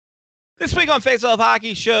This week on Face Off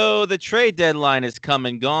Hockey Show, the trade deadline is come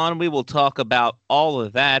and gone. We will talk about all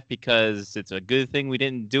of that because it's a good thing we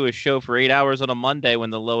didn't do a show for 8 hours on a Monday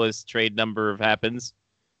when the lowest trade number happens.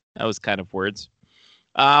 That was kind of words.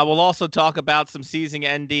 We'll also talk about some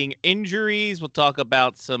season-ending injuries. We'll talk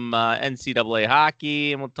about some NCAA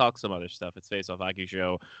hockey, and we'll talk some other stuff. It's Face Off Hockey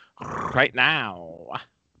Show right now.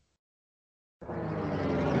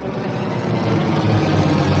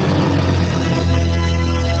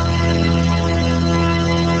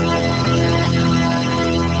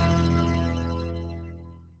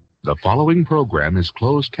 The following program is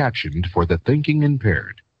closed captioned for the thinking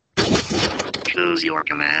impaired. Choose your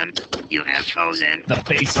command. You have chosen the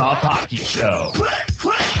Face Off Hockey Show.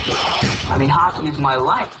 I mean, hockey is my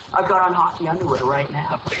life. I've got on hockey underwear right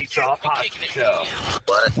now. The Face Off Hockey Show.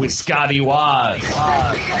 With Scotty Waz.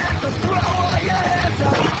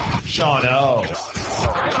 Sean O.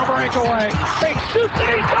 A breakaway. They shoot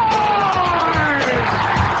the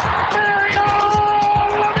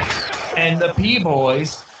And the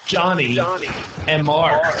P-Boys, Johnny and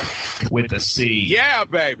Mark with the C. Yeah,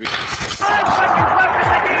 baby.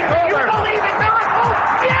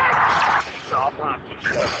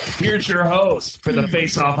 Here's your host for the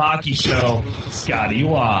Face Off Hockey Show, Scotty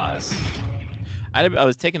Waz. I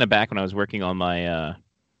was taken aback when I was working on my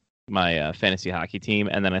fantasy hockey team,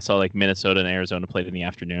 and then I saw like Minnesota and Arizona played in the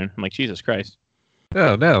afternoon. I'm like, Jesus Christ.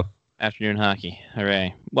 Oh, no. Afternoon hockey.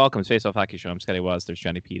 Hooray. Welcome to Face Off Hockey Show. I'm Scotty Waz. There's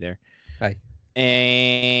Johnny P there. Hi.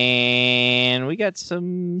 And we got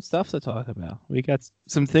some stuff to talk about. We got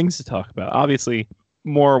some things to talk about. Obviously,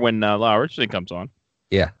 more when Laura Richardson comes on.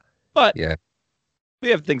 Yeah. But yeah, we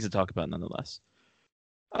have things to talk about nonetheless.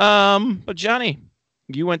 But Johnny,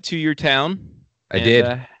 you went to your town. I did.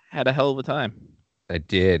 Had a hell of a time. I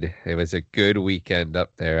did. It was a good weekend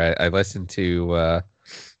up there. I listened to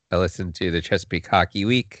the Chesapeake Hockey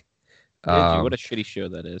Week. What a shitty show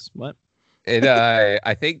that is. What? And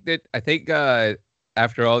I think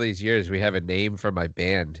after all these years, we have a name for my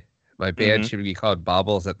band. My band should be called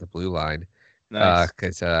Bobbles at the Blue Line. Nice.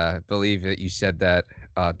 Because I believe that you said that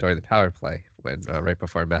during the power play when right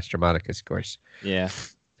before Master Monica scores. Yeah.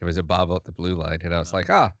 There was a bobble at the blue line, and I was like,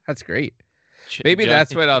 that's great. Maybe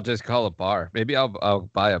that's what I'll just call a bar. Maybe I'll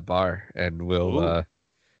buy a bar and we'll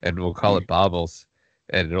call it Bobbles,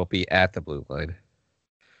 and it'll be at the blue line.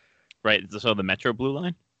 Right. So the Metro Blue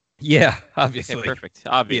Line. Yeah, obviously. Okay, perfect.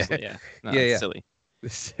 Obviously, yeah. No, yeah. Silly.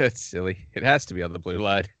 It's silly. It has to be on the blue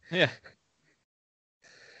line. Yeah.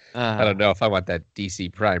 I don't know if I want that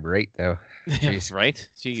DC Prime rate though. Jeez. Right?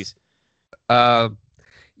 Jeez.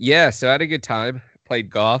 Yeah. So I had a good time.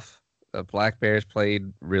 Played golf. The Black Bears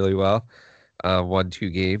played really well. Won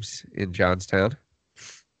 2 games in Johnstown.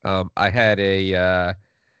 I had a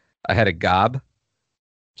gob.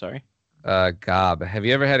 Sorry. Gob. Have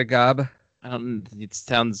you ever had a gob? It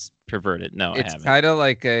sounds perverted. No, I haven't. It's kind of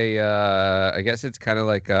like I guess it's kind of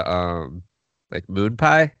like a like moon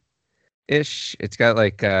pie ish. It's got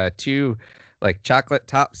like 2 like chocolate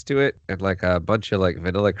tops to it and like a bunch of like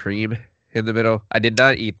vanilla cream in the middle. I did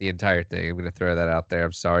not eat the entire thing. I'm gonna throw that out there.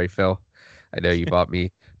 I'm sorry, Phil. I know you bought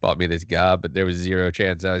me this gob, but there was 0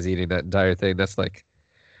 chance I was eating that entire thing. That's like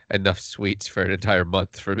enough sweets for an entire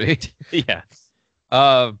month for me. Yeah.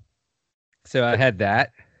 So I had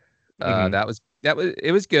that.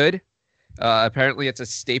 It was good. Apparently it's a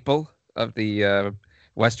staple of the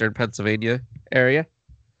Western Pennsylvania area.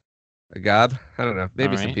 A gob. I don't know.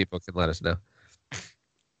 Maybe some people can let us know.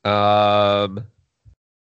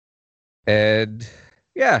 And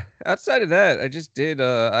yeah, outside of that, I just did.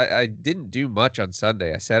 I didn't do much on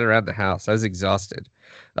Sunday. I sat around the house. I was exhausted.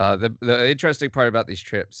 The interesting part about these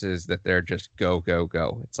trips is that they're just go, go,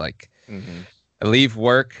 go. It's like I leave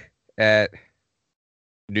work at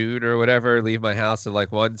noon or whatever, leave my house at like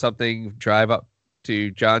 1 something, drive up to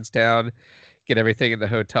Johnstown, get everything in the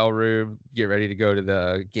hotel room, get ready to go to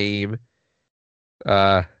the game,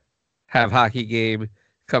 have hockey game,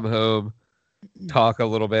 come home, talk a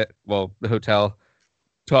little bit. Well, the hotel,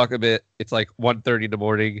 talk a bit. It's like 1:30 in the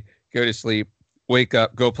morning, go to sleep, wake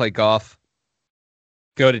up, go play golf,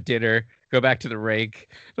 go to dinner, go back to the rink.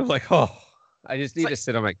 I'm like, I just need to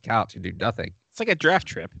sit on my couch and do nothing. It's like a draft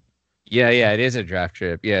trip. Yeah, it is a draft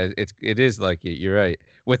trip. Yeah, it is like it. You're right.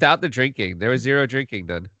 Without the drinking, there was 0 drinking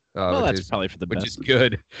done. Well, that's probably for the best. Which is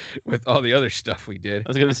good with all the other stuff we did. I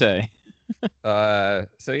was gonna say. So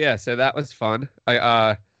that was fun.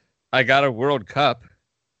 I got a World Cup.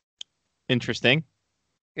 Interesting.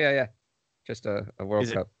 Yeah. Just a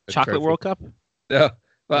World Cup. Chocolate trophy. World Cup? No.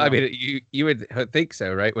 Well, I mean, you would think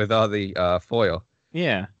so, right? With all the foil.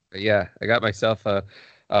 Yeah. But yeah, I got myself a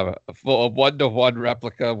 1-to-1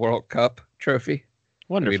 replica World Cup trophy.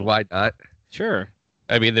 Wonderful. I mean, why not? Sure.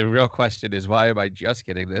 I mean, the real question is, why am I just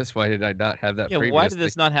getting this? Why did I not have that Yeah, previously? why did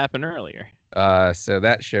this not happen earlier? So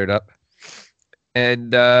that showed up.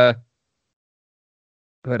 And what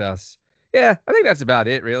else? Yeah, I think that's about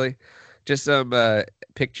it, really. Just some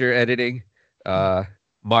picture editing.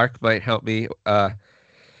 Mark might help me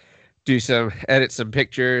edit some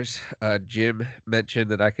pictures. Jim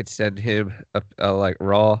mentioned that I could send him a like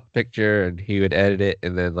raw picture and he would edit it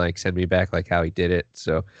and then like send me back like how he did it.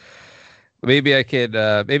 So maybe I can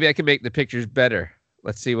make the pictures better.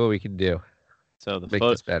 Let's see what we can do. So Make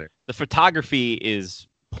this better. The photography is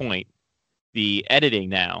point. The editing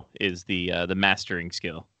now is the mastering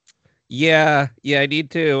skill. Yeah, I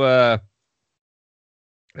need to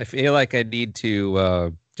I feel like I need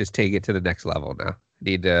to just take it to the next level now.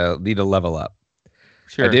 Need to level up.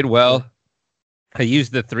 Sure. I did well. I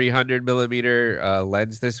used the 300 millimeter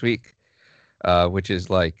lens this week, which is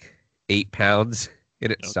like 8 pounds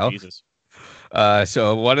in itself. Jesus.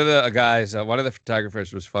 So one of the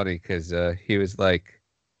photographers was funny because he was like,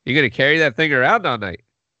 "You gonna carry that thing around all night?"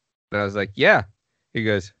 And I was like, "Yeah." He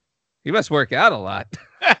goes, "You must work out a lot."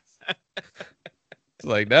 It's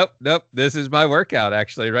like, nope. This is my workout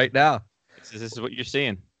actually right now. This is what you're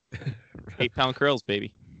seeing. 8-pound curls,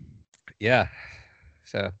 baby. Yeah.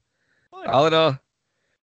 So all in all,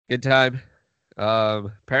 good time.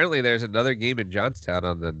 Apparently there's another game in Johnstown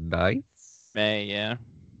on the 9th. May, yeah.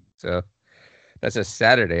 So that's a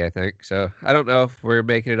Saturday, I think. So I don't know if we're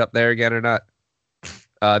making it up there again or not.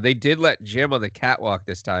 They did let Jim on the catwalk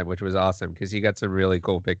this time, which was awesome because he got some really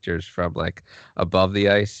cool pictures from like above the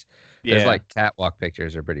ice. Yeah. There's like catwalk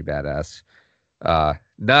pictures are pretty badass.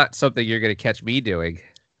 Not something you're gonna catch me doing.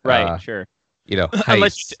 Right, sure. You know,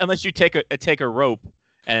 unless you take a rope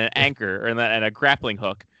and an anchor and a grappling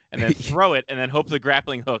hook and then throw it and then hope the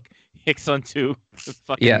grappling hook hits onto the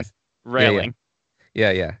fucking railing.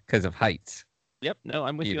 Yeah, because of heights. Yep. No,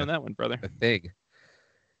 I'm with you on that one, brother. The thing.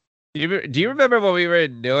 Do you remember when we were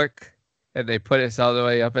in Newark and they put us all the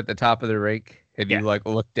way up at the top of the rink and you like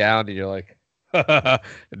look down and you're like,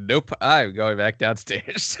 nope, I'm going back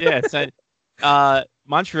downstairs. Yeah,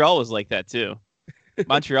 Montreal was like that too.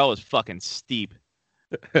 Montreal was fucking steep.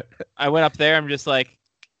 I went up there. I'm just like,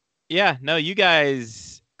 yeah, no, you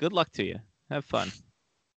guys, good luck to you. Have fun.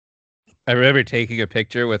 I remember taking a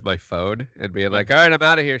picture with my phone and being like, all right, I'm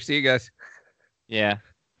out of here. See you guys. Yeah.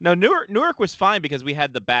 No, Newark was fine because we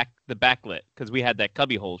had the backlit because we had that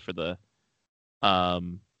cubby hole for the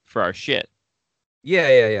for our shit.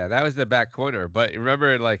 Yeah. That was the back corner. But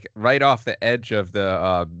remember, like right off the edge of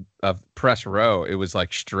the of press row, it was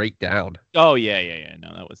like straight down. Oh yeah.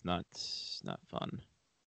 No, that was not fun.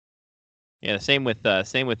 Yeah, same with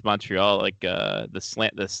Montreal. Like the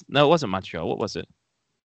slant. No, it wasn't Montreal. What was it?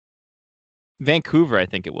 Vancouver, I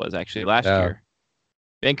think it was actually last year.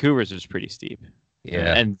 Vancouver's was pretty steep.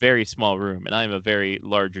 Yeah, and very small room, and I'm a very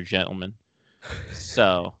larger gentleman,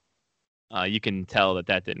 so you can tell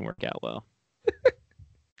that didn't work out well.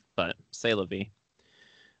 But c'est la vie.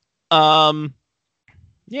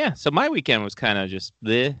 Yeah. So my weekend was kind of just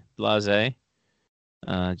blasé.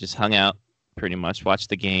 Just hung out pretty much, watched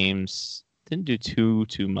the games. Didn't do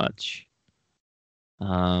too much.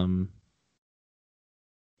 Yeah,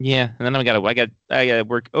 and then I got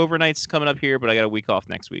work overnights coming up here, but I got a week off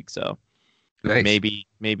next week, so. Nice.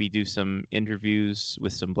 Maybe do some interviews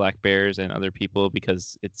with some Black Bears and other people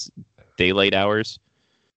because it's daylight hours,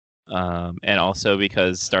 and also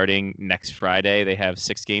because starting next Friday they have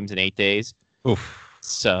 6 games in 8 days. Oof.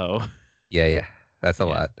 So yeah, that's a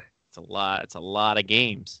lot. It's a lot. It's a lot of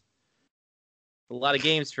games. A lot of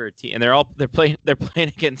games for a team, and they're playing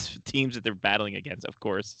against teams that they're battling against, of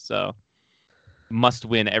course. So must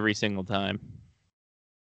win every single time.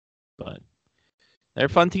 But. They're a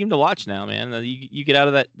fun team to watch now, man. You get out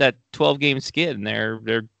of that 12-game skid, and they're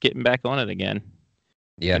getting back on it again.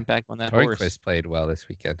 Yeah, getting back on that Tornquist horse. Played well this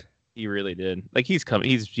weekend. He really did. Like he's coming.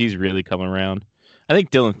 He's really coming around. I think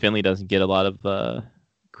Dylan Finley doesn't get a lot of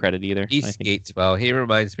credit either. He skates well. He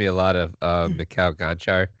reminds me a lot of Mikhail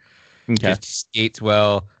Gonchar. Okay. Just skates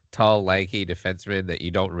well. Tall, lanky defenseman that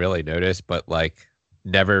you don't really notice, but like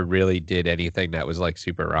never really did anything that was like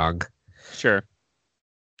super wrong. Sure.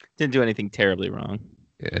 Didn't do anything terribly wrong.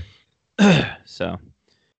 Yeah. So,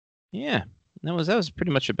 yeah, that was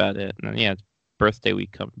pretty much about it. And then, yeah, it's birthday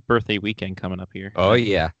weekend coming up here. Oh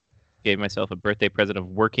yeah. Gave myself a birthday present of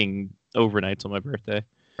working overnights on my birthday.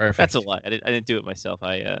 Perfect. That's a lot. I didn't do it myself.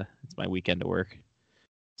 It's my weekend to work.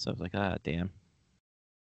 So I was like, damn. What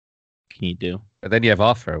can you do? But then you have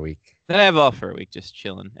off for a week. Then I have off for a week, just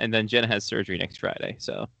chilling. And then Jenna has surgery next Friday,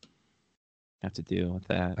 so I have to deal with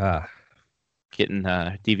that. Getting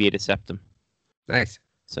deviated septum. Nice.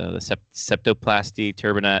 So the septoplasty,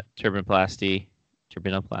 turbinoplasty.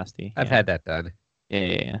 I've had that done.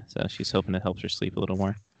 Yeah. So she's hoping it helps her sleep a little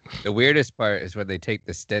more. The weirdest part is when they take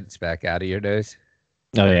the stents back out of your nose.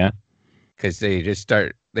 Oh yeah. Because they just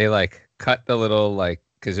they like cut the little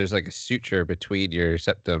because there's like a suture between your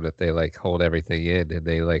septum that they like hold everything in, and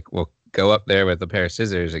they like will go up there with a pair of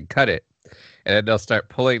scissors and cut it, and then they'll start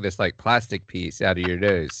pulling this like plastic piece out of your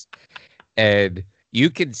nose, and you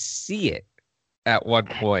can see it at one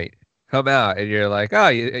point come out, and you're like, oh,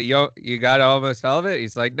 you got almost all of it.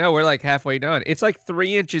 He's like, no, we're like halfway done. It's like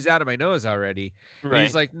 3 inches out of my nose already. Right. And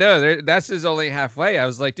he's like, no, that's is only halfway. I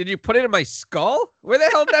was like, did you put it in my skull? Where the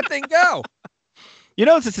hell did that thing go? You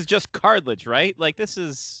know, this is just cartilage, right? Like, this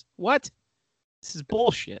is what? This is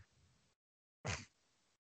bullshit.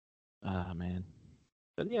 Ah, man.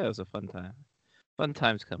 But yeah, it was a fun time. Fun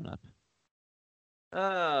times coming up.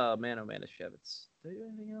 Oh, man, Shevitz. Did I do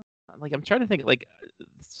anything else? Like, I'm trying to think, like,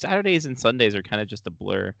 Saturdays and Sundays are kind of just a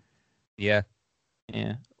blur. Yeah.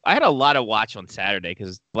 Yeah. I had a lot of watch on Saturday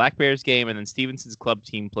because Black Bears game and then Stevenson's club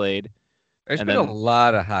team played. There's been a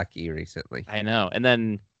lot of hockey recently. I know. And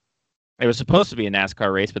then it was supposed to be a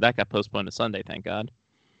NASCAR race, but that got postponed to Sunday, thank God.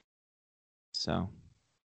 So,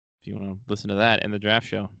 if you want to listen to that in the draft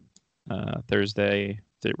show, Thursday,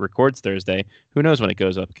 it records Thursday. Who knows when it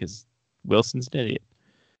goes up because Wilson's an idiot.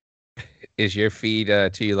 Is your feed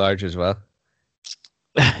too large as well?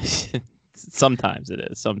 Sometimes it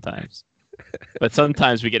is. Sometimes. But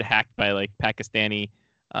sometimes we get hacked by like Pakistani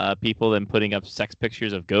people and putting up sex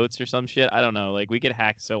pictures of goats or some shit. I don't know. Like we get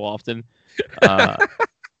hacked so often.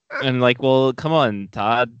 And like, well, come on,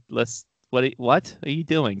 Todd. What are you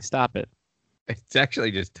doing? Stop it. It's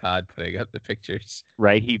actually just Todd putting up the pictures.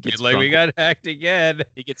 Right. He gets like, we got hacked again.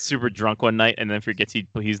 He gets super drunk one night and then forgets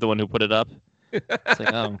he's the one who put it up. It's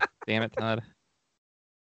like, oh, damn it, Todd.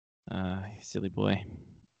 Silly boy.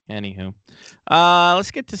 Anywho.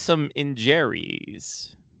 Let's get to some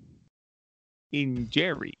injuries.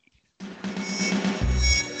 Injury.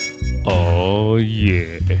 Oh,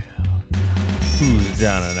 yeah. Who's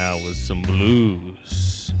down and out with some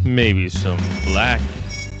blues? Maybe some black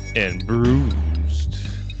and bruised.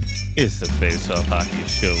 It's the Face Off Hockey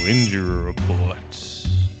Show Injury Report.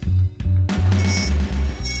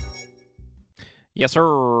 Yes,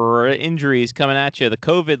 sir. Injuries coming at you. The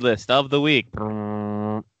COVID list of the week.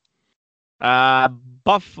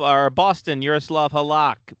 Boston, Yaroslav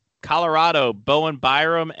Halak. Colorado, Bowen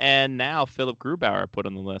Byram, and now Philip Grubauer put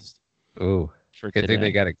on the list. Ooh, good thing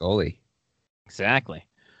they got a goalie. Exactly.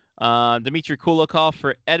 Dmitry Kulikov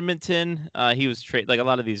for Edmonton. He was traded. Like a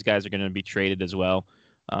lot of these guys are going to be traded as well.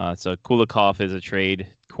 So Kulikov is a trade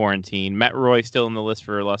quarantine. Matt Roy still on the list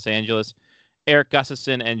for Los Angeles. Eric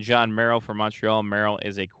Gustafson and John Merrill for Montreal. Merrill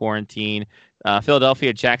is a quarantine.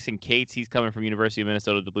 Philadelphia, Jackson Cates. He's coming from University of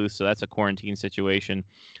Minnesota Duluth, so that's a quarantine situation.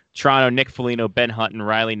 Toronto, Nick Foligno, Ben Hutton,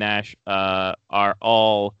 Riley Nash are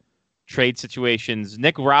all trade situations.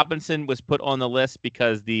 Nick Robinson was put on the list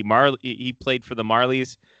because he played for the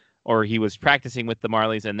Marlies, or he was practicing with the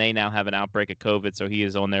Marlies, and they now have an outbreak of COVID, so he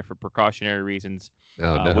is on there for precautionary reasons.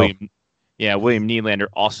 Oh, no. William Nylander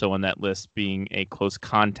also on that list, being a close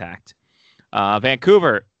contact.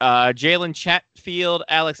 Vancouver, Jalen Chatfield,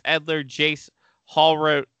 Alex Edler, Jace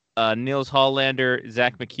Hallroth, Niels Hollander,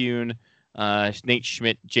 Zach McCune, Nate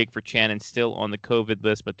Schmidt, Jake Verchanen still on the COVID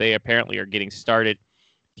list, but they apparently are getting started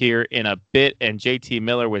here in a bit. And JT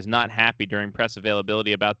Miller was not happy during press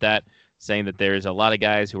availability about that, saying that there's a lot of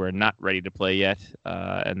guys who are not ready to play yet.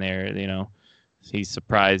 And he's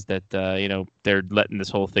surprised that, they're letting this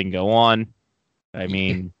whole thing go on. I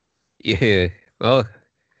mean, yeah, well,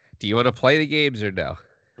 do you want to play the games or no?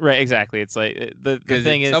 Right, exactly. It's like the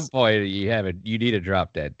thing is, at some point you need a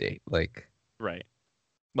drop dead date, like right.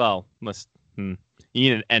 Well, you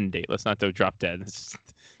need an end date. Let's not go drop dead.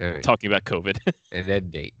 Right. Talking about COVID. An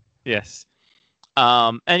end date. Yes.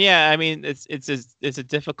 And yeah, I mean it's a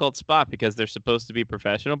difficult spot because they're supposed to be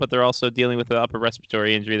professional, but they're also dealing with an upper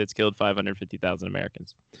respiratory injury that's killed 550,000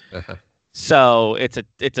 Americans. Uh-huh. So it's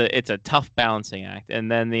a tough balancing act. And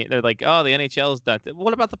then they're like, oh, the NHL is done.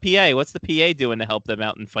 What about the PA? What's the PA doing to help them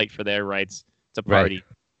out and fight for their rights to party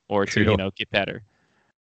or to get better?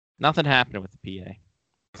 Nothing happened with the PA.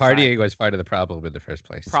 Partying was part of the problem in the first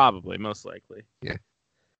place. Probably, most likely. Yeah.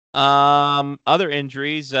 Other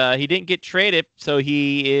injuries. He didn't get traded, so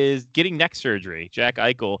he is getting neck surgery. Jack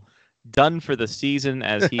Eichel done for the season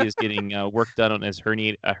as he is getting work done on his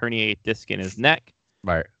herniated disc in his neck.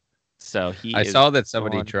 Right. So I saw that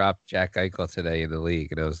somebody dropped Jack Eichel today in the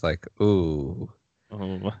league, and I was like, ooh,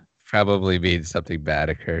 probably means something bad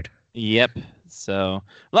occurred. Yep. So,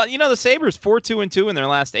 the Sabres 4-2-2 in their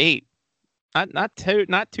last 8. not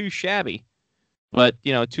too shabby, but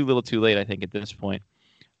too little, too late. I think at this point.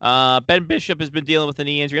 Ben Bishop has been dealing with a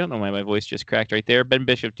knee injury. I don't know why my voice just cracked right there. Ben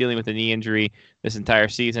Bishop dealing with a knee injury this entire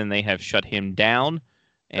season. They have shut him down.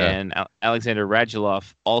 And Alexander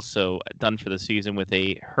Radulov also done for the season with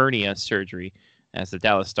a hernia surgery as the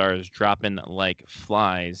Dallas Stars dropping like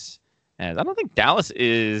flies. And I don't think Dallas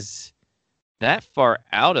is that far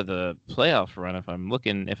out of the playoff run if I'm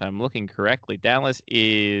looking correctly. Dallas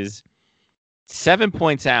is 7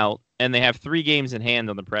 points out, and they have 3 games in hand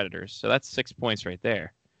on the Predators. So that's 6 points right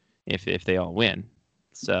there. If they all win.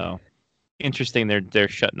 So interesting they're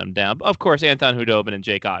shutting them down. Of course, Anton Khudobin and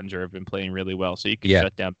Jake Ottinger have been playing really well, so you can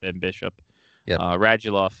shut down Ben Bishop.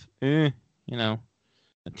 Radulov, the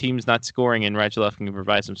team's not scoring, and Radulov can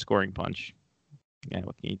provide some scoring punch. Yeah,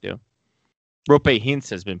 what can you do? Rope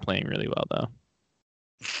Hintz has been playing really well, though.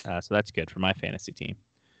 So that's good for my fantasy team.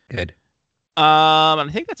 Good. I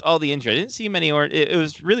think that's all the injury. I didn't see many, it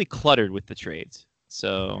was really cluttered with the trades.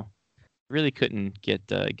 So really couldn't get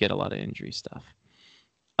a lot of injury stuff.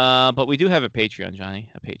 But we do have a Patreon,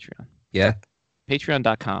 Johnny. A Patreon. Yeah.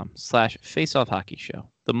 Patreon.com/FaceOffHockeyShow.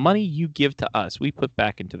 The money you give to us, we put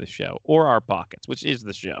back into the show or our pockets, which is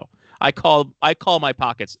the show. I call my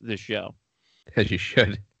pockets the show. As you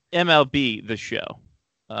should. MLB the show.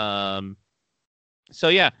 So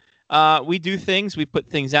yeah, we do things. We put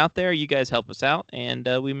things out there. You guys help us out, and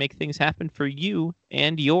we make things happen for you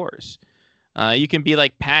and yours. You can be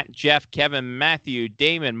like Pat, Jeff, Kevin, Matthew,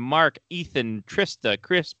 Damon, Mark, Ethan, Trista,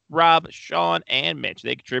 Chris, Rob, Sean, and Mitch.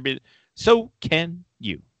 They contribute. So can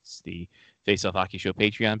you. It's the Face Off Hockey Show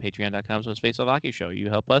Patreon, patreon.com/Face Off Hockey Show. You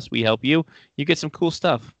help us, we help you. You get some cool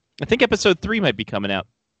stuff. I think episode 3 might be coming out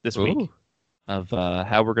this week of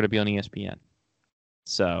how we're going to be on ESPN.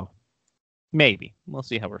 So maybe. We'll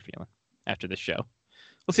see how we're feeling after this show.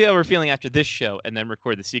 We'll see how we're feeling after this show and then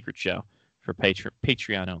record the secret show for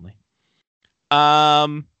Patreon only.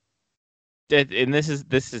 And this is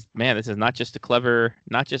not just a clever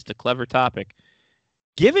topic.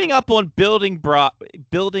 Giving up on building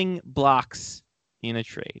blocks in a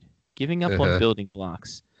trade. Giving up on building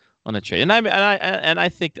blocks on a trade. And I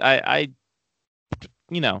think I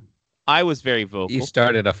was very vocal. You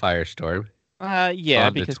started a firestorm.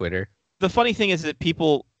 Because Twitter. The funny thing is that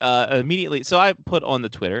people immediately. So I put on the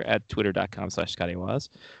Twitter at twitter.com/ScottyWaz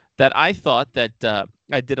that I thought that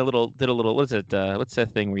I did a little. What is it? What's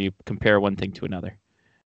that thing where you compare one thing to another?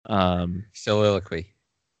 Soliloquy.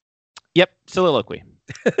 Yep, soliloquy.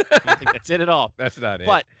 I don't think that's it at all. That's not it.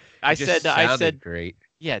 But I said great.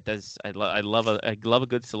 Yeah, it does. I love a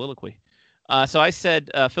good soliloquy. So I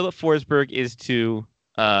said Philip Forsberg is to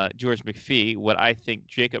George McPhee what I think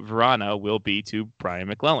Jacob Vrana will be to Brian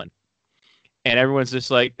McClellan. And everyone's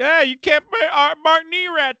just like, hey, you can't Mark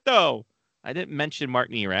Nerat, though. I didn't mention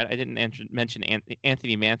Mark Nerat. I didn't mention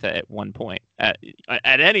Anthony Mantha at one point, at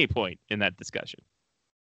any point in that discussion.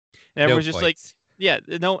 And everyone's just like,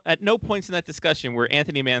 at no points in that discussion were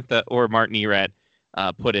Anthony Mantha or Mark Nerat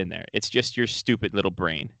put in there. It's just your stupid little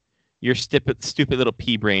brain. Your stupid little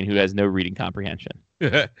pea brain who has no reading comprehension.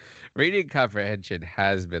 Reading comprehension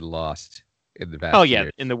has been lost in the past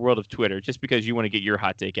years. In the world of Twitter, just because you want to get your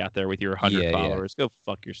hot take out there with your 100 followers. Go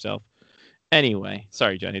fuck yourself. Anyway,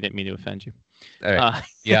 sorry, Johnny, didn't mean to offend you. All right.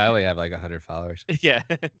 I only have like 100 followers. Yeah.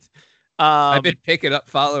 I've been picking up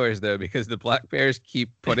followers though because the Black Bears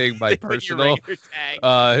keep putting my personal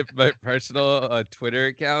Twitter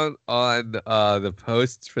account on the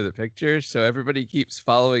posts for the pictures. So everybody keeps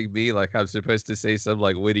following me like I'm supposed to say some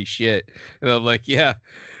like witty shit, and I'm like, yeah.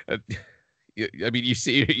 I mean, you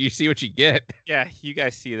see what you get. Yeah, you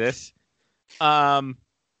guys see this. But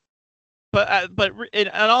in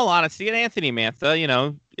all honesty, and Anthony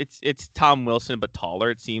Mantha, it's Tom Wilson but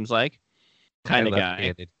taller. It seems like kind of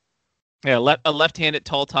guy. Yeah, a left-handed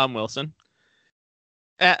tall Tom Wilson.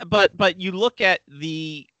 But you look at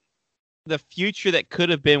the future that could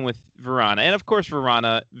have been with Vrana, and of course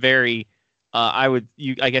Vrana very. I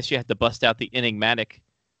guess you have to bust out the enigmatic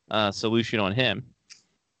solution on him.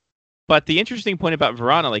 But the interesting point about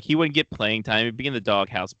Vrana, like he wouldn't get playing time, he'd be in the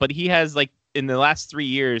doghouse. But he has like in the last 3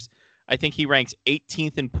 years, I think he ranks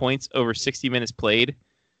 18th in points over 60 minutes played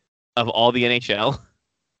of all the NHL.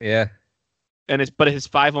 Yeah. And his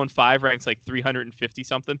 5-on-5 ranks like 350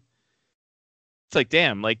 something. It's like,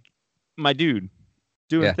 damn, like my dude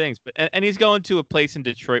doing things. But and he's going to a place in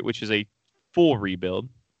Detroit which is a full rebuild.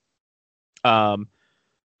 And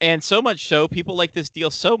so much so, people like this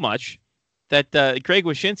deal so much that Greg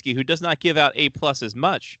Wyshynski, who does not give out A+ as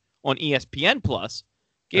much on ESPN Plus,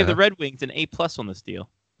 gave the Red Wings an A+ on this deal.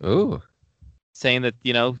 Ooh. Saying that,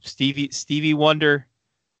 Stevie Wonder,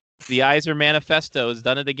 the Yzer Manifesto has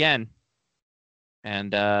done it again.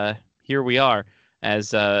 And here we are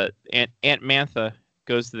as Aunt Mantha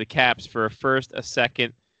goes to the Caps for a first, a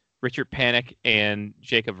second, Richard Panik, and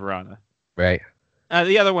Jacob Vrana. Right.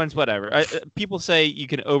 The other ones, whatever. People say you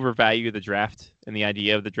can overvalue the draft and the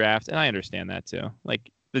idea of the draft, and I understand that too.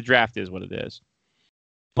 Like, the draft is what it is.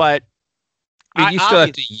 But I mean, you still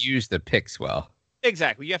have to use the picks well.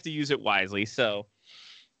 Exactly. You have to use it wisely. So,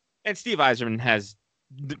 and Steve Yzerman has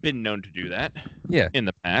been known to do that in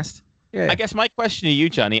the past. Yeah. I guess my question to you,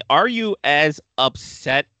 Johnny, are you as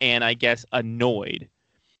upset and I guess annoyed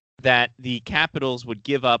that the Capitals would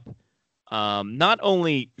give up not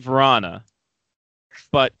only Vrana,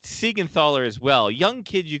 but Siegenthaler as well? Young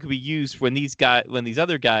kids you could be used when these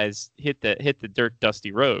other guys hit the dirt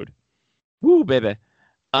dusty road. Woo, baby.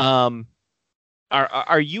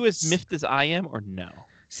 Are you as miffed as I am, or no?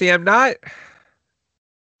 See, I'm not.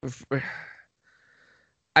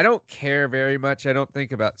 I don't care very much. I don't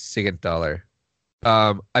think about Siegenthaler.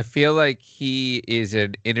 I feel like he is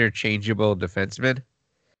an interchangeable defenseman.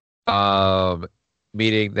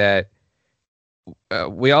 Meaning that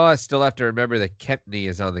we all still have to remember that Kempny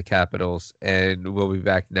is on the Capitals and will be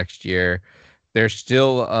back next year. There's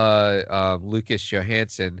still Lucas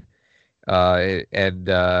Johansson. And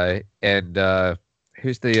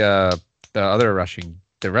who's the other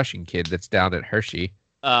Russian kid that's down at Hershey?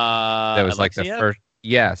 That was Alexiev? Like the first.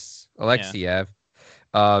 Yes, Alexiev.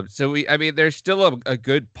 So there's still a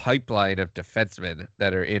good pipeline of defensemen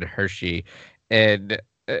that are in Hershey, and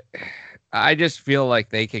I just feel like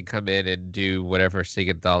they can come in and do whatever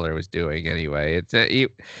Siegenthaler was doing anyway.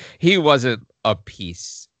 He wasn't a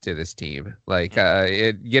piece to this team. Like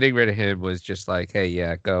getting rid of him was just like, hey,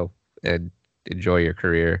 yeah, go and enjoy your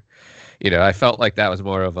career. I felt like that was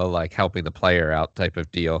more of a like helping the player out type of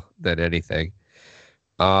deal than anything.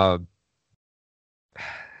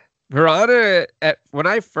 Vrana, when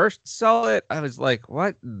I first saw it, I was like,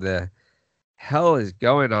 what the hell is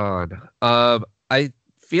going on? I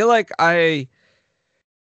feel like I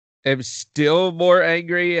am still more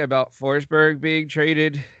angry about Forsberg being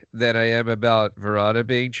traded than I am about Vrana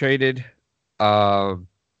being traded. I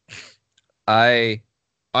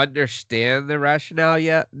understand the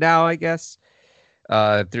rationale now, I guess,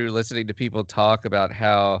 through listening to people talk about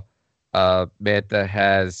how Mantha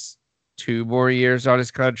has 2 more years on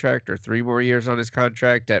his contract or 3 more years on his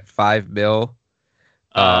contract at $5 million.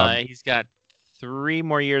 He's got 3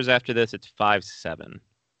 more years after this. It's 5-7.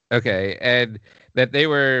 Okay, and that they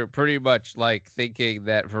were pretty much like thinking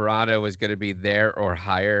that Vrana was going to be there or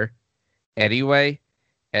higher anyway,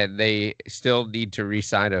 and they still need to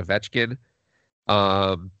re-sign Ovechkin.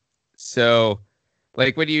 So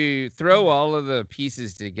like when you throw all of the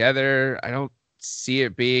pieces together, I don't see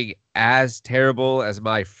it being as terrible as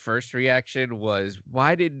my first reaction was.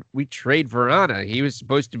 Why did we trade Vrana? He was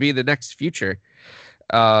supposed to be the next future.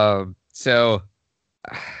 So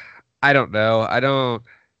I don't know.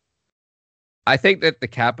 I think that the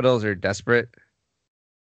Capitals are desperate.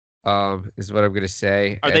 Is what I'm going to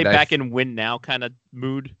say. Are they back in win now kind of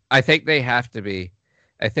mood? I think they have to be.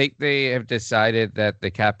 I think they have decided that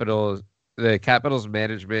the Capitals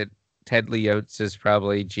management, Ted Leonsis is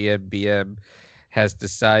probably GM, has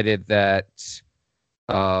decided that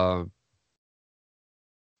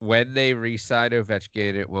when they re-sign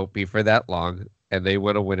Ovechkin, it won't be for that long, and they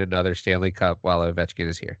want to win another Stanley Cup while Ovechkin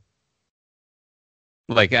is here.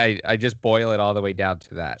 Like, I just boil it all the way down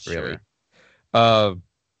to that, really. Sure.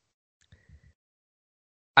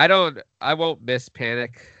 I won't miss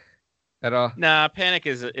Panik at all. Nah, Panik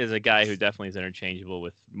is a guy who definitely is interchangeable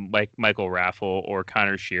with Michael Raffle or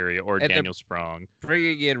Connor Sheary or Daniel Sprong.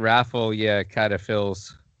 Bringing in Raffle, kind of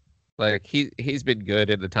feels like he's been good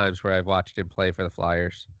in the times where I've watched him play for the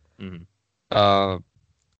Flyers. Mm-hmm.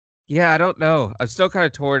 I don't know. I'm still kind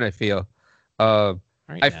of torn, I feel.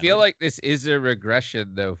 I feel like this is a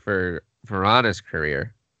regression, though, for Vrana's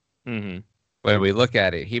career. Mm-hmm. When we look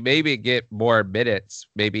at it, he maybe get more minutes.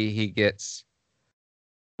 Maybe he gets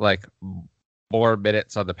like more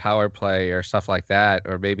minutes on the power play or stuff like that,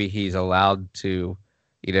 or maybe he's allowed to,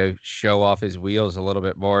 show off his wheels a little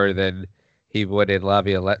bit more than he would in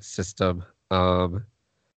Laviolette's system. But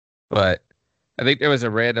I think there was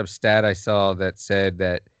a random stat I saw that said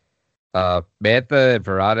that Mantha and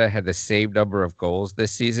Vrana had the same number of goals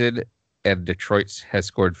this season, and Detroit has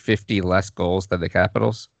scored 50 less goals than the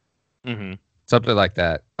Capitals. Mm-hmm. Something like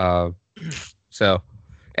that. And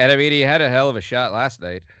he had a hell of a shot last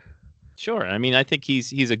night. Sure. I think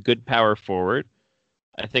he's a good power forward.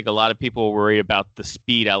 I think a lot of people are worried about the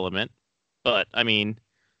speed element, but I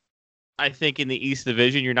think in the East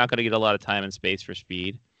Division, you're not going to get a lot of time and space for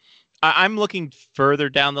speed. I'm looking further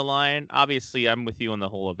down the line. Obviously, I'm with you on the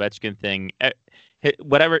whole Ovechkin thing.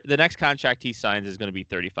 whatever the next contract he signs is going to be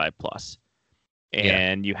 35 plus.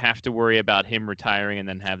 And you have to worry about him retiring and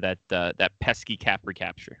then have that pesky cap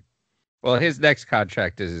recapture. Well, his next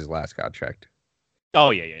contract is his last contract.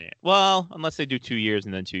 Oh, yeah. Well, unless they do 2 years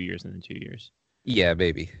and then 2 years and then 2 years. Yeah,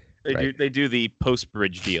 maybe. They do the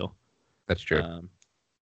post-bridge deal. That's true.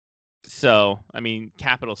 So, I mean,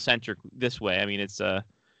 capital-centric this way. I mean,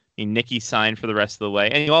 Nicky signed for the rest of the way.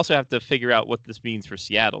 And you also have to figure out what this means for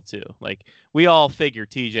Seattle, too. Like, we all figure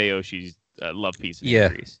TJ Oshie's love piece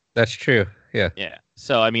increase. That's true. Yeah. Yeah.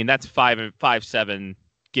 So, I mean, that's 5.7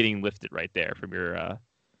 getting lifted right there from your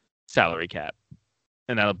salary cap.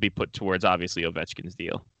 And that'll be put towards, obviously, Ovechkin's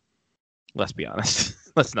deal. Let's be honest.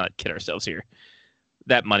 Let's not kid ourselves here.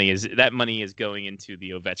 That money is going into the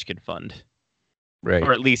Ovechkin fund. Right.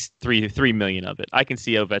 Or at least 3 million of it. I can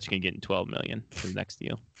see Ovechkin getting 12 million for the next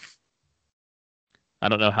deal. I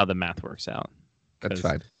don't know how the math works out. That's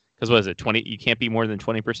fine. Because what is it? 20? You can't be more than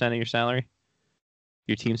 20% of your salary?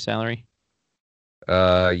 Your team's salary?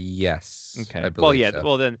 Yes. Okay. Well, yeah. So.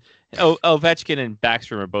 Well, then Ovechkin and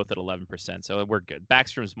Backstrom are both at 11%, so we're good.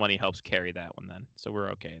 Backstrom's money helps carry that one then, so we're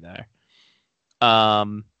okay there.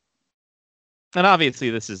 And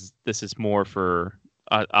obviously this is more for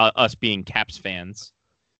us being Caps fans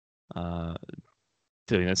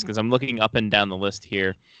doing this, because I'm looking up and down the list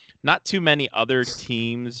here. Not too many other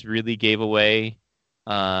teams really gave away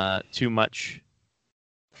too much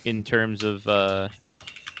in terms of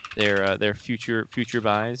their future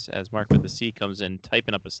buys. As Mark with the C comes in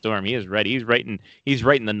typing up a storm, he is ready. He's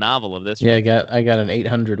writing the novel of this. Yeah, I got an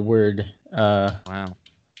 800-word wow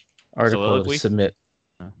article soliloquy? to submit.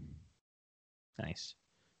 Oh. Nice,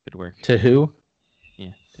 good work. To who?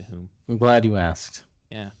 Yeah, to whom? I'm glad you asked.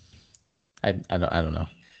 Yeah, I don't know.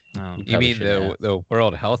 oh. You mean the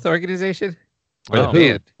World Health Organization? Or Oh. the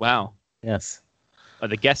band? Wow. Yes,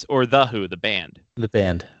 The guest or the Who, the band. the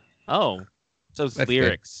band. Oh, so it's That's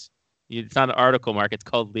lyrics. It's not an article, Mark. It's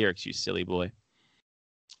called lyrics. You silly boy.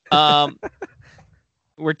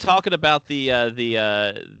 We're talking about the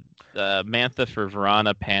Mantha for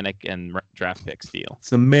Verana, Panic, and draft picks deal.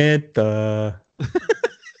 Samantha.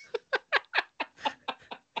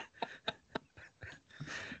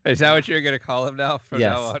 Is that what you're going to call him now from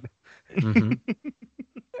Yes. now on? Mm-hmm.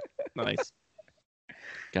 Nice.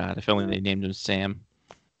 God, if only they named him Sam.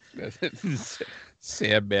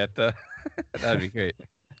 Sam Mantha. That'd be great.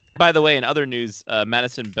 By the way, in other news,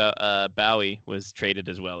 Madison Bowie was traded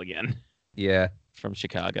as well again Yeah. from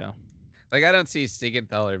Chicago. Like, I don't see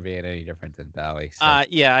Siegenthaler being any different than Bowie. So.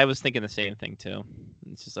 Yeah, I was thinking the same thing too.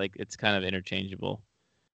 It's just like it's kind of interchangeable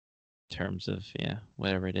in terms of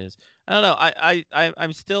whatever it is. I don't know.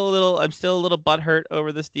 I'm still a little butthurt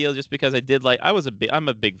over this deal just because I'm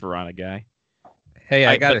a big Verana guy. Hey,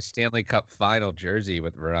 I got a Stanley Cup final jersey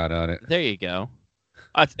with Verana on it. There you go.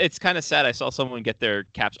 It's kind of sad. I saw someone get their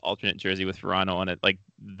Caps alternate jersey with Verana on it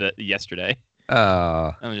yesterday.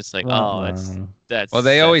 Oh. I'm just like, that's. Well,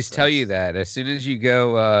 they always tell you that as soon as you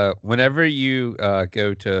go, whenever you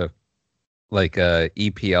go to like a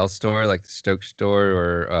EPL store, like the Stoke store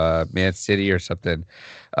or Man City or something,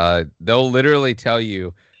 they'll literally tell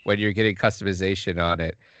you when you're getting customization on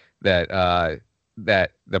it that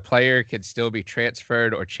the player can still be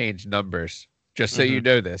transferred or change numbers. Just so you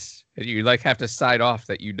know this, and you have to sign off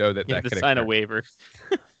that you know that you that have can to sign occur. a waiver.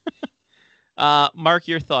 Mark,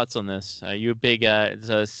 your thoughts on this? Are you a big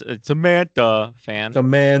Samantha fan?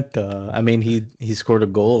 Samantha. I mean, he scored a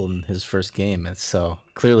goal in his first game, and so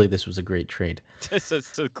clearly this was a great trade.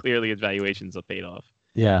 so clearly his valuations have paid off.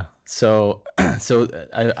 Yeah. So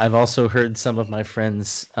I've also heard some of my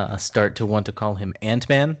friends start to want to call him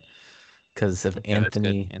Ant-Man because of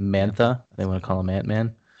Anthony Mantha. They want to call him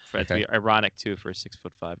Ant-Man. That'd be ironic too for a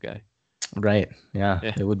 6'5" guy. Right. Yeah.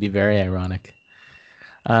 It would be very ironic.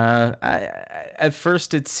 At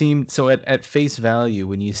first it seemed so. At face value,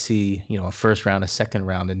 when you see a first round, a second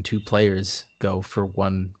round, and two players go for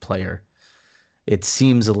one player, it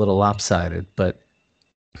seems a little lopsided. But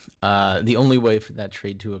the only way for that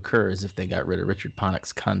trade to occur is if they got rid of Richard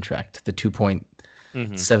Panik's contract, the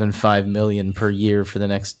 $2.75 million per year for the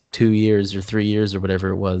next 2 years or 3 years or whatever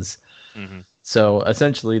it was. Mm-hmm. So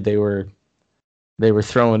essentially, they were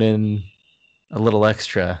throwing in a little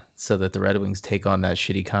extra so that the Red Wings take on that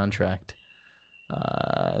shitty contract.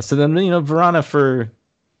 So then, Verana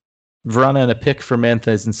and a pick for Mantha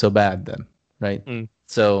isn't so bad then, right? Mm.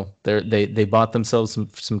 So they bought themselves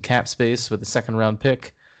some cap space with a second round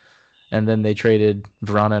pick, and then they traded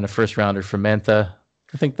Verana and a first rounder for Mantha.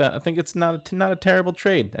 I think it's not a terrible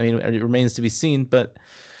trade. I mean, it remains to be seen, but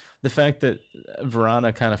the fact that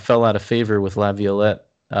Verana kind of fell out of favor with Laviolette,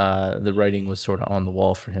 the writing was sort of on the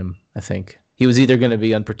wall for him, I think. he was either going to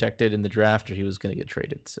be unprotected in the draft or he was going to get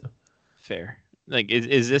traded. So Fair. Like,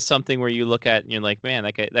 is this something where you look at and you're like, man,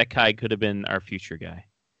 that guy could have been our future guy?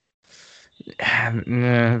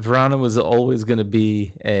 Verona was always going to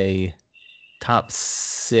be a top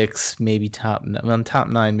 6, maybe top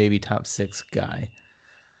 9, maybe top 6 guy.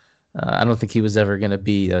 I don't think he was ever going to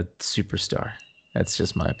be a superstar. That's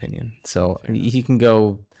just my opinion. So he can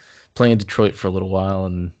go play in Detroit for a little while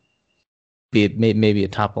and be maybe a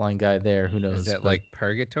top line guy there. Who knows? Is that like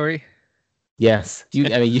purgatory? Yes. You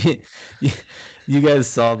guys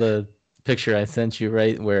saw the picture I sent you,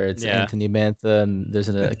 right? Where it's Anthony Mantha and there's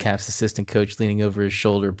a Caps assistant coach leaning over his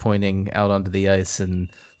shoulder, pointing out onto the ice,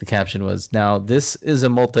 and the caption was, "Now this is a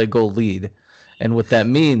multi-goal lead, and what that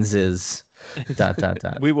means is dot dot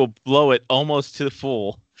dot. We will blow it almost to the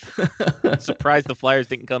full." Surprised the Flyers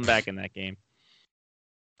didn't come back in that game.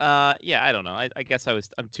 I don't know. I guess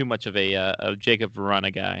I'm too much of a Jacob Verona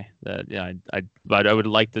guy. But I would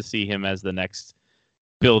like to see him as the next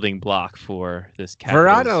building block for this.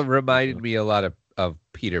 Verona reminded me a lot of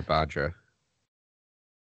Peter Bondra.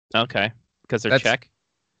 Okay, because they're Czech.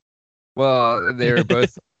 Well, they're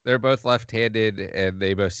both left-handed and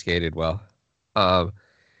they both skated well.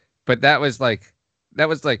 But that was like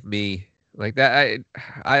me. Like that,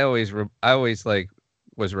 I always like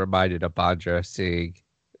was reminded of Bondra seeing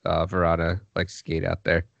Verona like skate out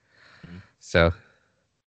there. Mm-hmm. So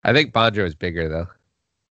I think Bondra is bigger though.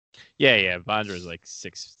 Yeah. Bondra is like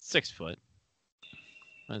 6 foot.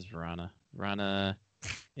 What is Verona? Verona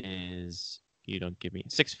is, you don't give me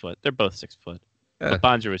 6 foot. They're both 6 foot. But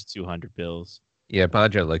Bondra was 200 bills. Yeah,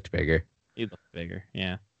 Bondra looked bigger. He looked bigger.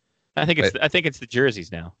 Yeah, I think it's the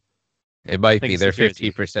jerseys now. It might be. They're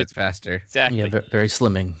 50% faster. Exactly. Yeah, very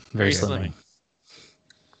slimming. Very slimming.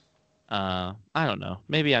 I don't know.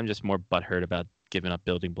 Maybe I'm just more butthurt about giving up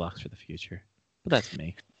building blocks for the future. But that's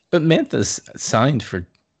me. But Mantha's signed for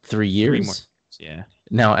 3 years. 3 more. Yeah.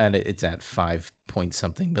 Now, and it's at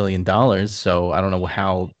 $5 million. So I don't know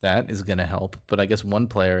how that is going to help. But I guess one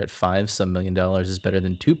player at $5 million is better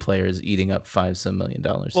than 2 players eating up $5 million.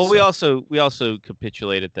 Well, we also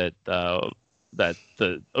capitulated that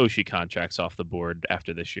the Oshie contract's off the board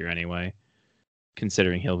after this year anyway,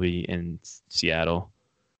 considering he'll be in Seattle.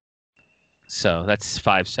 So that's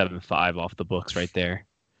 575 off the books right there.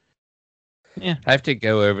 Yeah, I have to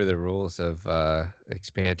go over the rules of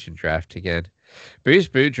expansion draft again. Bruce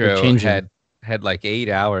Boudreau had like 8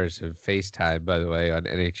 hours of FaceTime, by the way, on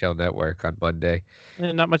NHL Network on Monday.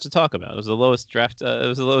 Not much to talk about. It was the lowest draft. It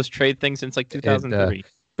was the lowest trade thing since like 2003.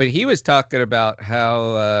 But he was talking about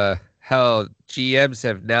how GMs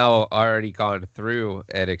have now already gone through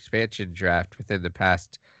an expansion draft within the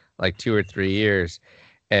past like 2 or 3 years,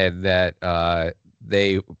 and that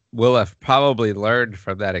they will have probably learned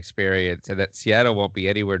from that experience, and that Seattle won't be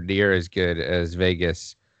anywhere near as good as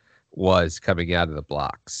Vegas was coming out of the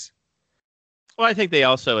blocks. Well, I think they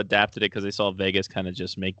also adapted it because they saw Vegas kind of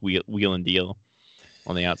just make wheel and deal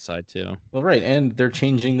on the outside too. Well, right, and they're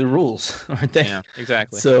changing the rules, aren't they? Yeah,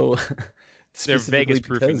 exactly. So they're Vegas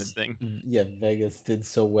proofing this thing. Yeah, Vegas did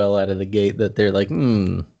so well out of the gate that they're like,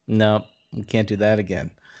 no, we can't do that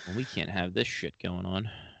again. Well, we can't have this shit going on.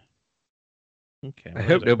 Okay. I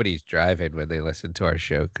hope nobody's driving when they listen to our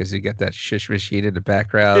show because you got that shush machine in the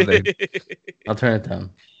background. And... I'll turn it down.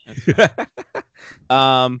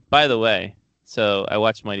 By the way, so I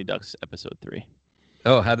watched Mighty Ducks episode 3.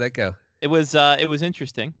 Oh, how'd that go? It was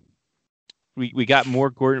interesting. We got more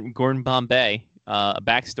Gordon Bombay, a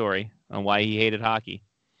backstory on why he hated hockey.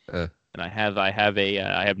 And I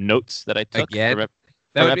have notes that I took. Again?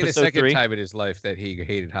 That would be the second time in his life that he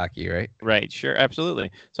hated hockey, right? Right, sure, absolutely.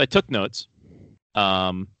 So I took notes.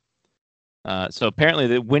 So apparently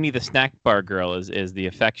the Winnie the Snack Bar Girl is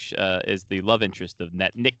the love interest of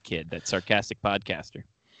that Nick kid, that sarcastic podcaster.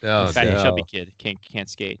 Oh, the fatty chubby kid can't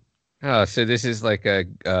skate. Oh, so this is like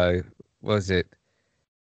what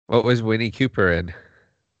was Winnie Cooper in?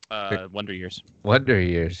 Wonder Years. Wonder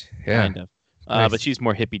Years, yeah. Kind of. Nice. But she's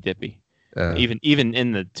more hippy dippy. Even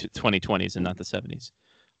in the 2020s and not the 70s.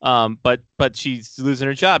 But she's losing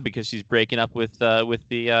her job because she's breaking up with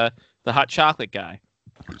the hot chocolate guy.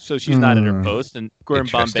 So she's not at her post, and Gordon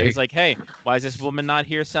Bombay's like, "Hey, why is this woman not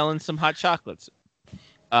here selling some hot chocolates?"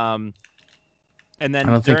 And then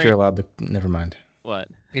I don't think you're allowed to. Never mind. What?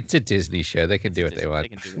 It's a Disney show. They can do what they want.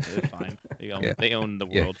 They can do it. They're fine. They own the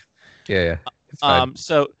world. Yeah.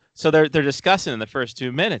 So they're discussing in the first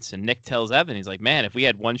 2 minutes, and Nick tells Evan, he's like, "Man, if we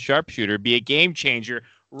had one sharpshooter, it'd be a game changer.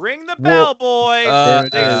 Ring the bell, boys!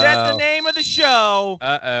 They said the name of the show.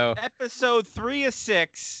 Episode 3 of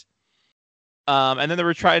 6. And then they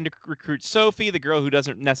were trying to recruit Sophie, the girl who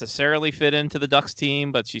doesn't necessarily fit into the Ducks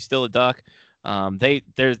team, but she's still a Duck.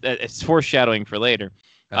 It's foreshadowing for later.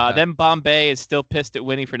 Then Bombay is still pissed at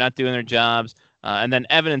Winnie for not doing their jobs. And then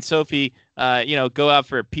Evan and Sophie, go out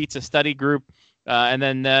for a pizza study group. And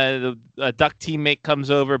then the Duck teammate comes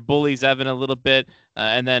over, bullies Evan a little bit.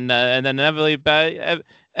 And then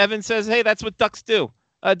Evan says, "Hey, that's what ducks do.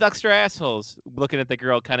 Ducks are assholes." Looking at the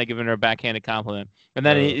girl, kind of giving her a backhanded compliment. And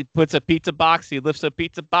then he puts a pizza box. He lifts a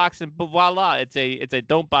pizza box, and voila, it's a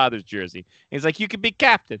Don't Bother jersey. He's like, "You could be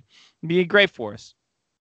captain. Be great for us."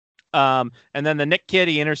 And then the Nick kid,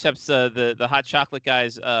 he intercepts the hot chocolate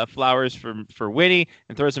guy's flowers for Winnie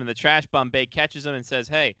and throws them in the trash. Bombay catches him and says,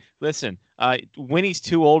 "Hey, listen, Winnie's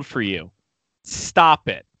too old for you. Stop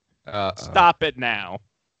it. Stop it now."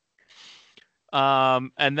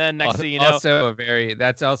 And then next thing you know,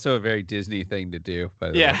 that's also a very Disney thing to do.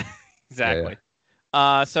 By the way. Exactly.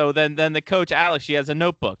 So then the coach Alex, she has a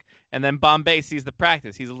notebook, and then Bombay sees the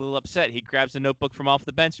practice. He's a little upset. He grabs the notebook from off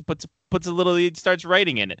the bench and he starts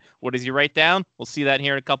writing in it. What does he write down? We'll see that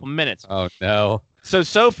here in a couple minutes. Oh no. So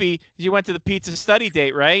Sophie, she went to the pizza study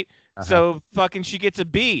date, right? So fucking she gets a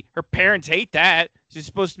B. Her parents hate that. She's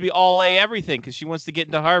supposed to be all A everything because she wants to get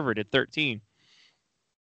into Harvard at 13.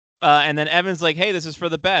 And then Evan's like, "Hey, this is for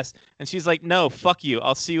the best." And she's like, "No, fuck you.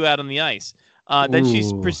 I'll see you out on the ice." Then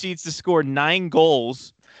she proceeds to score 9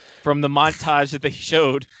 goals from the montage that they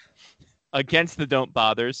showed against the Don't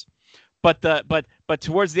Bothers. But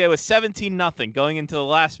towards the end, it was 17-0 going into the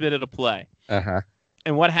last minute of play.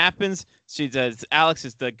 And what happens? Alex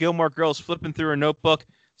is the Gilmore Girls flipping through her notebook,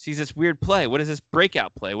 sees this weird play. What is this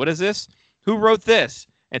breakout play? What is this? Who wrote this?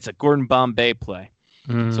 It's a Gordon Bombay play.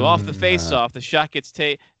 So off the face-off, the shot gets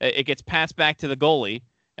it gets passed back to the goalie,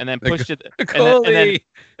 and then pushed to the goalie.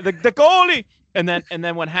 And then the goalie. And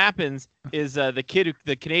then what happens is the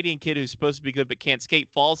Canadian kid who's supposed to be good but can't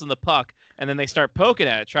skate falls in the puck, and then they start poking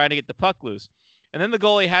at it, trying to get the puck loose. And then the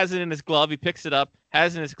goalie has it in his glove. He picks it up,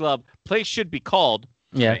 has it in his glove. Play should be called.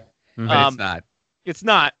 Yeah, right? But it's not. It's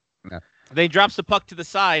not. No. They drops the puck to the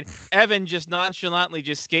side. Evan just nonchalantly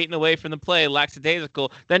just skating away from the play,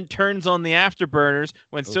 lackadaisical, then turns on the afterburners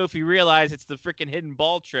when Sophie realizes it's the freaking hidden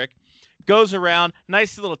ball trick. Goes around,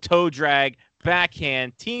 nice little toe drag,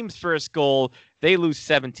 backhand, team's first goal. They lose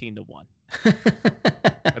 17-1.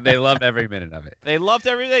 And they loved every minute of it.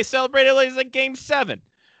 They celebrated like it's like game 7.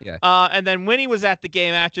 Yeah. And then Winnie was at the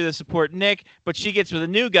game after to support Nick, but she gets with a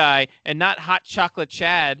new guy and not Hot Chocolate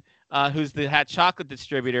Chad, who's the hot chocolate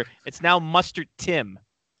distributor. It's now Mustard Tim.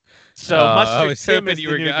 So Mustard Tim is the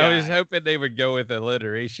new guy. I was hoping they would go with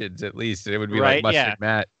alliterations at least. It would be like Mustard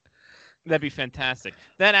Matt. That'd be fantastic.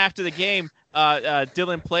 Then after the game,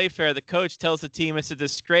 Dylan Playfair, the coach, tells the team it's a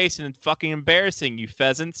disgrace and fucking embarrassing, you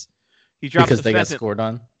pheasants. He dropped because they got scored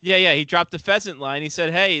on. Yeah. He dropped the pheasant line. He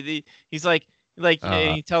said, "Hey," he's like,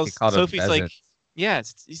 he tells Sophie's like, "Yeah,"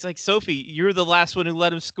 he's like, "Sophie, you're the last one who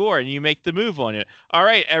let him score, and you make the move on it. All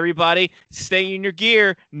right, everybody, stay in your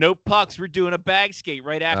gear. No pucks. We're doing a bag skate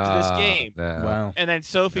right after this game." No. Wow. And then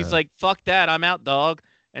Sophie's like, "Fuck that, I'm out, dog."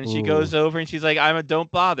 And she goes over and she's like, "I'm a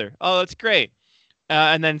Don't Bother." Oh, that's great.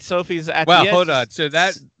 And then Sophie's at the end. Hold on. So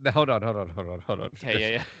hold on.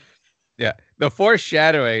 Okay, Yeah. The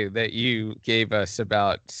foreshadowing that you gave us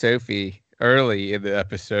about Sophie early in the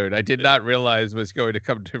episode, I did not realize was going to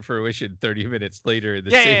come to fruition 30 minutes later in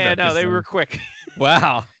the same episode. No, they were quick.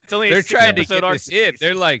 Wow. It's only They're trying to get arc. this in.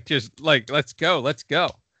 They're like, let's go. It's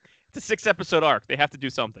a 6-episode arc. They have to do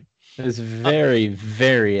something. It's very,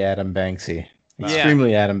 very Adam Banksy.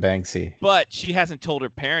 Extremely Adam Banksy. But she hasn't told her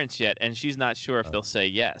parents yet, and she's not sure if they'll say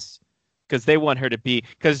yes. Because they want her to be...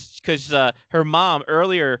 Because her mom,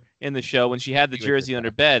 earlier in the show, when she had the jersey under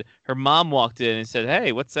bed, her mom walked in and said,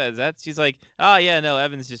 "Hey, what's that? Is that?" She's like, "Oh, yeah, no,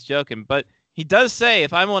 Evan's just joking." But he does say,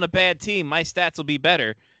 if I'm on a bad team, my stats will be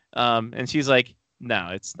better. And she's like, "No,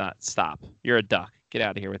 it's not. Stop. You're a duck. Get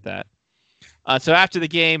out of here with that." So after the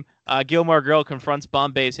game, Gilmore Girl confronts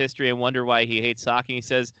Bombay's history and wonder why he hates hockey. He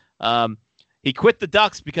says he quit the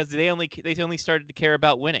Ducks because they only started to care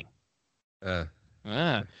about winning.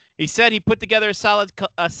 He said he put together a solid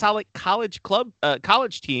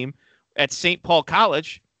college team at St. Paul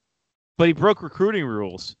College, but he broke recruiting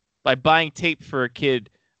rules by buying tape for a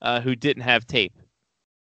kid who didn't have tape,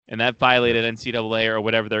 and that violated NCAA or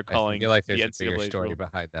whatever they're calling. I feel like there's the a NCAA bigger story rule.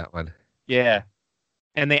 behind that one. Yeah,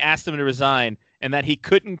 and they asked him to resign, and that he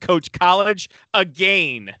couldn't coach college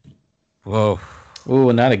again. Whoa!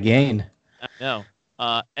 Ooh, not again. No.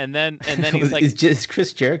 And then he's like, is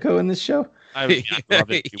Chris Jericho in this show? I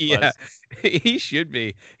love it. Yeah, he should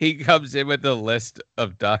be. He comes in with a list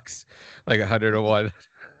of ducks, like 101.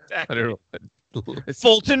 101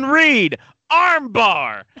 Fulton Reed,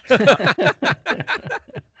 armbar.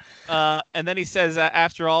 And then he says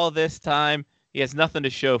after all this time, he has nothing to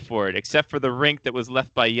show for it except for the rink that was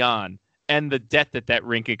left by Jan and the debt that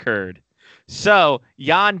rink incurred. So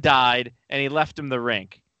Jan died and he left him the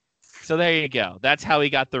rink. So there you go. That's how he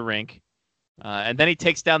got the rink. And then he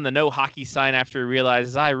takes down the no hockey sign after he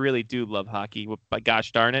realizes I really do love hockey. But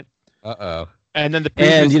gosh darn it. Uh-oh. And then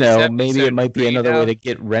maybe it might be another way to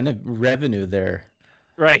get revenue there.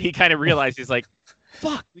 Right. He kind of realized he's like,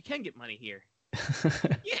 fuck, we can get money here.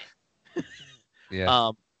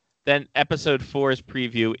 Yeah. Then episode 4's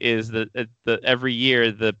preview is the every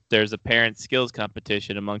year there's a parent skills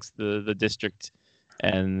competition amongst the district,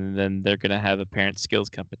 and then they're gonna have a parent skills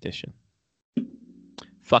competition.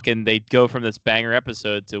 Fucking, they go from this banger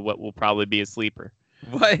episode to what will probably be a sleeper.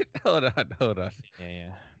 What? Hold on.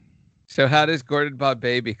 Yeah. So how does Gordon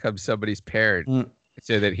Bombay become somebody's parent?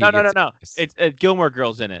 So that he No. It's Gilmore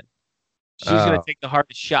Girls in it. She's gonna take the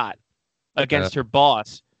hardest shot against her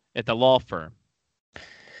boss at the law firm.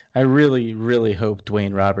 I really, really hope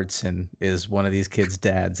Dwayne Robertson is one of these kids'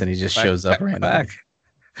 dads and he just shows up randomly.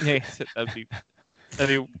 Yeah, that'd be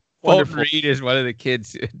wonderful. Fulton Reed is one of the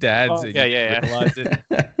kids' dads. Oh, yeah.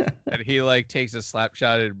 And he like takes a slap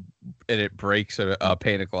shot and it breaks a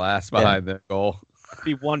pane of glass behind the goal. It'd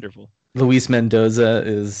be wonderful. Luis Mendoza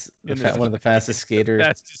is one of the fastest skaters.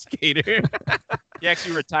 Fastest skater. He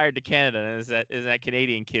actually retired to Canada and is that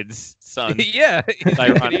Canadian kid's son. Yeah.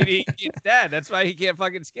 Ironic. Canadian kid's dad. That's why he can't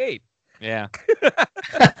fucking skate. Yeah.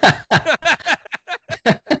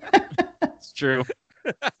 It's true.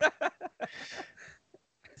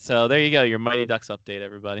 So there you go, your Mighty Ducks update,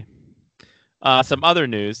 everybody. Some other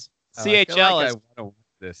news. CHL I feel like is... I want to watch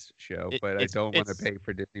this show, but I don't want to pay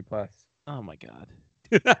for Disney Plus. Oh my god.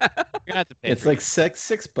 You're gonna have to pay. It's like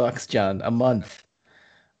 $6, John, a month.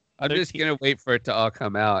 I'm just gonna wait for it to all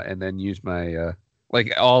come out and then use my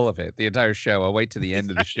like all of it, the entire show. I'll wait to the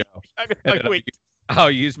end of the show.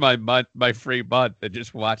 I'll use my free month and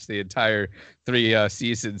just watch the entire 3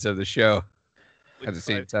 seasons of the show at the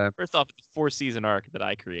same time. First off, it's a 4-season arc that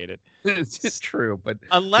I created. It's true, but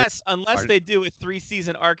unless they do a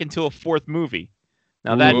 3-season arc into a 4th movie,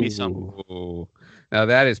 now that'd be something. Now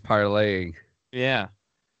that is parlaying. Yeah.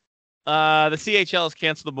 The CHL has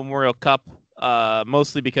canceled the Memorial Cup,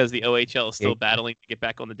 mostly because the OHL is still battling to get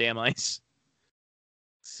back on the damn ice.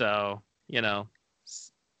 So,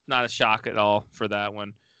 it's not a shock at all for that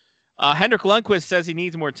one. Henrik Lundqvist says he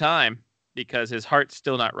needs more time because his heart's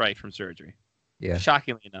still not right from surgery. Yeah.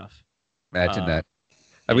 Shockingly enough. Imagine that.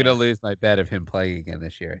 I'm going to lose my bet of him playing again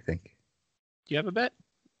this year, I think. Do you have a bet?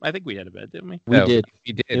 I think we had a bet, didn't we? We did.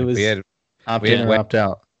 We did. It was opt in or opt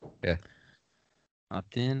out. Yeah.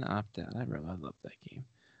 Opt in, opt out. I love that game.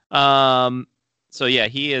 So yeah,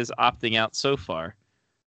 he is opting out so far.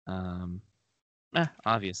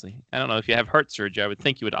 Obviously, I don't know if you have heart surgery. I would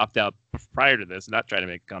think you would opt out prior to this, not try to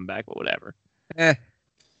make a comeback, but whatever.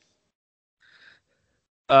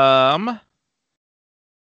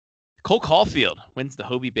 Cole Caulfield wins the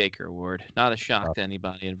Hobie Baker Award. Not a shock to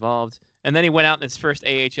anybody involved. And then he went out in his first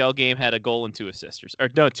AHL game, had a goal and 2 assists,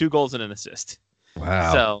 2 goals and an assist.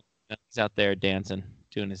 Wow. So he's out there dancing,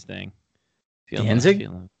 doing his thing. Danzig?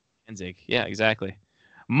 Danzig. Yeah, exactly.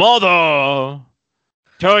 Mother,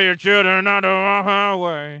 tell your children not to walk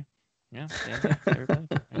away. Yeah, Danzig. Everybody.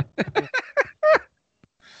 I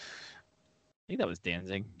think that was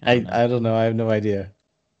Danzig. I don't know. I have no idea.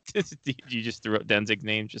 You just threw out Danzig's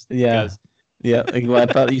name just because. Yeah. Well, I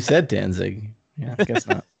thought you said Danzig. Yeah, I guess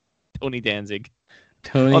not. Tony Danzig.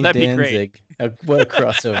 Tony Danzig. What a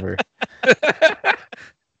crossover.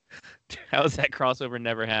 How does that crossover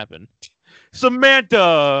never happen?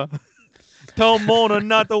 Samantha, tell Mona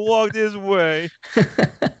not to walk this way.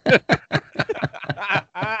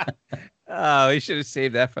 Oh, we should have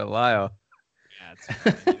saved that for Lyle.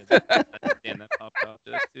 Yeah, that popped off.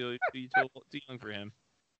 That's too young for him.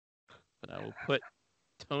 But I will put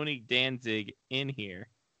Tony Danzig in here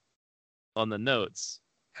on the notes.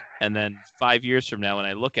 And then 5 years from now, when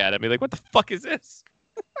I look at it, I'll be like, what the fuck is this?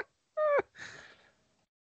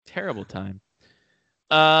 Terrible time.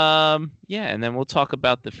 Yeah, and then we'll talk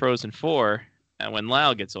about the Frozen 4 when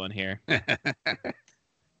Lyle gets on here.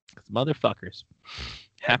 Motherfuckers.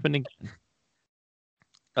 Happened again.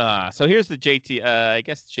 So here's the JT. I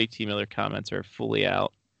guess JT Miller comments are fully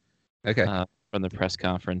out. Okay. From the press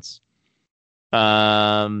conference.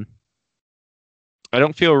 I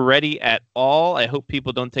don't feel ready at all. I hope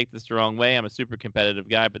people don't take this the wrong way. I'm a super competitive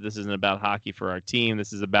guy, but this isn't about hockey for our team.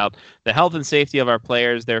 This is about the health and safety of our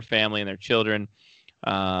players, their family, and their children.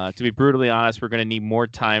 To be brutally honest, we're going to need more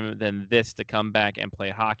time than this to come back and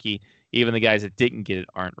play hockey. even the guys that didn't get it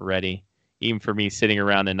aren't ready. Even for me sitting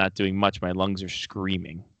around and not doing much, my lungs are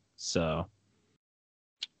screaming. So,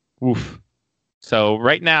 oof. So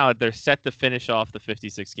right now they're set to finish off the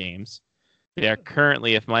 56 games. They are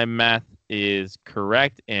currently, if my math is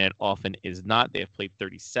correct, and it often is not, they have played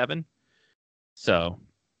 37. So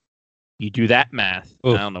you do that math.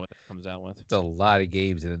 Oof. I don't know what that comes out with. It's a lot of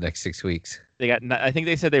games in the next 6 weeks. They got. I think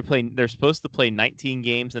they said they're supposed to play 19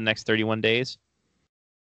 games in the next 31 days.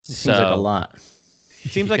 It seems like a lot.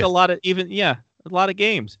 Seems like a lot of a lot of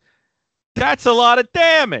games. That's a lot of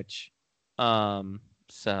damage.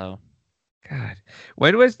 So, God,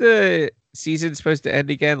 when was the season supposed to end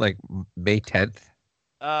again? Like May 10th,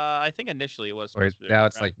 I think initially it was. or supposed to be now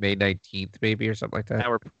it's around- like May 19th, maybe, or something like that. now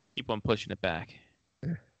we're keep on pushing it back.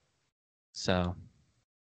 Yeah. So,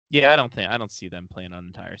 yeah, I don't see them playing an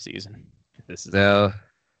entire season. This is No,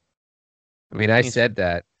 I mean I Yes. said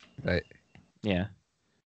that, but yeah,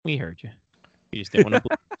 we heard you. You just didn't want to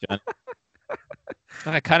believe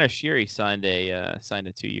John. Connor Sheary signed a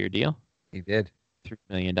 2-year deal, he did. $3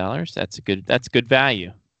 million. That's good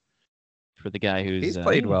value for the guy who's He's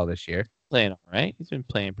played well this year. playing all right. He's been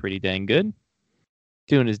playing pretty dang good,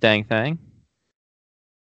 doing his dang thing.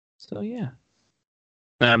 So yeah,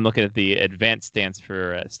 now I'm looking at the advanced stats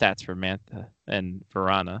for Mantha and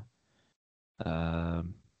Verana.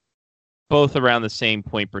 Both around the same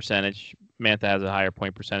point percentage. Mantha has a higher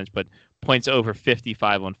point percentage, but points over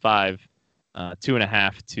 55 on 5,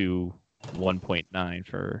 2.5 to 1.9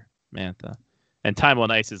 for Mantha, and time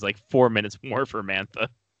on ice is like 4 minutes more for Mantha.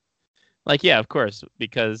 Like, yeah, of course,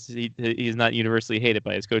 because he's not universally hated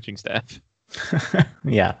by his coaching staff.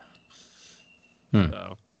 Yeah.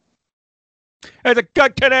 So, it's a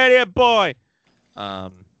good Canadian boy. I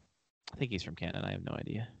think he's from Canada. I have no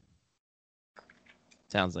idea.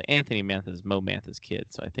 Sounds like Anthony Mantha's Mo Mantha's kid,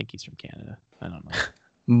 so I think he's from Canada. I don't know.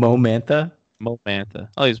 Mo Mantha? Mo Mantha.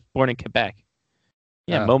 Oh, he was born in Quebec.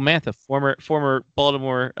 Yeah, Oh. Mo Mantha, former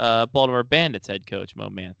Baltimore Bandits head coach Mo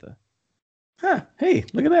Mantha. Huh. Hey,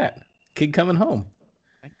 look at that. Kid coming home.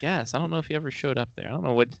 I guess. I don't know if he ever showed up there. I don't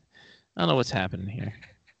know what's happening here.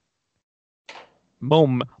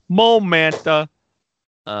 Mo Mantha.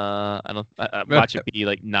 Watch it be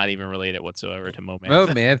like not even related whatsoever to Mo Mo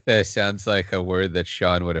Mantha. Mantha sounds like a word that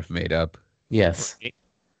Sean would have made up. Yes.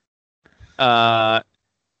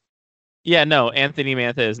 Yeah, no, Anthony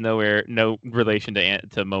Mantha is no relation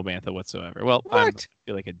to Mo Mantha whatsoever. Well, I What?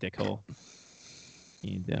 feel like a dickhole.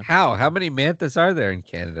 How many Manthas are there in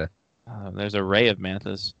Canada? There's an array of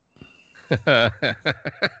Manthas.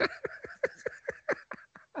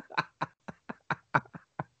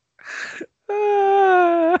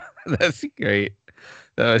 That's great.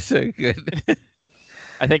 That was so good.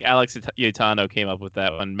 I think Alex Utano came up with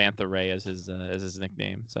that one, Mantha Ray, as his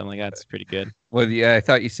nickname. So I'm like, that's pretty good. Well, yeah, I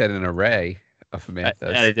thought you said an array of I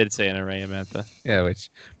Manthas. did say an array of Mantha. Yeah,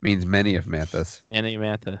 which means many of Manthas. Many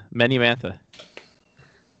Mantha.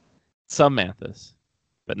 Some Manthas,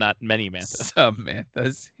 but not many Manthas. Some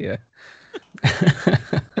Manthas, yeah.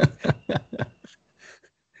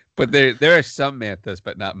 But there are some Manthas,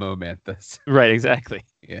 but not Mo Manthas. Right, exactly.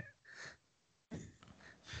 Yeah.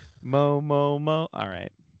 Mo. All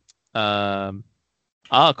right.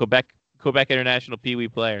 Quebec international Pee Wee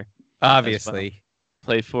player. Obviously.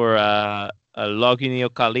 Played for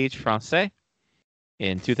Loguenio College Français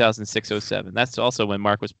in 2006-07. That's also when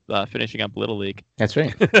Mark was finishing up Little League. That's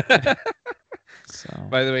right. So.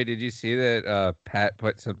 By the way, did you see that Pat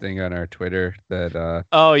put something on our Twitter that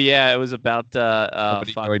Oh yeah, it was about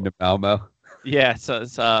somebody going to Malmo? Yeah, so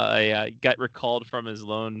I got recalled from his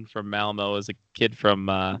loan from Malmo as a kid from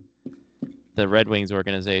the Red Wings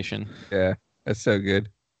organization. Yeah, that's so good.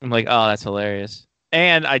 I'm like, oh, that's hilarious.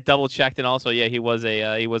 And I double checked, and also, yeah, he was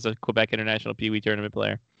a Quebec International Pee Wee tournament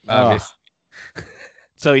player. Obviously.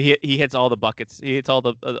 So he hits all the buckets. He hits all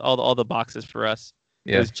the boxes for us.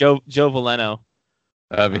 It Yeah, was Joe Valeno.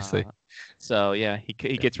 obviously. So yeah, he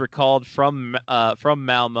gets recalled from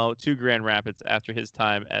Malmo to Grand Rapids after his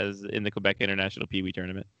time as in the Quebec International Pee Wee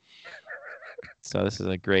tournament. So this is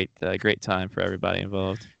a great time for everybody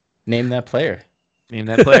involved. Name that player. Name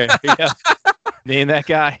that player. Here you go. Name that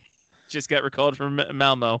guy. Just got recalled from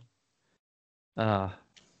Malmo.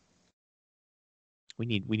 We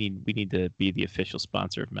need to be the official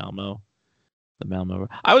sponsor of Malmo. The Malmo.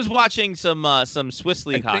 I was watching some Swiss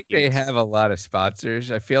League I think hockey. they have a lot of sponsors.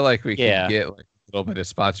 I feel like we Yeah. can get like a little bit of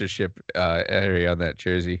sponsorship area on that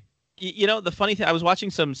jersey. You know, the funny thing, I was watching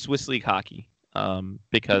some Swiss League hockey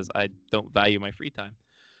because I don't value my free time.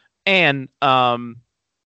 And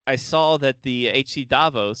I saw that the HC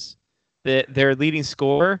Davos, their leading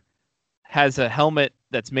scorer, has a helmet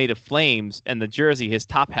that's made of flames, and the jersey, his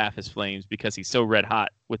top half is flames because he's so red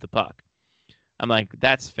hot with the puck. I'm like,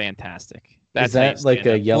 that's fantastic. That's Is that like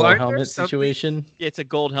a yellow Well, helmet something- situation? It's a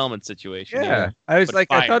gold helmet situation. Yeah, I was But like,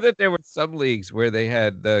 I fire. thought that there were some leagues where they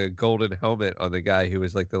had the golden helmet on the guy who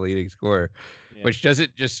was like the leading scorer, Yeah. which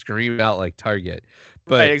doesn't just scream out like Target.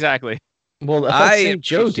 But Right, exactly. Well, I thought I St.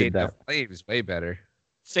 Joe appreciate did that. The Flames way better.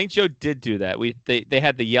 St. Joe did do that. They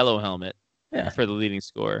had the yellow helmet Yeah. for the leading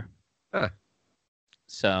scorer. Huh.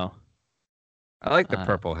 So I like the Uh,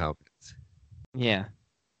 purple helmets. yeah,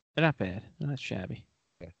 they're not bad. They're not shabby.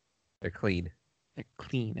 They're clean. They're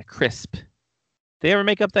clean. They're crisp. They ever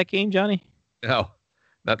make up that game, Johnny? No,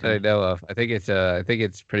 not that I know of. I think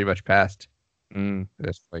it's pretty much past Mm, at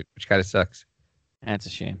this point, which kind of sucks. that's a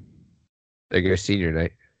shame. There goes senior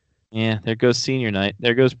night. Yeah, there goes senior night.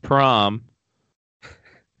 There goes prom.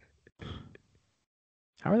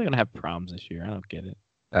 How are they gonna have proms this year? I don't get it.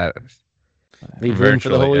 Leave room for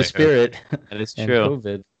the Virtually, Holy I- Spirit. That is and true.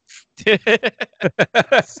 COVID.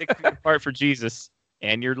 6 feet apart for Jesus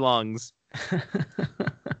and your lungs.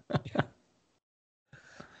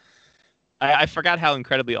 I forgot how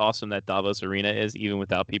incredibly awesome that Davos Arena is, even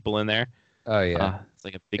without people in there. Oh yeah. It's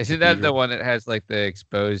like a big. Isn't that the cathedral. one that has like the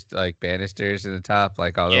exposed like banisters in the top,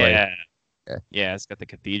 like all the way? Yeah. Yeah. Yeah, it's got the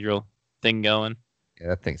cathedral thing going. Yeah,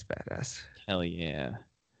 that thing's badass. Hell yeah.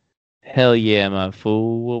 Hell yeah, my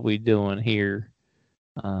fool. What we doing here?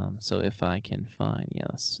 So if I can find,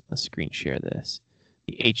 let's screen share this.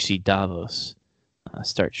 The HC Davos.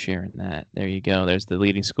 Start sharing that. There you go. There's the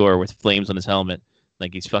leading scorer with flames on his helmet.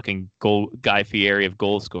 Like he's fucking Guy Fieri of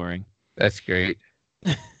goal scoring. That's great.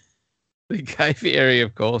 The Guy Fieri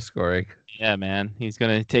of goal scoring. Yeah, man. He's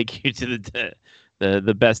gonna take you to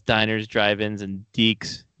the best diners, drive-ins, and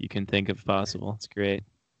deeks you can think of possible. It's great.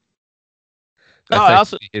 That's I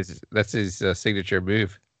also that's his signature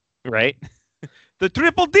move. right. The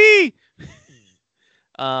triple D.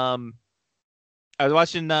 I was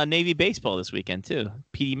watching Navy baseball this weekend too.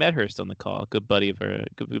 PD Medhurst on the call, good buddy of our,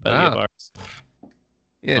 good buddy of Wow. ours.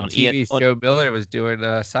 Yeah, On TV on- Joe Miller was doing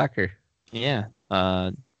soccer. Yeah,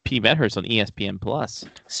 PD Medhurst on ESPN Plus.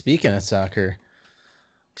 Speaking of soccer,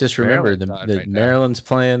 just remember Maryland's on the right now. Maryland's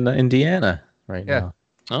playing Indiana right Yeah. now.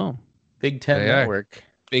 Oh, Big Ten They are. Network.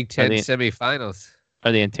 Big Ten they- semifinals.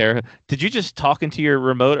 are they in terror? Did you just talk into your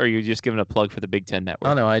remote, or are you just giving a plug for the Big Ten Network?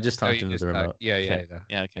 Oh no, I just Oh, talked you into just the talked- remote. Yeah, Okay. yeah.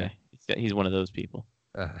 Yeah, okay. He's one of those people.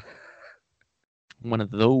 Uh, One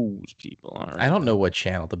of those people. All right. I don't know what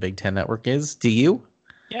channel the Big Ten Network is. Do you?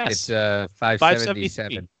 Yes. it's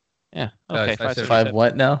 577. yeah. no, Okay. it's 577. 5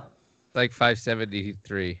 what now? Like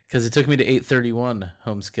 573. Because it took me to 8:31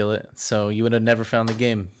 home skillet, so you would have never found the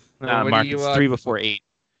game. Nah, What do Mark, you, it's 3 before 8.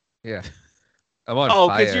 Yeah. I'm on Oh,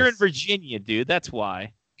 because you're in Fios. Virginia, dude. That's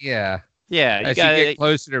why. Yeah. Yeah, you As got you get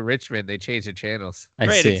closer to Richmond, they change the channels. I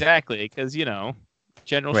right. see. Exactly, because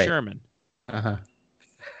General Right. Sherman. Uh-huh.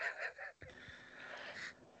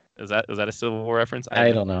 Was that a Civil War reference?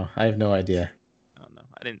 I don't know. I have no idea. I don't know.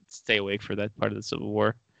 I didn't stay awake for that part of the Civil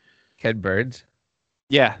War. Ken Burns.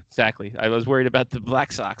 Yeah, exactly. I was worried about the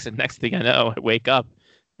Black Sox, and next thing I know, I wake up,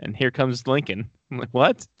 and here comes Lincoln. I'm like,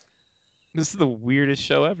 what? This is the weirdest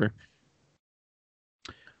show ever.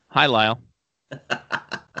 Hi, Lyle.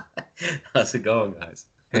 How's it going, guys?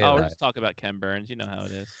 Hey, we're Lyle. just talking about Ken Burns. You know how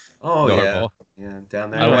it is. Oh Normal. yeah,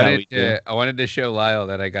 down I there. know how we do. I wanted to show Lyle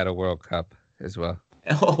that I got a World Cup as well.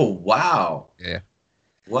 Oh wow, Yeah.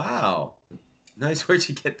 wow, nice. Where'd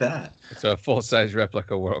you get that? It's a full-size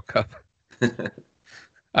replica World Cup.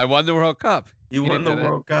 I won the World Cup. You You won the didn't know that?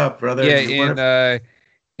 World Cup, brother. Yeah, you won it,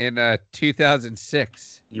 in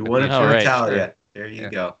 2006. you won it Oh, for right, Italia. sure. There you Yeah.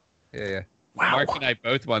 go. Yeah. Wow. Mark and I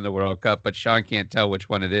both won the World Cup, but Sean can't tell which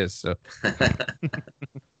one it is. So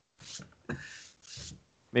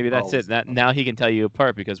Maybe that's Oh, it. Now he can tell you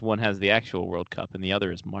apart because one has the actual World Cup and the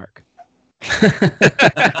other is Mark.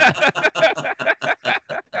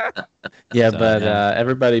 Yeah, So, but yeah.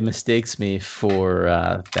 everybody mistakes me for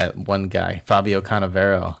that one guy, Fabio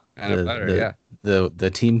Cannavaro,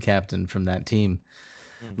 the team captain from that team.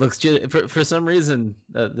 Looks for some reason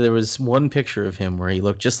there was one picture of him where he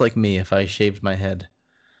looked just like me if I shaved my head.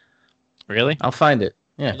 Really? I'll find it.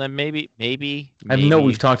 Yeah, Well, then maybe I know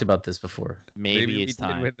we've talked about this before. maybe we it's did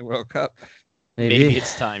time. win the World Cup. Maybe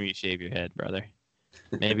it's time you shave your head, brother.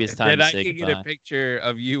 Maybe it's time Then to I say can get goodbye. a picture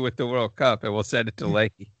of you with the World Cup, and we'll send it to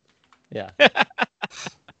Lakey. Yeah.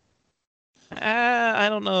 I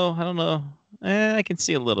don't know. I can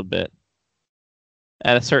see a little bit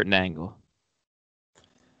at a certain angle.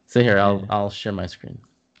 So here, I'll share my screen.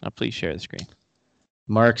 Please share the screen.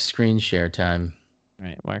 Mark's screen share time. All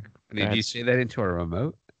right, Mark. go Did ahead. you say that into a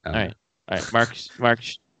remote? All right. Mark.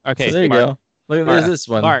 Okay. So there you Mark, go. Look, there's this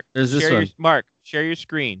one. Mark, There's this share one. Mark, share your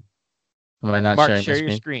screen. Am I not Mark, sharing share my your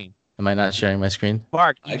screen? screen. Am I not sharing my screen?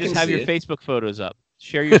 Mark, you I just can have see your it. Facebook photos up.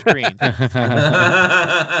 Share your screen.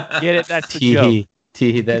 Get it? That's the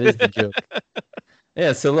joke. That is the joke.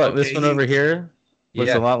 Yeah, so look, this Okay, one over here looks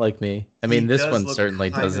Yeah. a lot like me. I He mean, this does one look certainly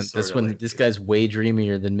kinda doesn't. This sorta one, like this you. guy's way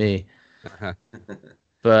dreamier than me. Uh-huh.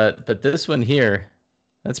 But this one here,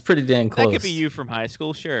 that's pretty dang close. That could be you from high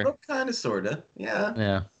school, sure. Well, kind of, sorta. Yeah.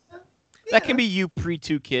 Yeah. That can be you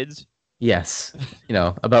pre-2 kids. Yes.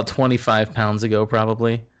 About 25 pounds ago,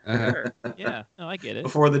 probably. Uh-huh. Yeah, no, I get it.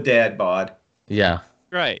 Before the dad bod. Yeah.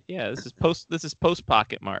 Right. Yeah, this is post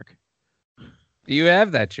pocket Mark. You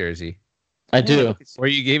have that jersey. I do. Or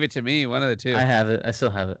you gave it to me, one of the two. I have it. I still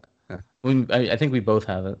have it. Huh. I think we both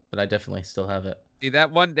have it, but I definitely still have it. See,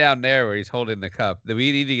 that one down there where he's holding the cup.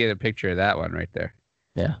 We need to get a picture of that one right there.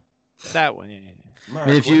 Yeah. That one. Yeah. Mark,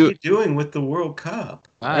 if what you- are you doing with the World Cup?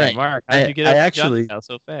 Hi, Right. Mark. How'd you get I up to actually- Johnstown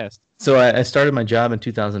so fast? So I started my job in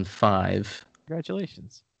 2005,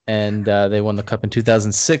 Congratulations. and they won the cup in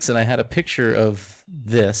 2006, and I had a picture of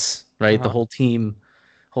this, right? The Uh-huh. whole team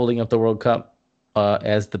holding up the World Cup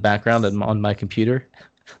as the background on my computer.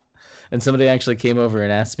 And somebody actually came over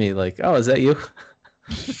and asked me, like, "Oh, is that you?"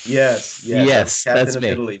 Yes. Yes, Captain that's of me.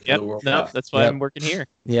 Italy for Yep. the World No, Cup. that's why Yep. I'm working here.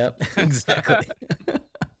 Yep, exactly.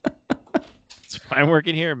 That's why I'm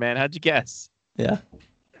working here, man. How'd you guess? Yeah.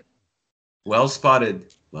 Well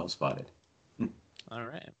spotted. Well spotted. All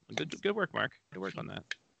right. Good work, Mark. Good work on that.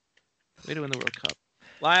 Way to win the World Cup.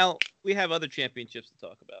 Lyle, we have other championships to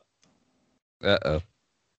talk about. Uh-oh.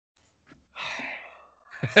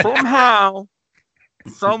 Somehow,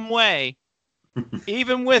 some way,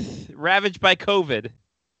 even with ravaged by COVID,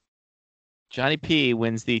 Johnny P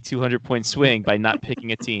wins the 200-point swing by not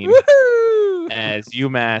picking a team as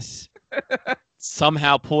UMass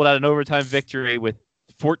somehow pulled out an overtime victory with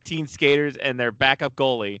 14 skaters and their backup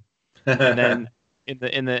goalie, and then in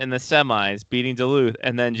the semis beating Duluth,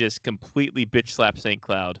 and then just completely bitch slap St.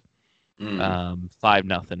 Cloud,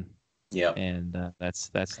 5-0. Yep. And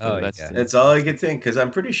that's Oh, that's yeah. That's all I could think, because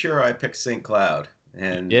I'm pretty sure I picked St. Cloud.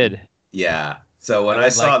 And did. Yeah. So when I I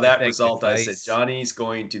would saw like to that thank result, the I dice. said, Johnny's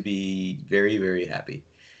going to be very, very happy.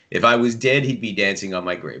 If I was dead, he'd be dancing on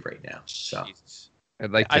my grave right now. So Jesus.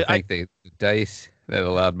 I'd like to thank the dice that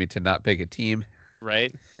allowed me to not pick a team.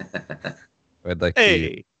 Right? I'd like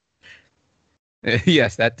Hey. to...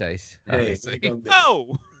 Yes, that dice. hey, obviously.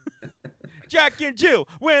 Oh! Jack and Jill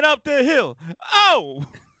went up the hill. Oh!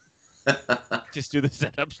 Just do the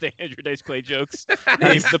setups to Andrew Dice Clay jokes. Name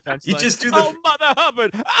the punchline. You just do the- Oh, Mother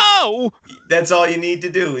Hubbard! Oh! that's all you need to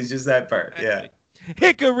do is just that part. Yeah.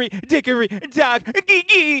 Hickory, dickory, dock,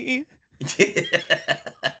 gee.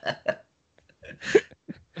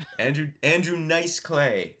 Andrew Nice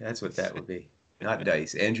Clay. That's what that would be. Not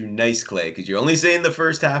Dice. Andrew Nice Clay, because you're only saying the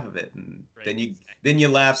first half of it, and Right. then you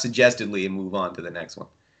laugh suggestedly and move on to the next one.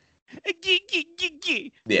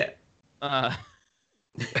 Gee. Yeah.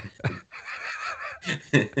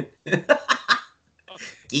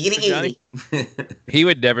 Johnny? He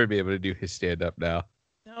would never be able to do his stand-up now.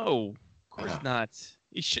 No, of course not.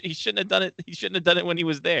 He shouldn't have done it. He shouldn't have done it when he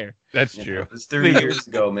was there. That's Yeah, true. it was 30 years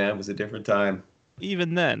ago, man. It was a different time.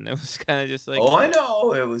 Even then, it was kind of just like, Oh, I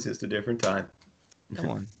know. It was just a different time. come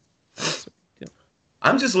on.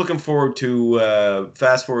 I'm just looking forward to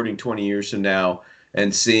fast forwarding 20 years from now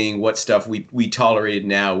and seeing what stuff we tolerated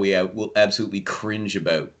now will absolutely cringe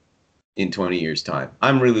about in 20 years' time.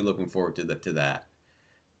 I'm really looking forward to that.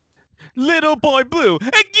 Little boy blue,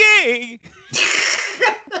 gay.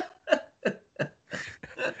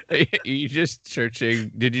 You just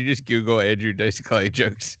searching? Did you just Google Andrew Dice Clay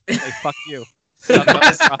jokes? Hey, fuck you. Stop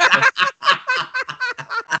that.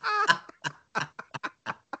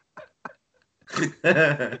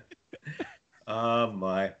 Oh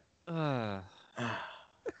my.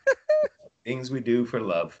 Things we do for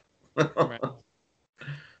love.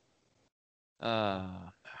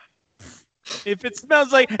 If it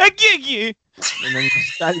smells like a giggy, and then you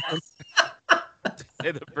just not even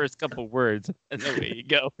say the first couple words, and away you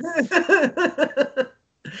go.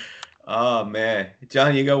 Oh man,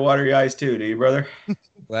 John, you got watery eyes too, do you, brother? I'm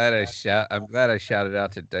glad I shouted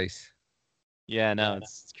out to Dice. Yeah, no,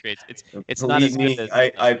 it's great. It's not as Believe good me,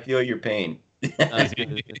 as. I feel your pain. not as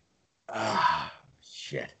good as- Ah,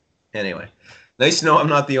 shit. Anyway, nice to know I'm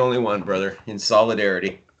not the only one, brother. In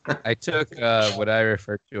solidarity. I took what I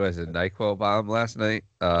refer to as a NyQuil bomb last night.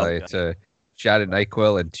 Okay. It's a shot of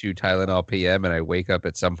NyQuil and 2 Tylenol PM, and I wake up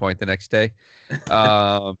at some point the next day.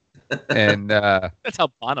 And That's how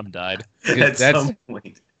Bonham died. At that's some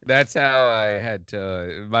point. That's how I had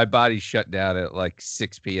to. My body shut down at like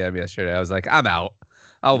 6 p.m. yesterday. I was like, I'm out.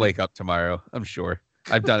 I'll wake up tomorrow. I'm sure.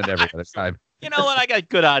 I've done it every other time. You know what? I got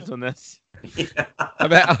good odds on this.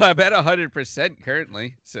 I'm at 100%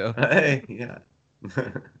 currently. So Hey, yeah.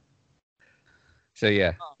 so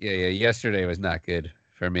yeah. Yesterday was not good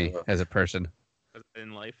for me as a person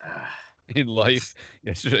In life. in life.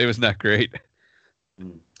 Yesterday was not great.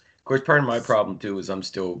 Of course, part of my problem too is I'm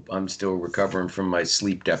still recovering from my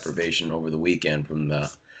sleep deprivation over the weekend from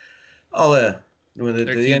when the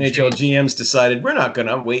NHL GMs decided we're not going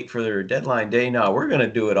to wait for their deadline day. No, we're going to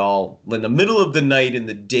do it all in the middle of the night in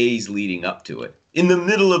the days leading up to it. In the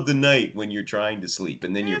middle of the night when you're trying to sleep,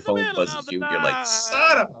 and then your phone buzzes you. You're like,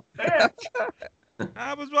 son of a bitch.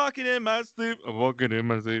 I was walking in my sleep. I'm walking in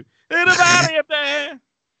my sleep. Anybody up there?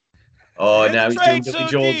 Oh, And now he's trade doing Billy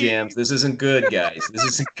so Joel deep. jams. This isn't good, guys. This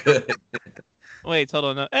isn't good. Wait, hold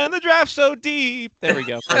on. No. And the draft's so deep. There we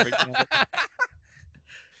go. Perfect.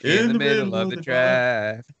 In the middle of the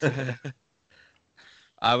draft.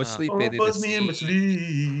 I was sleeping in the Buzz me in my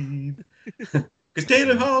sleep. Because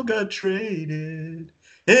Taylor Hall got traded.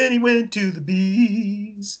 And he went to the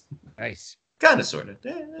Bees. Nice. Kind of, sort of.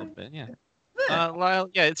 Yeah. Lyle,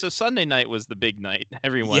 yeah, so Sunday night was the big night.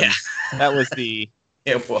 Everyone. Yeah. That was the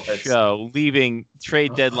It was. show, leaving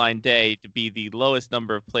trade deadline day to be the lowest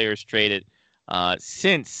number of players traded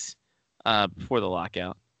since before the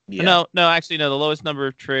lockout. Yeah. No, actually, no. The lowest number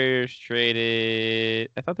of traders traded.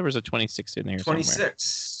 I thought there was a 26 in there.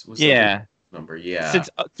 26 was Yeah. the number. Yeah.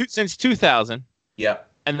 Since 2000, Yeah.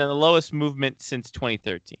 and then the lowest movement since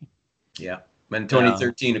 2013. Yeah. And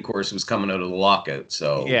 2013, of course, was coming out of the lockout.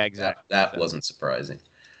 So Yeah, exactly. That wasn't surprising.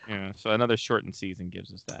 Yeah, so another shortened season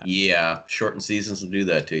gives us that. Yeah. Shortened seasons will do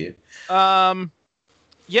that to you.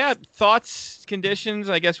 Yeah, thoughts, conditions.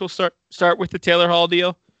 I guess we'll start with the Taylor Hall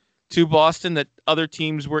deal to Boston that other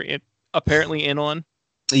teams were apparently in on.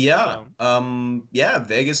 Yeah.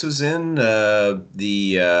 Vegas was in.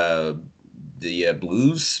 The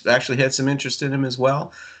Blues actually had some interest in him as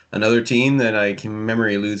well. Another team that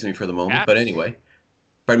memory eludes me for the moment. Caps. But anyway.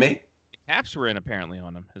 Pardon me? The Caps were in apparently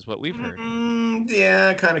on him, is what we've heard.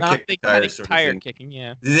 Yeah, kind of kicked the tire sort of tire thing. kicking,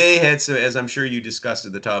 yeah. They had, so as I'm sure you discussed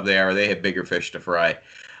at the top of the hour, they had bigger fish to fry.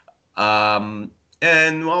 And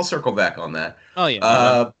I'll circle back on that. Oh,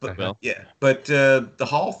 yeah. But the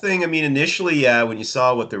Hall thing, I mean, initially, when you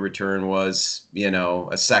saw what the return was,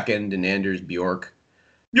 a second and Anders Bjork.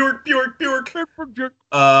 Bjork.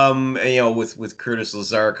 And, with Curtis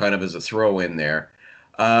Lazar kind of as a throw in there.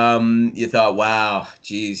 You thought, wow,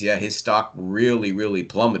 geez, yeah, his stock really, really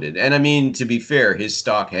plummeted. And I mean, to be fair, his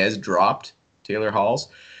stock has dropped, Taylor Hall's,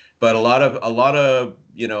 but a lot of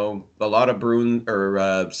Bruin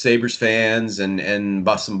or Sabres fans and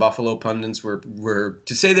some Buffalo pundits were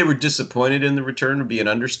to say they were disappointed in the return would be an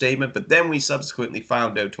understatement. But then we subsequently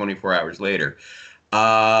found out 24 hours later,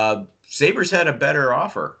 Sabres had a better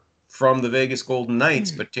offer from the Vegas Golden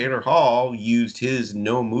Knights, but Taylor Hall used his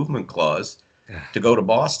no movement clause to go to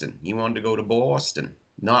Boston. He wanted to go to Boston,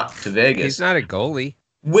 not to Vegas. He's not a goalie.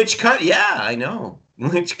 I know.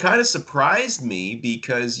 Which kind of surprised me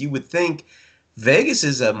because you would think Vegas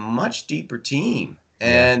is a much deeper team.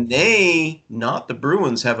 And they, not the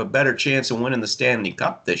Bruins, have a better chance of winning the Stanley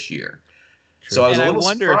Cup this year. True. So I was a little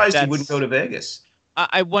surprised he wouldn't go to Vegas.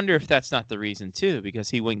 I wonder if that's not the reason, too, because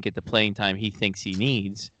he wouldn't get the playing time he thinks he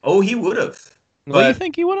needs. Oh, he would have. Well, you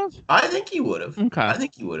think he would have? I think he would have. Okay. I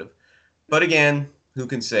think he would have. But again, who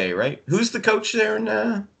can say, right? Who's the coach there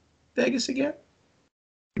in Vegas again?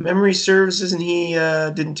 Memory serves,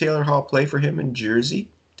 didn't Taylor Hall play for him in Jersey?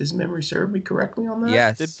 Does memory serve me correctly on that?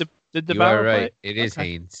 Yes. Did you are right. It is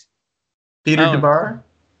Haynes. Peter DeBar?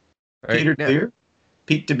 Right. Peter DeBeer?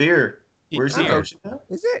 Pete DeBeer. Where's he coaching now?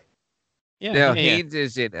 Is it? Yeah. No, Haynes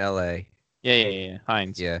is in L.A. Yeah.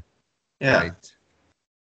 Hines. Yeah. Hines.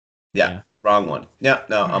 Yeah. Wrong one. Yeah,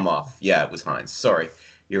 no, I'm off. Yeah, it was Hines. Sorry.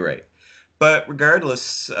 You're right. But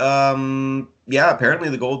regardless, apparently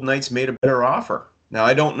the Golden Knights made a better offer. Now,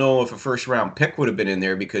 I don't know if a first-round pick would have been in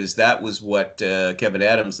there because that was what Kevin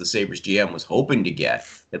Adams, the Sabres GM, was hoping to get,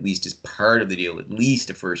 at least as part of the deal, at least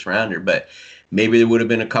a first-rounder. But maybe there would have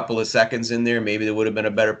been a couple of seconds in there. Maybe there would have been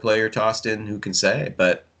a better player tossed in. Who can say?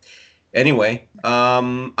 But anyway,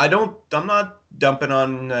 I'm not dumping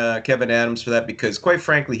on Kevin Adams for that because, quite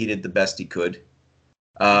frankly, he did the best he could.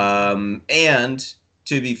 And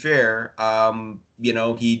to be fair,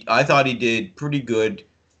 I thought he did pretty good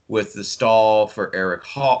with the stall for Eric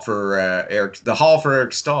Hall the Hall for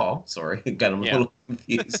Eric Stahl. Sorry, got him a little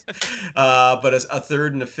confused. But a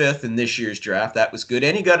third and a fifth in this year's draft, that was good.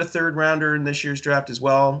 And he got a third rounder in this year's draft as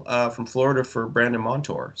well from Florida for Brandon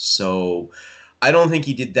Montour. So I don't think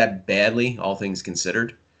he did that badly, all things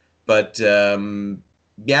considered. But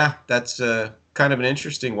yeah, that's kind of an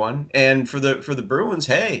interesting one. And for the Bruins,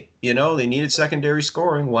 hey, they needed secondary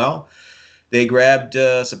scoring. Well, they grabbed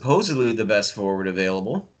supposedly the best forward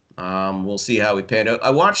available. We'll see how he panned out. I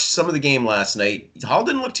watched some of the game last night. Hall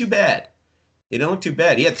didn't look too bad. He didn't look too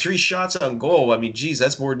bad. He had 3 shots on goal. I mean, geez,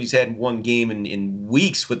 that's more than he's had in one game in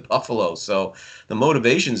weeks with Buffalo. So the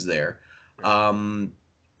motivation's there.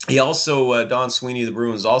 He also, Don Sweeney, the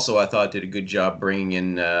Bruins, also I thought did a good job bringing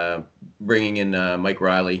in Mike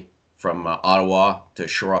Riley from Ottawa to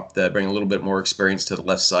shore up bring a little bit more experience to the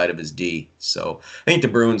left side of his D. So I think the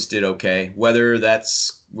Bruins did okay. Whether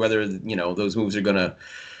those moves are gonna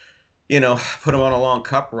put him on a long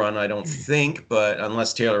cup run, I don't think. But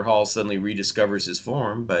unless Taylor Hall suddenly rediscovers his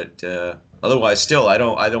form, but otherwise, still, I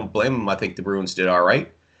don't blame him. I think the Bruins did all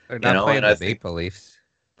right. They're not playing the Maple Leafs.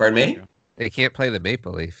 Pardon me? They can't play the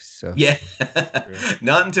Maple Leafs. So yeah,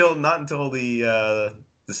 not until the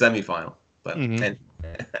semifinal, but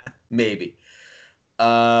maybe.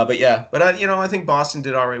 But yeah, I think Boston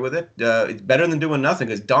did all right with it. It's better than doing nothing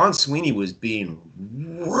because Don Sweeney was being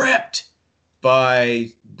ripped by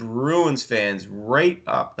Bruins fans right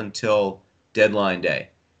up until deadline day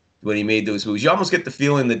when he made those moves. You almost get the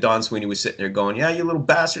feeling that Don Sweeney was sitting there going, yeah, you little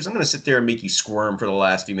bastards, I'm going to sit there and make you squirm for the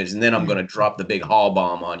last few minutes, and then I'm going to drop the big Hall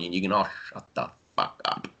bomb on you, and you can all shut the fuck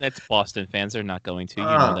up. That's Boston fans. They're not going to. You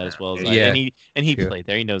know that as well as I. And he played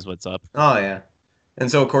there. He knows what's up. Oh, yeah.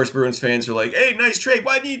 And so, of course, Bruins fans are like, hey, nice trade.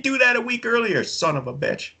 Why didn't you do that a week earlier, son of a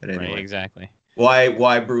bitch? But anyway. Right, exactly.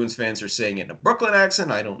 Why Bruins fans are saying it in a Brooklyn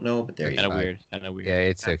accent, I don't know, but there you go. Kind of weird. Yeah,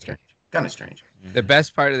 it's okay. Kind of strange. The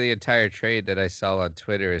best part of the entire trade that I saw on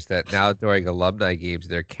Twitter is that now during alumni games,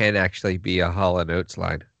 there can actually be a Hall and Oates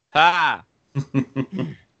line. Ha!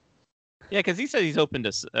 Yeah, because he said he's open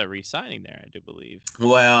to re-signing there, I do believe.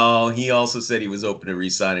 Well, he also said he was open to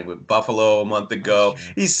re-signing with Buffalo a month ago.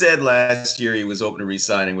 He said last year he was open to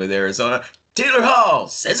re-signing with Arizona. Taylor Hall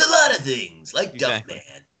says a lot of things, like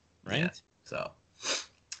Duffman. Right? Yeah, so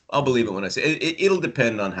I'll believe it when I say it. It'll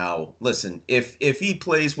depend on how. Listen, if he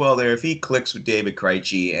plays well there, if he clicks with David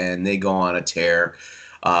Krejci and they go on a tear,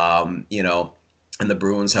 and the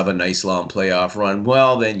Bruins have a nice long playoff run,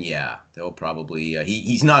 well then yeah, they'll probably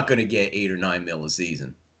he's not going to get $8 or $9 million a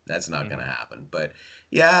season. That's not going to happen. But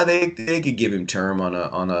yeah, they could give him term on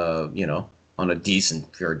a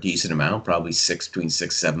decent amount, probably between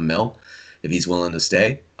 $6-7 million if he's willing to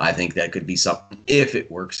stay. I think that could be something if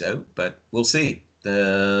it works out, but we'll see.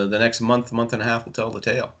 The next month and a half will tell the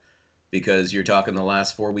tale, because you're talking the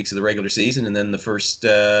last 4 weeks of the regular season and then the first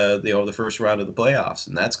round of the playoffs,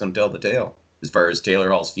 and that's going to tell the tale as far as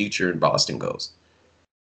Taylor Hall's future in Boston goes.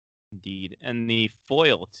 Indeed, and the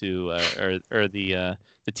foil to or the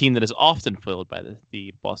team that is often foiled by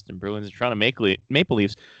the Boston Bruins and Toronto Maple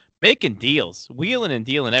Leafs making deals, wheeling and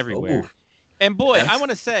dealing everywhere. Ooh. And boy, I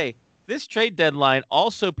want to say this trade deadline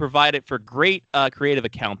also provided for great creative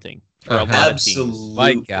accounting. For a lot of teams.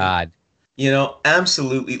 My God.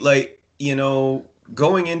 Absolutely.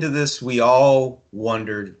 Going into this, we all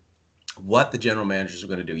wondered what the general managers were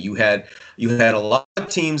going to do. You had a lot of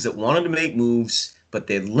teams that wanted to make moves, but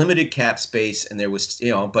they had limited cap space, and there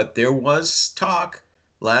was talk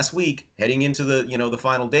last week heading into the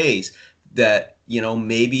final days that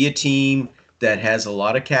maybe a team that has a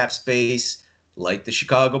lot of cap space, like the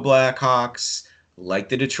Chicago Blackhawks, like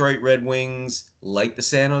the Detroit Red Wings, like the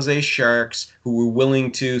San Jose Sharks, who were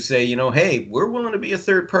willing to say, hey, we're willing to be a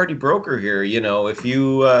third-party broker here. If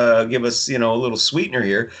you give us, a little sweetener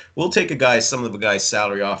here, we'll take some of the guy's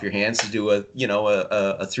salary off your hands to do a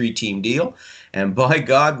 3-team deal. And by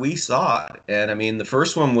God, we saw it. And I mean, the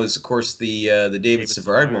first one was, of course, the David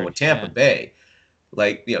Savard one with Tampa Bay.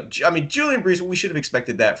 Julian Breeze, we should have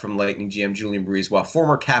expected that from Lightning GM Julian Breeze,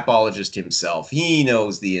 former capologist himself. He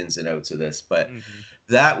knows the ins and outs of this, but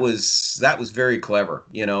that was very clever.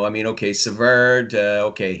 Savard,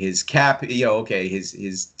 his cap,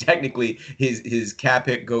 his technically his cap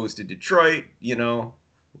hit goes to Detroit,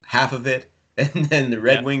 half of it. And then the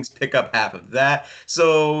Red Wings pick up half of that.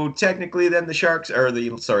 So technically, then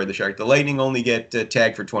the Lightning only get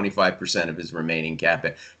tagged for 25% of his remaining cap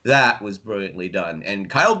hit. That was brilliantly done. And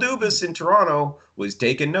Kyle Dubas in Toronto was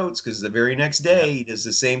taking notes, because the very next day he does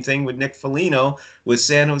the same thing with Nick Foligno with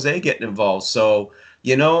San Jose getting involved. So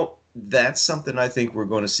that's something I think we're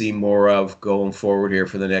going to see more of going forward here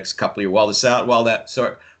for the next couple of years.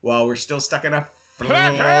 While we're still stuck in a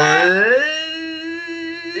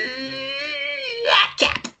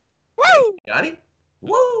Johnny?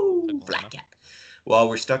 Woo! Black cap. while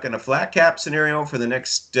we're stuck in a flat cap scenario for the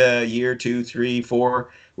next year, 2, 3,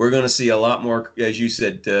 4, we're going to see a lot more, as you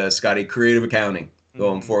said, Scotty, creative accounting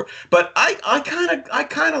going forward. But I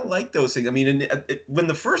kind of like those things. I mean, when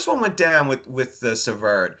the first one went down with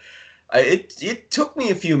Savard, it took me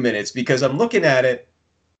a few minutes because I'm looking at it,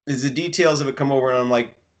 as the details of it come over, and I'm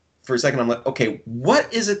like, for a second, I'm like, okay,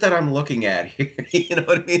 what is it that I'm looking at here? You know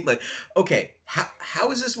what I mean? Like, okay,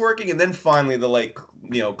 how is this working? And then finally the light,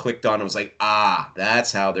 clicked on and was like,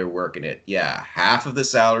 that's how they're working it. Yeah, half of the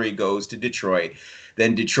salary goes to Detroit.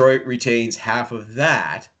 Then Detroit retains half of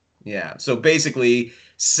that. Yeah, so basically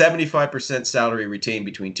 75% salary retained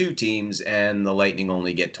between two teams, and the Lightning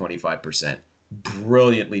only get 25%.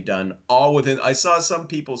 Brilliantly done. All within, I saw some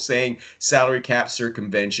people saying salary cap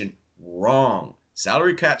circumvention. Wrong.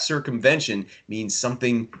 Salary cap circumvention means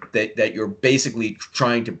something that you're basically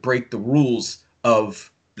trying to break the rules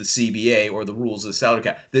of the CBA or the rules of the salary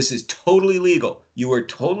cap. This is totally legal. You are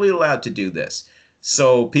totally allowed to do this.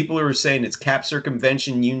 So people who are saying it's cap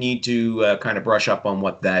circumvention, you need to kind of brush up on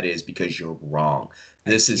what that is, because you're wrong.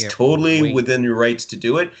 This is totally within your rights to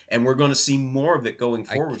do it, and we're going to see more of it going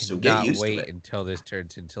forward. So get used to it. Wait until this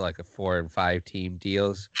turns into like a 4 and 5 team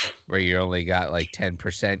deals, where you only got like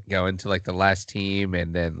 10% going to like the last team,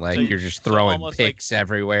 and then like you're just throwing picks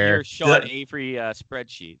everywhere. Your Sean Avery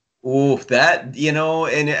spreadsheet. Oh, that,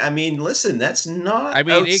 and I mean, listen, that's not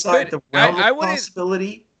outside the realm of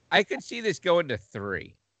possibility. I could see this going to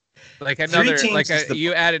 3. Like another,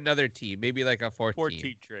 you add another team, maybe like a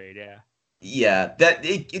 14 trade, yeah. Yeah,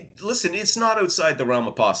 listen, it's not outside the realm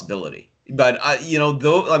of possibility. But,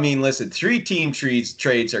 listen, 3-team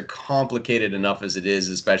trades are complicated enough as it is,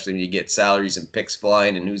 especially when you get salaries and picks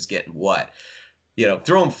flying and who's getting what.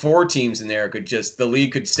 Throwing 4 teams in there the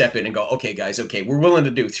league could step in and go, okay, guys, we're willing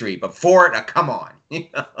to do 3, but 4, now come on.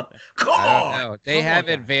 Come on. They have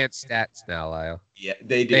advanced stats now, Lyle. Yeah,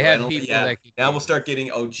 they do. They have people that now we'll start getting,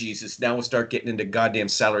 now we'll start getting into goddamn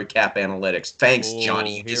salary cap analytics. Thanks,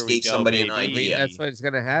 Johnny. You just gave somebody an idea. That's what's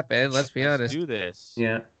going to happen. Let's be honest. Do this.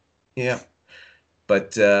 Yeah.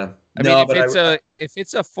 But if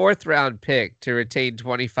it's a 4th round pick to retain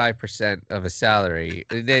 25% of a salary,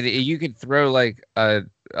 then you can throw like a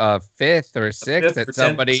 5th or 6th at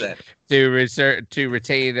somebody to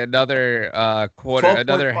retain another quarter,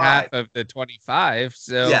 another half of the 25.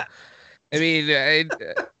 So yeah. I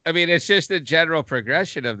mean, it's just a general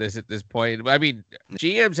progression of this at this point. I mean,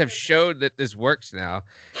 GMs have shown that this works now,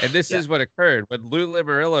 and this is what occurred when Lou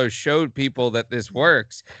Lamoriello showed people that this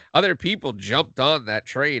works. Other people jumped on that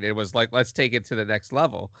train and was like, "Let's take it to the next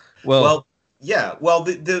level." Well,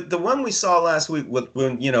 the one we saw last week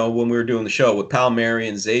when we were doing the show with Palmieri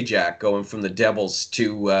and Zajac going from the Devils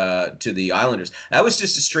to the Islanders, that was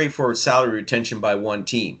just a straightforward salary retention by one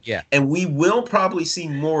team. Yeah, and we will probably see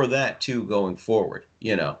more of that too going forward.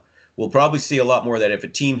 We'll probably see a lot more of that if a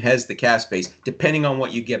team has the cap space, depending on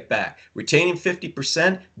what you get back. Retaining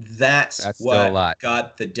 50%, that's what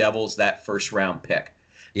got the Devils that first round pick.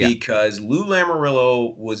 Yeah. Because Lou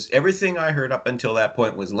Lamoriello was, everything I heard up until that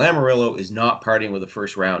point was Lamoriello is not parting with a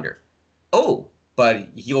first rounder. Oh, but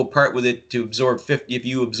he'll part with it to absorb 50. If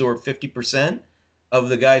you absorb 50% of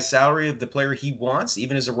the guy's salary of the player he wants,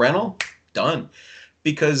 even as a rental, done.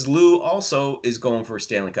 Because Lou also is going for a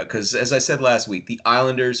Stanley Cup. Because as I said last week, the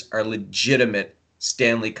Islanders are legitimate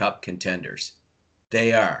Stanley Cup contenders.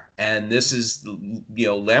 They are, and this is,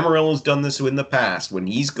 Lamoriello's done this in the past. When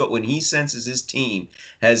he senses his team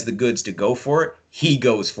has the goods to go for it, he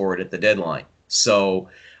goes for it at the deadline. So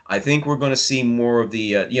I think we're going to see more of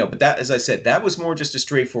the, but that, as I said, that was more just a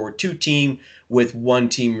straightforward 2-team with 1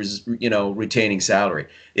 team, retaining salary.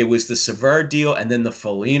 It was the Savard deal and then the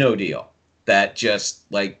Foligno deal that just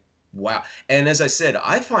wow. And as I said,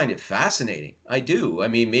 I find it fascinating. I do. I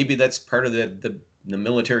mean, maybe that's part of the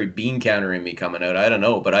military bean counter in me coming out. I don't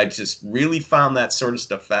know, but I just really found that sort of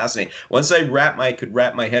stuff fascinating. Once I could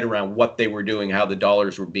wrap my head around what they were doing, how the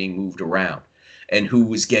dollars were being moved around, and who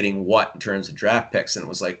was getting what in terms of draft picks, and it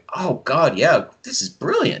was like, oh God, yeah, this is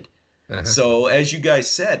brilliant. So as you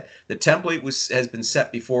guys said, the template has been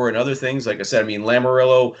set before, and other things. Like I said, I mean,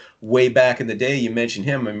 Lamoriello, way back in the day, you mentioned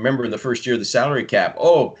him. I remember in the first year of the salary cap.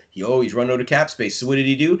 He's run out of cap space. So what did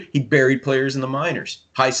he do? He buried players in the minors,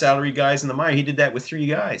 high salary guys in the minor. He did that with 3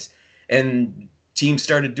 guys, and teams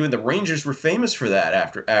started doing. The Rangers were famous for that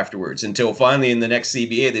afterwards, until finally in the next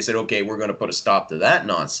CBA they said, okay, we're going to put a stop to that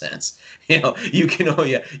nonsense. You can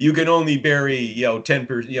only bury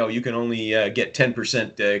 10%. You can only get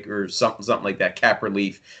 10% or something like that cap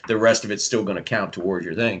relief. The rest of it's still going to count towards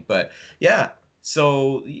your thing. But yeah,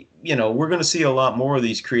 so we're going to see a lot more of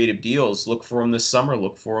these creative deals. Look for them this summer.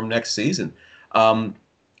 Look for them next season.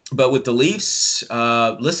 But with the Leafs,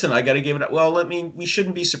 listen, I got to give it up. Well, we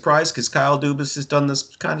shouldn't be surprised because Kyle Dubas has done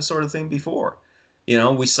this kind of sort of thing before.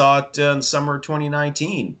 We saw it in the summer of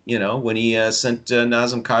 2019, when he sent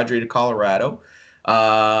Nazem Kadri to Colorado,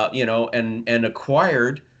 and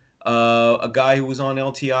acquired a guy who was on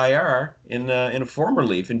LTIR in a former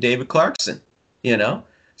Leaf, in David Clarkson,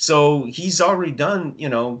 So he's already done,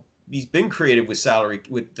 he's been creative with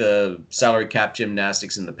the salary cap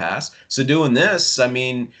gymnastics in the past. So doing this,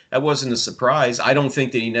 that wasn't a surprise. I don't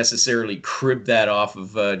think that he necessarily cribbed that off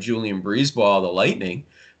of Julian Breezeball, the Lightning.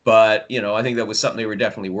 But, I think that was something they were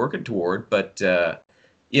definitely working toward. But,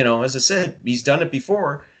 as I said, he's done it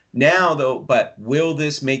before. Now, though, but will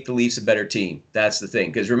this make the Leafs a better team? That's the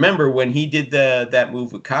thing. Because remember, when he did that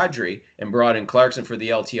move with Kadri and brought in Clarkson for the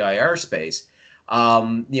LTIR space,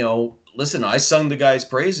 listen, I sung the guy's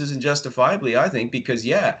praises, and justifiably, I think, because,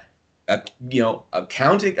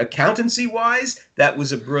 accountancy-wise, that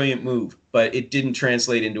was a brilliant move. But it didn't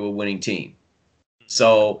translate into a winning team.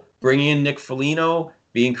 So bringing in Nick Foligno,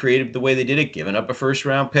 being creative the way they did it, giving up a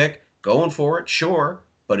first-round pick, going for it, sure.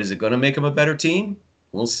 But is it going to make them a better team?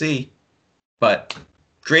 We'll see. But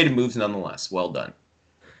creative moves nonetheless. Well done.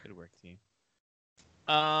 Good work, team.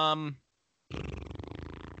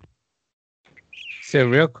 So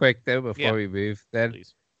real quick, though, before we move, then,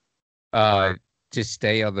 just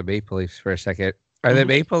stay on the Maple Leafs for a second. Are the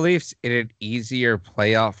Maple Leafs in an easier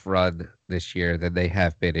playoff run this year than they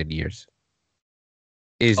have been in years?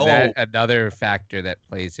 Is that another factor that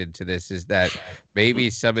plays into this? Is that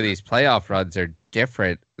maybe some of these playoff runs are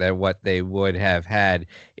different than what they would have had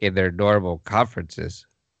in their normal conferences?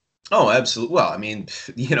 Oh, absolutely. Well,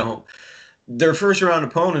 their first round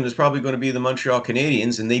opponent is probably going to be the Montreal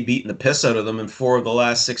Canadiens, and they've beaten the piss out of them in 4 of the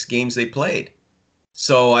last 6 games they played.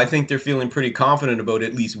 So I think they're feeling pretty confident about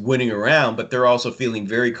at least winning a round, but they're also feeling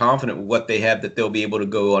very confident with what they have, that they'll be able to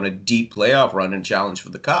go on a deep playoff run and challenge for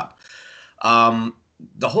the cup.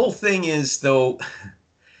 The whole thing is, though,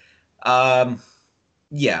 I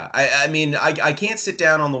can't sit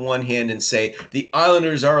down on the one hand and say the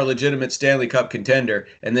Islanders are a legitimate Stanley Cup contender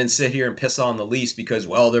and then sit here and piss on the Leafs because,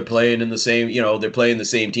 well, they're playing in the same, they're playing the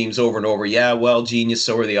same teams over and over. Yeah, well, genius,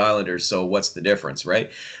 so are the Islanders, so what's the difference,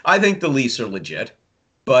 right? I think the Leafs are legit.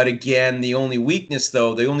 But again, the only weakness,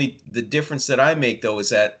 though, the difference that I make, though, is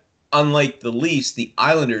that unlike the Leafs, the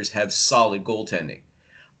Islanders have solid goaltending.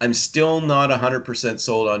 I'm still not 100%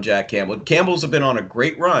 sold on Jack Campbell. Campbell's been on a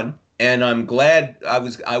great run, and I'm glad. I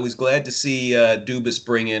was glad to see Dubas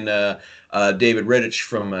bring in David Rittich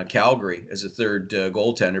from Calgary as a third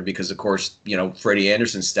goaltender because, of course, Freddie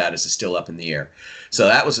Anderson's status is still up in the air. So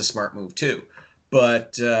that was a smart move too.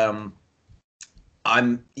 But Campbell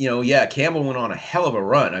went on a hell of a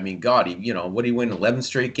run. I mean, God, what did he win? 11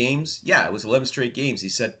 straight games? Yeah, it was 11 straight games. He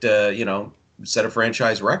set a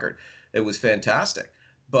franchise record. It was fantastic.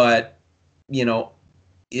 But,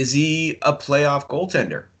 is he a playoff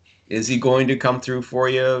goaltender? Is he going to come through for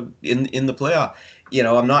you in the playoff?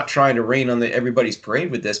 I'm not trying to rain on everybody's parade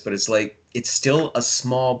with this, but it's like it's still a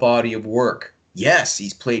small body of work. Yes,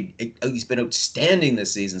 he's been outstanding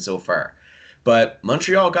this season so far. But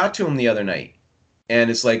Montreal got to him the other night. And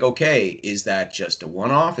it's like, okay, is that just a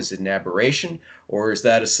one-off? Is it an aberration? Or is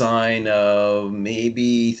that a sign of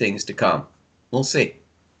maybe things to come? We'll see.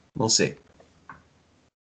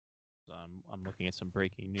 I'm looking at some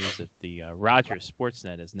breaking news that the Rogers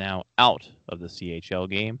Sportsnet is now out of the CHL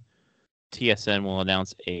game. TSN will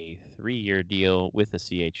announce a 3-year deal with the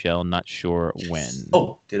CHL. Not sure when.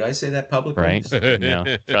 Oh, did I say that publicly? Right?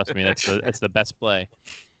 Trust me, that's the best play.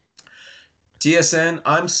 TSN,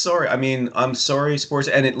 I'm sorry. I'm sorry, sports.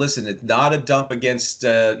 And listen, it's not a dump against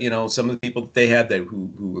some of the people that they have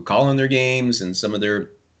who were calling their games and some of their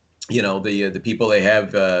the people they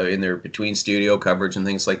have in their between studio coverage and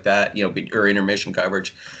things like that, or intermission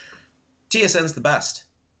coverage. TSN's the best.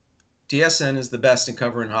 TSN is the best in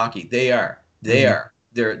covering hockey. They are. They're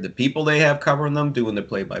the people they have covering them, doing the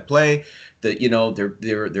play-by-play.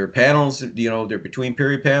 Their panels, their between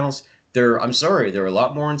period panels. They're a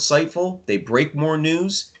lot more insightful. They break more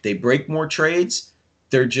news. They break more trades.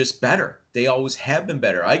 They're just better. They always have been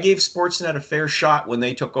better. I gave Sportsnet a fair shot when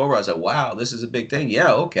they took over. I was like, wow, this is a big thing.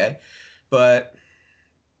 Yeah, okay. But,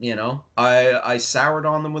 I soured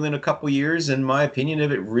on them within a couple years, and my opinion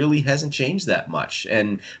of it really hasn't changed that much.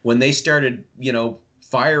 And when they started,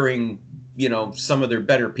 firing, some of their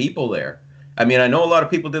better people there, I know a lot of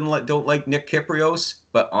people don't like Nick Kypreos,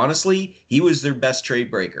 but honestly, he was their best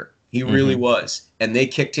trade breaker. He really was. And they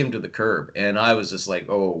kicked him to the curb. And I was just like,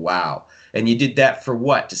 oh, wow. And you did that for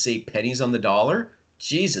what? To save pennies on the dollar?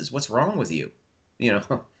 Jesus, what's wrong with you?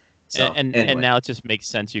 So and anyway. now it just makes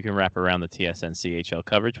sense. You can wrap around the TSN CHL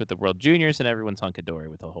coverage with the World Juniors, and everyone's hunkadory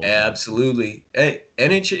with the whole. Absolutely. Hey,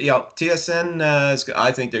 NHL, TSN.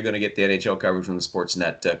 I think they're going to get the NHL coverage when the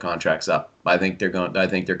Sportsnet contracts up. I think they're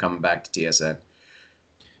coming back to TSN.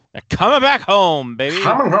 They're coming back home, baby.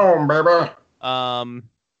 Coming home, baby. All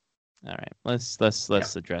right. Let's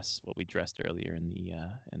address what we addressed earlier in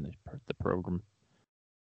the program.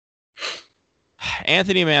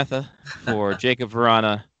 Anthony Mantha for Jacob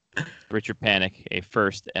Vrana, Richard Panik, a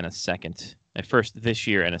first and a second. A first this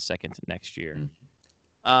year and a second next year. And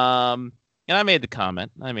I made the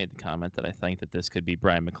comment that I think that this could be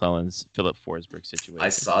Brian McClellan's Philip Forsberg situation. I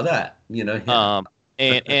saw that. Yeah.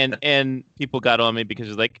 And people got on me because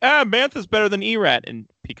it's like, Mantha's better than Erat, and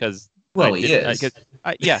because he is.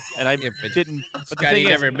 And I didn't. But the Scotty thing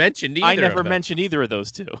never is, mentioned either. I never mentioned either of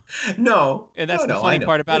those two. No, and that's the funny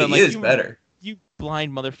part about it. He is better. You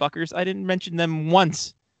blind motherfuckers! I didn't mention them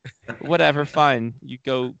once. Whatever, fine. You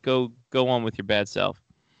go on with your bad self.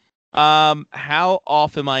 How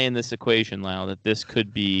off am I in this equation, Lyle, that this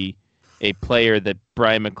could be a player that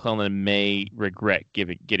Brian McClellan may regret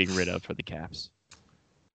getting rid of for the Caps?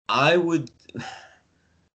 I would,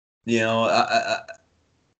 this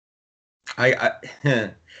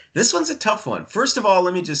one's a tough one. First of all,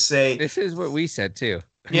 let me just say, this is what we said too.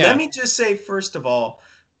 Yeah. Let me just say, first of all,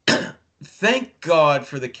 thank God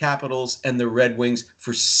for the Capitals and the Red Wings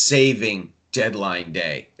for saving deadline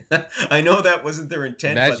day. I know that wasn't their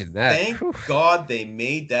intent, Imagine but that. Thank God they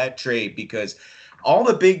made that trade, because all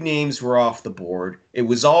the big names were off the board. It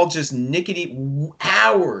was all just nickety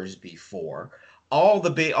hours before. In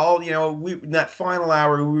that final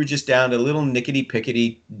hour, we were just down to little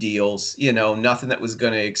nickety-pickety deals, nothing that was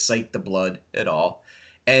going to excite the blood at all.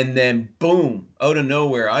 And then, boom, out of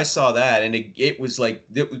nowhere, I saw that, and it was like,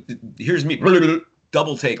 here's me,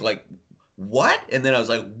 double take, like, what? And then I was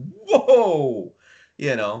like, whoa,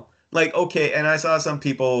 like, okay. And I saw some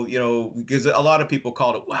people, because a lot of people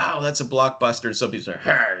called it, wow, that's a blockbuster. And some people say,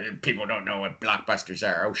 people don't know what blockbusters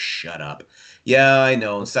are. Oh, shut up. Yeah, I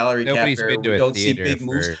know. Salary cap era, we don't see big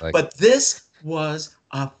moves. But this was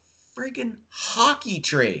a friggin' hockey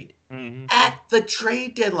trade at the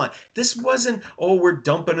trade deadline. This wasn't, we're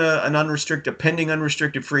dumping a pending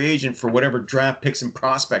unrestricted free agent for whatever draft picks and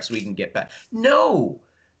prospects we can get back. No,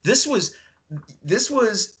 this was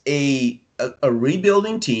a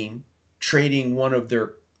rebuilding team trading one of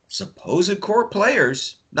their supposed core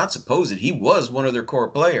players, not supposed, he was one of their core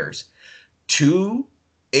players, to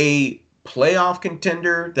a playoff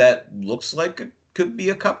contender that looks like it could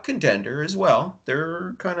be a cup contender as well.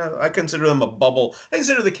 They're I consider them a bubble. I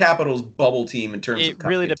consider the Capitals bubble team in terms of cup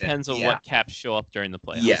really contender. Depends on what Caps show up during the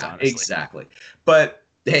playoffs. Yeah, honestly. Exactly. But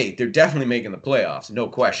hey, they're definitely making the playoffs, no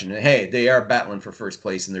question. And hey, they are battling for first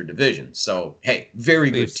place in their division. So hey,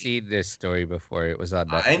 very good. We've seen this story before. It was on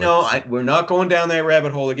Netflix. I know. We're not going down that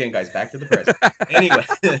rabbit hole again, guys. Back to the present.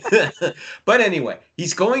 Anyway,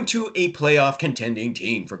 he's going to a playoff contending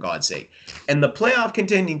team, for God's sake. And the playoff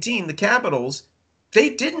contending team, the Capitals,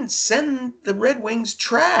 they didn't send the Red Wings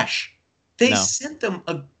trash. They sent them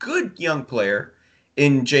a good young player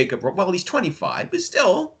in Jacob. Well, he's 25, but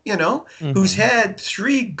still, who's had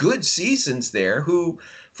 3 good seasons there, who,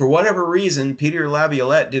 for whatever reason, Peter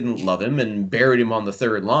Laviolette didn't love him and buried him on the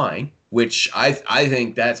third line, which I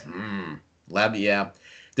think that's, Laviolette.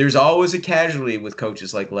 There's always a casualty with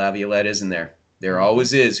coaches like Laviolette, isn't there? There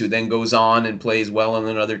always is, who then goes on and plays well on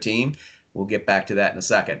another team. We'll get back to that in a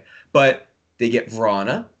second. But they get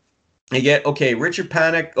Vrana. They get, Richard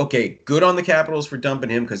Panik, good on the Capitals for dumping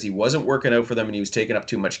him because he wasn't working out for them and he was taking up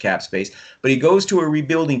too much cap space. But he goes to a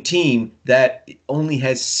rebuilding team that only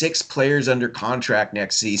has 6 players under contract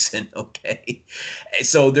next season,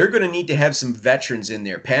 So they're going to need to have some veterans in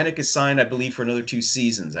there. Panik is signed, I believe, for another 2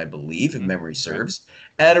 seasons, I believe, if memory serves,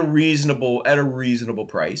 at a reasonable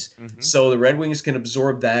price. So the Red Wings can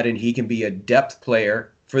absorb that and he can be a depth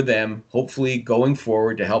player for them, hopefully going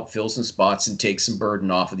forward, to help fill some spots and take some burden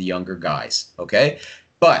off of the younger guys.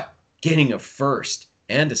 But getting a first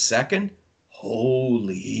and a second,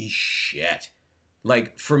 holy shit.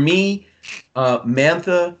 Like, for me,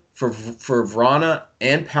 Mantha for Vrana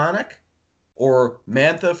and Panik, or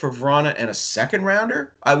Mantha for Vrana and a second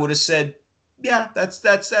rounder, I would have said, yeah, that's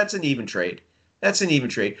an even trade. That's an even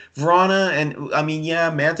trade. Vrana and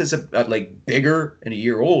Mantha's bigger and a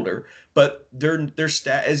year older, but their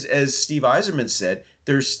stat, as Steve Yzerman said,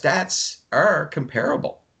 their stats are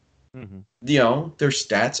comparable. Their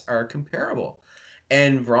stats are comparable.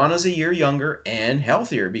 And Vrana's a year younger and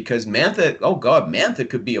healthier, because Mantha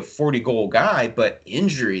could be a 40-goal guy, but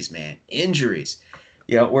injuries.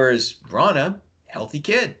 Whereas Vrana, healthy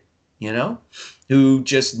kid. who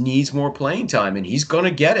just needs more playing time, and he's going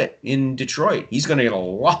to get it in Detroit. He's going to get a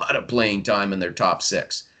lot of playing time in their top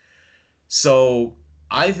 6. So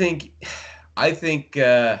I think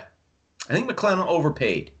McLellan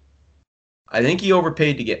overpaid. I think he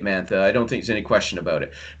overpaid to get Mantha. I don't think there's any question about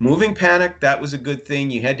it. Moving Panik, that was a good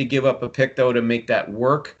thing. You had to give up a pick, though, to make that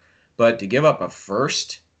work. But to give up a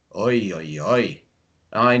first, oy, oy, oy.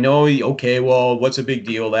 I know, okay, well, what's a big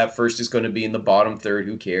deal? That first is going to be in the bottom third.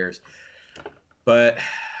 Who cares? But,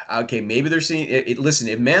 okay, maybe they're seeing it. Listen,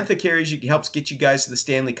 if Mantha carries you, helps get you guys to the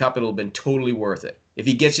Stanley Cup, it'll have been totally worth it. If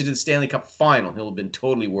he gets you to the Stanley Cup final, it'll have been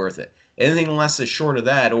totally worth it. Anything less is short of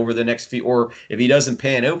that over the next few, or if he doesn't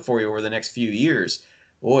pan out for you over the next few years,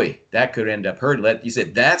 boy, that could end up hurting. You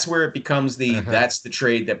said that's where it becomes that's the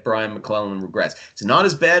trade that Brian McLellan regrets. It's not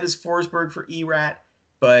as bad as Forsberg for Erat,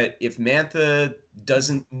 but if Mantha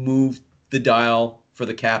doesn't move the dial for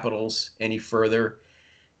the Capitals any further,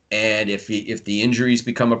 and if the injuries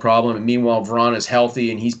become a problem, and meanwhile Vrana is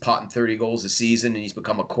healthy and he's potting 30 goals a season and he's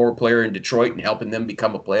become a core player in Detroit and helping them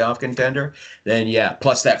become a playoff contender, then yeah,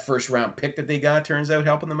 plus that first round pick that they got turns out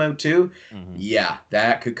helping them out too. Mm-hmm. Yeah,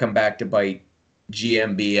 that could come back to bite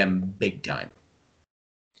GMBM big time.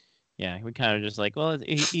 Yeah, we kind of just like, well,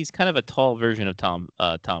 he's kind of a tall version of Tom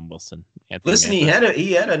Wilson. Listen, he had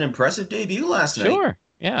an impressive debut last night. Sure,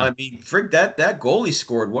 yeah. I mean, frig, that goal he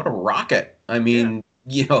scored, what a rocket! I mean,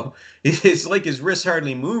 it's like his wrist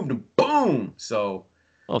hardly moved, and boom. So,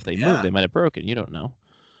 well, if they moved, they might have broken. You don't know.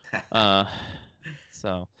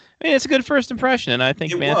 So, I mean, it's a good first impression, and I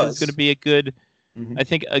think Mantha's going to be a good, I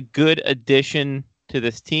think a good addition to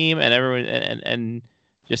this team, and everyone, and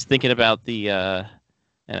just thinking about the.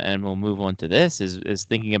 And we'll move on to this, is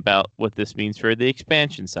thinking about what this means for the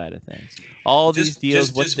expansion side of things. All these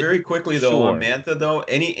deals. Just very quickly, though, on Mantha, though,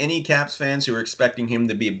 any Caps fans who are expecting him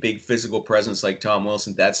to be a big physical presence like Tom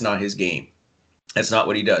Wilson, that's not his game. That's not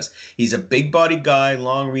what he does. He's a big-bodied guy,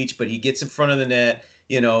 long reach, but he gets in front of the net,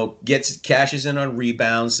 cashes in on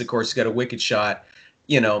rebounds. Of course, he's got a wicked shot.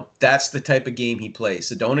 That's the type of game he plays.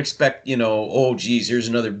 So don't expect, oh, geez, here's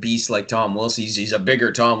another beast like Tom Wilson. He's a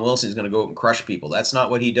bigger Tom Wilson. He's going to go out and crush people. That's not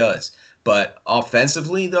what he does. But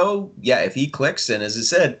offensively, though, yeah, if he clicks, and as I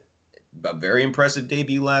said, a very impressive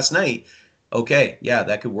debut last night, okay, yeah,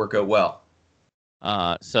 that could work out well.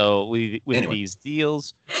 So with these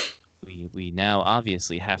deals, we now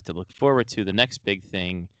obviously have to look forward to the next big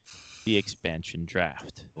thing, the expansion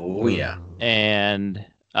draft. Oh, yeah. And...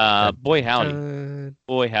 boy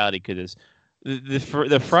howdy could this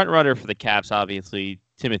the front runner for the Caps, obviously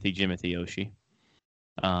Timothy Oshie.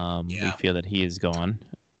 We feel that he is gone.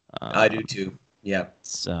 I do too. Yeah.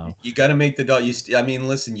 So you got to make the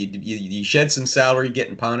listen, you shed some salary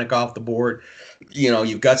getting Panik off the board.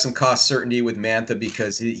 You've got some cost certainty with Mantha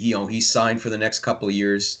because he's signed for the next couple of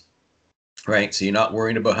years. Right, so you're not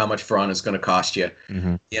worried about how much Vrana is going to cost you,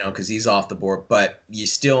 because he's off the board. But you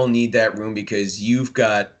still need that room because you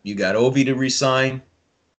got Ovi to resign,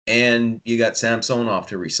 and you got Samsonov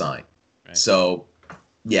to resign. Right. So,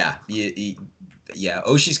 yeah,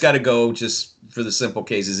 Oshie's got to go just for the simple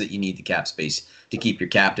cases that you need the cap space to keep your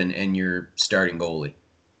captain and your starting goalie.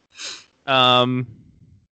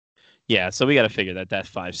 Yeah, so we got to figure that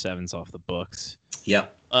 5-7's off the books.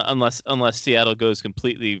 Yep. Unless Seattle goes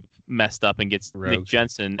completely messed up and gets Nick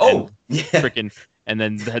Jensen and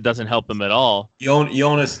then that doesn't help them at all.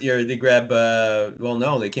 Jonas, they grab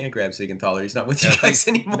no, they can't grab Siegenthaler. He's not with you guys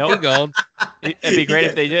anymore. No gold. It'd be great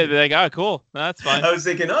if they did. Be like, oh, cool. No, that's fine. I was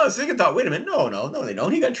thinking, Siegenthaler, wait a minute. No, they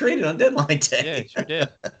don't. He got traded on deadline day. Yeah,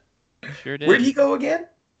 sure did. Where'd he go again?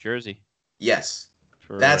 Jersey. Yes.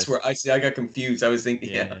 That's where I got confused. I was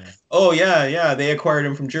thinking, oh yeah, they acquired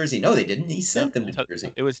him from Jersey. No, they didn't. He sent them to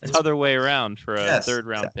Jersey. It was the other way around for a third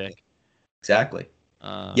round pick. Exactly.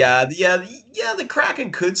 The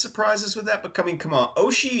Kraken could surprise us with that, but come on,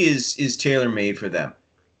 Oshie is tailor made for them.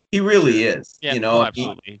 He really is. Yeah,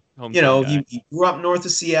 absolutely. He grew up north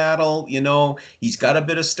of Seattle. He's got a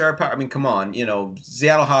bit of star power. I mean, come on,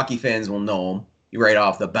 Seattle hockey fans will know him right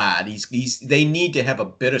off the bat. They need to have a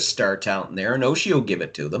bit of star talent there, and Oshie will give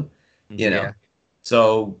it to them. Yeah.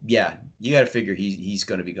 So yeah, you got to figure he's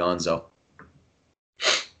going to be Gonzo.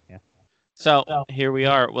 Yeah. So here we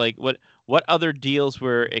are. Like, what other deals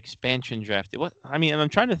were expansion drafted? I'm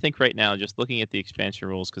trying to think right now, just looking at the expansion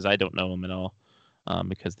rules because I don't know them at all,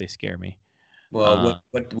 because they scare me. Well,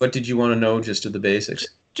 what did you want to know? Just to the basics.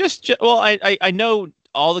 I know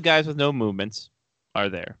all the guys with no movements are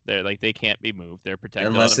there. They're like, they can't be moved. They're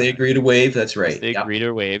protected unless they agree to waive. That's right. They agree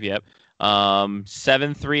to waive. Yep.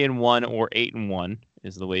 7-3-1 or 8-1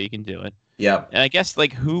 is the way you can do it. Yeah. And I guess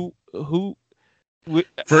like who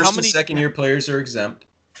first and second year players are exempt.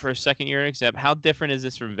 for a second year exempt. How different is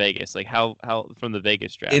this from Vegas? Like how from the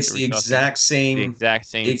Vegas draft? It's the exact same. The exact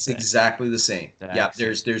same. It's thing. exactly the same. Exact yeah,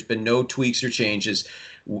 same. there's been no tweaks or changes.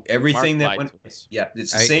 Everything Mark that went. lied to us. Yeah,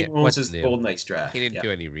 it's the same rules what's as the new? Golden Knights draft. He didn't Yeah.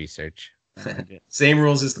 do any research. Same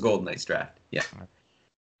rules as the Golden Knights draft. Yeah.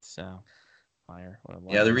 So, fire. What a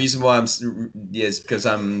Yeah, the reason why is because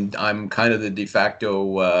I'm kind of the de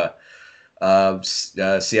facto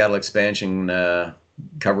Seattle expansion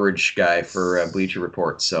coverage guy for Bleacher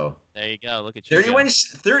Report. So there you go. Look at you. 31,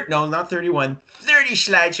 30, no, not 31, 30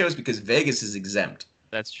 slideshows because Vegas is exempt.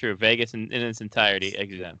 That's true. Vegas in its entirety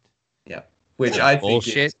exempt. Yeah. Which I think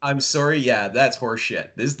bullshit. is, I'm sorry, yeah, that's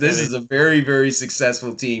horseshit. This is a very, very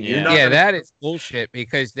successful team. You're Yeah. not Yeah, gonna- that is bullshit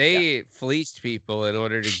because they fleeced people in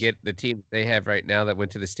order to get the team they have right now that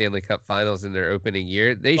went to the Stanley Cup Finals in their opening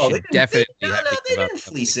year. They Oh, should definitely no, have to they give up didn't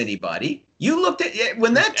something. fleece anybody. You looked at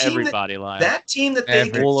when that team Everybody lied. that team that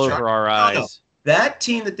they all constructed- over our no, eyes. that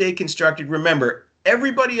team that they constructed. Remember,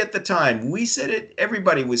 everybody at the time we said it.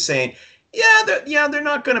 Everybody was saying, they're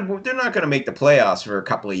not gonna make the playoffs for a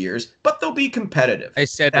couple of years, but they'll be competitive. I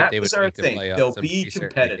said that they was would our make the thing. playoffs. They'll and be they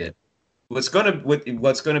certainly competitive. did. What's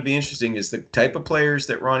gonna be interesting is the type of players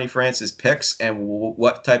that Ronnie Francis picks and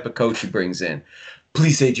what type of coach he brings in.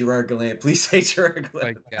 Please say Gerard Gallant. Please say Gerard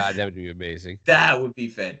Gallant. My God, that would be amazing. That would be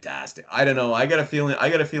fantastic. I don't know. I got a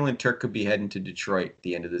feeling Turk could be heading to Detroit at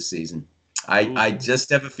the end of the season. I just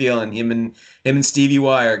have a feeling him and Stevie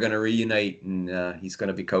Y are going to reunite, and he's going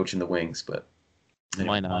to be coaching the Wings. But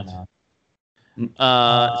Why not?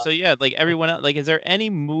 So yeah, like everyone else, like, is there any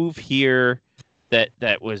move here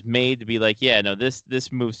that was made to be like, yeah, no,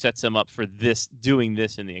 this move sets them up for doing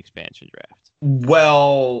this in the expansion draft?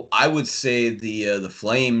 Well, I would say the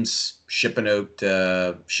Flames shipping out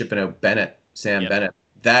Bennett, Sam Bennett.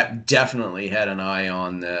 That definitely had an eye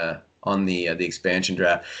on the expansion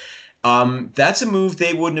draft. That's a move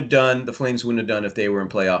they wouldn't have done. The Flames wouldn't have done if they were in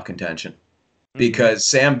playoff contention, because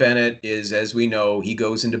Sam Bennett is, as we know, he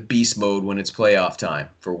goes into beast mode when it's playoff time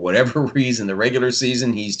for whatever reason. The regular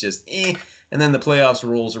season, he's just and then the playoffs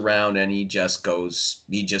rolls around and he just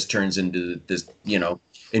turns into this,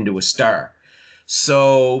 into a star.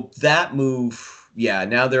 So that move, yeah,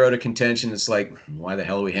 now they're out of contention. It's like, why the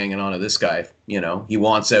hell are we hanging on to this guy? He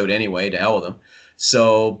wants out anyway, to hell with him.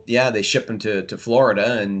 So yeah, they ship him to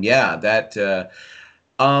Florida, and yeah, that the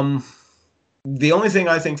only thing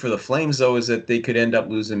I think for the Flames though is that they could end up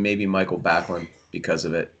losing maybe Michael Backlund because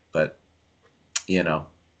of it. But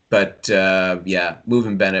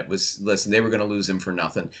moving Bennett they were going to lose him for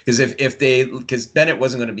nothing, because Bennett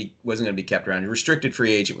wasn't going to be kept around. Restricted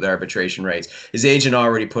free agent with arbitration rights. His agent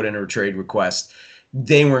already put in a trade request.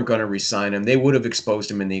 They weren't going to re-sign him. They would have exposed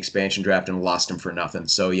him in the expansion draft and lost him for nothing.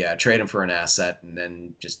 So yeah, trade him for an asset and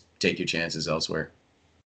then just take your chances elsewhere.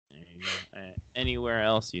 There you go. Anywhere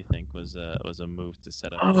else you think was a move to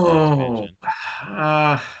set up? expansion?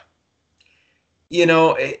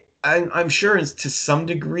 I'm sure it's to some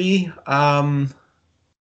degree. And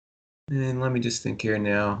let me just think here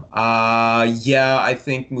now. I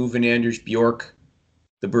think moving Anders Bjork.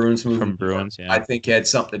 The Bruins moving From Bruins, yeah. I think had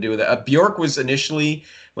something to do with it. Bjork was initially,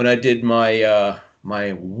 when I did my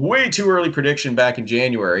my way too early prediction back in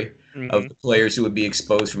January of the players who would be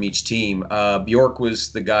exposed from each team. Bjork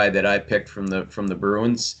was the guy that I picked from the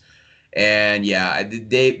Bruins, and yeah,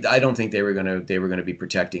 I don't think they were gonna be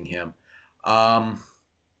protecting him.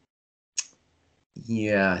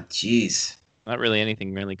 Yeah, geez. Not really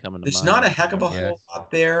anything really coming to There's mind. not a heck of a whole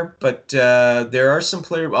lot there, but there are some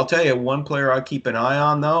players. I'll tell you, one player I keep an eye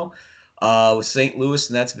on, though, with St. Louis,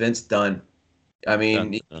 and that's Vince Dunn. I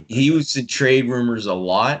mean, he was in trade rumors a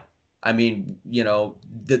lot. I mean,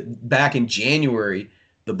 back in January,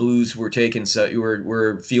 the Blues were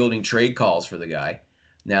were fielding trade calls for the guy.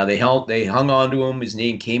 Now they hung on to him. His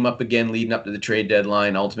name came up again leading up to the trade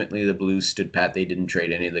deadline. Ultimately, the Blues stood pat. They didn't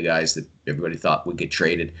trade any of the guys that everybody thought would get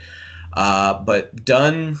traded. But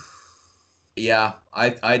Dunn, yeah,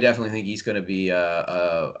 I definitely think he's going to be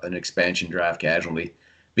an expansion draft casualty,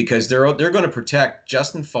 because they're going to protect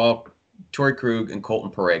Justin Falk, Torrey Krug, and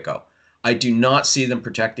Colton Parayko. I do not see them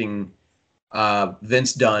protecting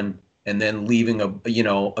Vince Dunn and then leaving a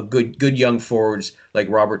good young forwards like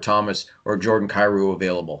Robert Thomas or Jordan Kyrou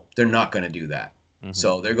available. They're not going to do that. Mm-hmm.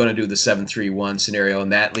 So they're going to do the 7-3-1 scenario,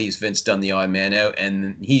 and that leaves Vince Dunn the odd man out,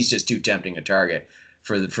 and he's just too tempting a target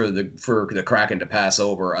for the Kraken to pass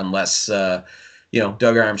over, unless Doug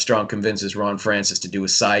Armstrong convinces Ron Francis to do a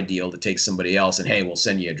side deal to take somebody else, and hey, we'll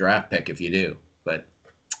send you a draft pick if you do. But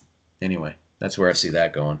anyway, that's where I see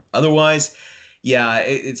that going. Otherwise, yeah,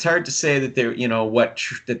 it's hard to say that there,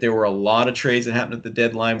 that there were a lot of trades that happened at the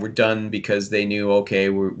deadline were done because they knew, okay,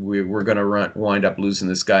 we're going to wind up losing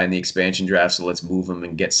this guy in the expansion draft, so let's move him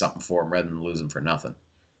and get something for him rather than lose him for nothing.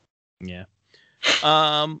 Yeah.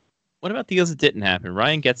 What about deals that didn't happen?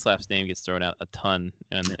 Ryan Getzlaf's name gets thrown out a ton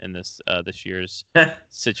in this year's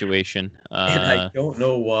situation. And I don't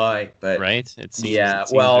know why, but right? It seems,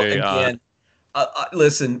 very again,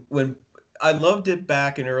 listen, when I loved it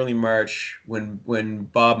back in early March when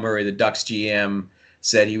Bob Murray, the Ducks GM,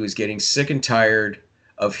 said he was getting sick and tired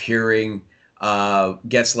of hearing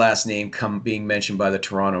Getzlaf's name being mentioned by the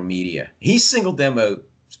Toronto media. He singled them out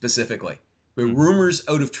specifically. The rumors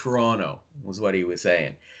out of Toronto was what he was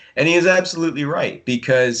saying. And he is absolutely right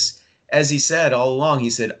because, as he said all along, he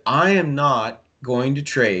said, I am not going to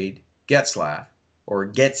trade Getzlaf, or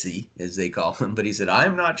Getzy, as they call him. But he said, I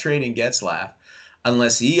am not trading Getzlaf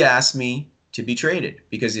unless he asks me to be traded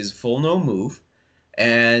because he's a full no move.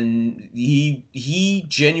 And he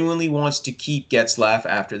genuinely wants to keep Getzlaf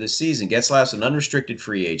after this season. Getzlaf's an unrestricted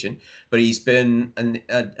free agent, but he's been an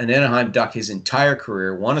Anaheim Duck his entire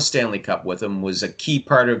career. Won a Stanley Cup with him. Was a key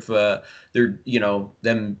part of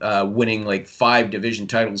them winning like 5 division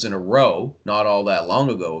titles in a row. Not all that long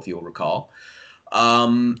ago, if you'll recall.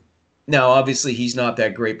 Now, obviously, he's not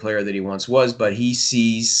that great player that he once was, but he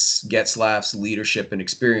sees Getzlaf's leadership and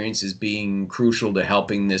experience as being crucial to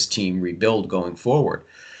helping this team rebuild going forward.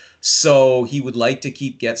 So he would like to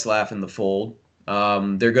keep Getzlaf in the fold.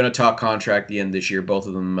 They're going to talk contract at the end of this year. Both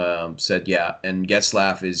of them said yeah, and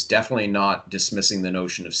Getzlaf is definitely not dismissing the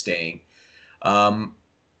notion of staying.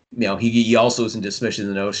 He also isn't dismissing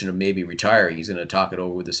the notion of maybe retiring. He's going to talk it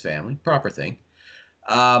over with his family. Proper thing.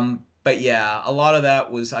 But yeah, a lot of that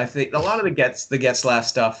was, I think, a lot of the Getzlaf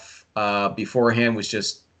stuff beforehand was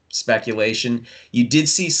just speculation. You did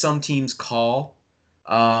see some teams call.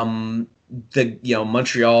 Montreal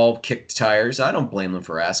kicked tires. I don't blame them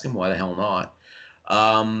for asking. Why the hell not?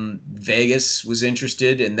 Vegas was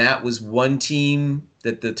interested, and that was one team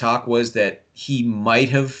that the talk was that he might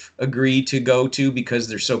have agreed to go to because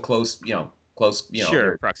they're so close.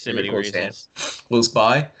 Sure, proximity reasons, close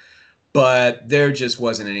by. But there just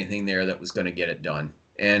wasn't anything there that was going to get it done.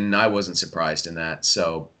 And I wasn't surprised in that.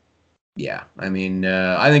 So, yeah. I mean,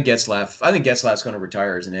 I think Getzlaf's going to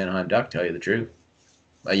retire as an Anaheim Duck, tell you the truth.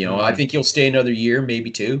 I think he'll stay another year,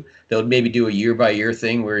 maybe 2. They'll maybe do a year-by-year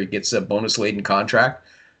thing where he gets a bonus-laden contract.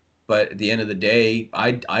 But at the end of the day,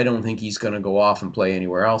 I don't think he's going to go off and play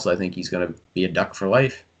anywhere else. I think he's going to be a Duck for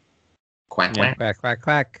life. Quack, quack. Quack, quack,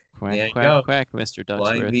 quack. Quack, quack, quack, Mr. Ducksworth.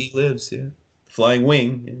 Flying V lives, yeah. Flying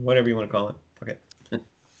wing, whatever you want to call it. Okay.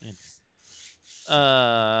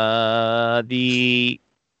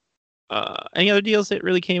 Any other deals that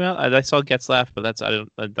really came out? I saw Getzlaf,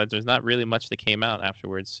 but there's not really much that came out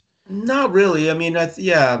afterwards. Not really. I mean, most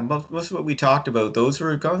of what we talked about, those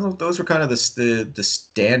were kind of the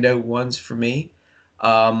standout ones for me.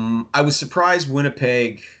 I was surprised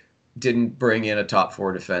Winnipeg didn't bring in a top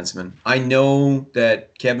 4 defenseman. I know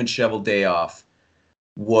that Kevin Cheveldayoff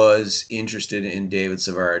was interested in David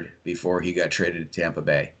Savard before he got traded to Tampa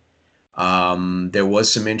Bay. There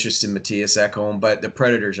was some interest in Matthias Ekholm, but the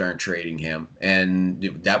Predators aren't trading him, and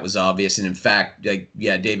that was obvious. And in fact,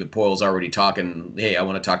 David Poyle's already talking. Hey, I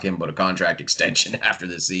want to talk to him about a contract extension after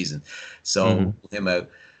this season. So him out.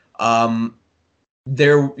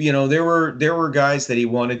 There were guys that he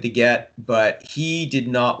wanted to get, but he did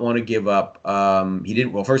not want to give up.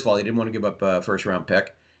 First of all, he didn't want to give up a first round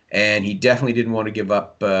pick. And he definitely didn't want to give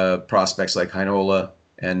up prospects like Heinola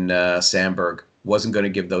and Sandberg. Wasn't going to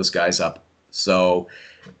give those guys up. So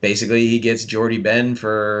basically he gets Jordy Ben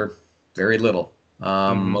for very little.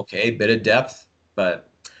 Okay, bit of depth, but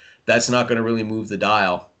that's not going to really move the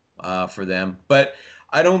dial for them. But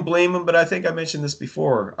I don't blame him, but I think I mentioned this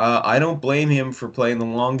before. I don't blame him for playing the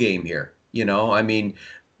long game here. I mean,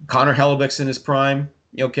 Connor Hellebuyck's in his prime.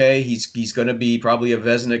 Okay, he's going to be probably a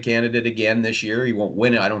Vezina candidate again this year. He won't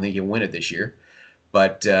win it. I don't think he'll win it this year,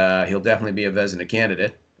 but he'll definitely be a Vezina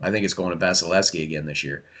candidate. I think it's going to Vasilevsky again this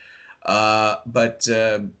year. But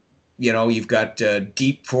you've got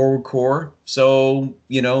deep forward core, so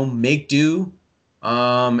make do,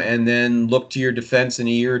 and then look to your defense in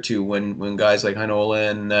a year or two when guys like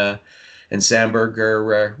Heinola and Sandberg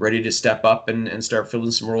are ready to step up and start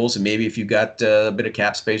filling some roles. And maybe if you got a bit of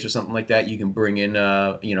cap space or something like that, you can bring in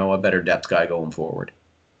a better depth guy going forward.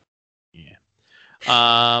 Yeah.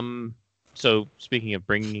 So speaking of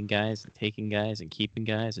bringing in guys and taking guys and keeping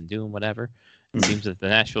guys and doing whatever, it seems that the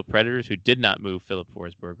Nashville Predators, who did not move Philip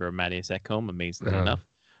Forsberg or Matthias Ekholm, amazingly enough,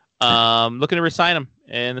 looking to resign him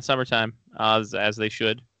in the summertime, as they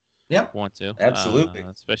should. Yep. Want to. Absolutely.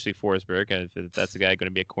 Especially Forsberg. If that's the guy going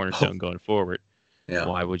to be a cornerstone going forward. Yeah.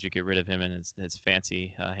 Why would you get rid of him and his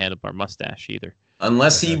fancy handlebar mustache either?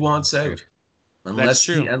 Unless he wants out. That's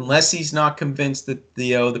true. Unless he's not convinced that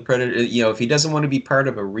the Predator, if he doesn't want to be part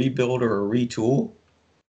of a rebuild or a retool,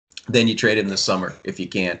 then you trade him this summer if you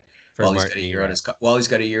can. While he's got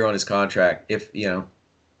a year on his contract,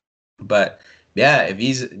 but yeah, if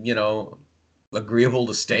he's agreeable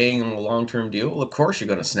to staying on a long-term deal, well, of course you're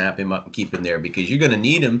going to snap him up and keep him there because you're going to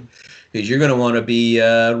need him because you're going to want to be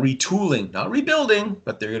retooling, not rebuilding,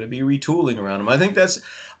 but they're going to be retooling around him. I think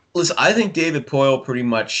David Poile pretty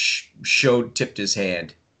much tipped his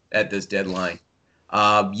hand at this deadline.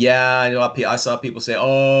 I saw people say,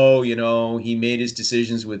 he made his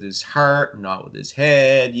decisions with his heart, not with his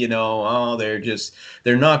head.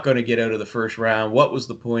 They're not going to get out of the first round. What was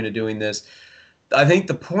the point of doing this? I think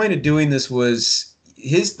the point of doing this was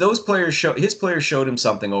his players showed him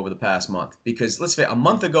something over the past month because let's face it, a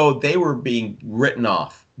month ago they were being written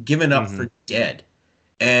off, given up for dead,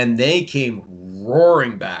 and they came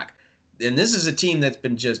roaring back. And this is a team that's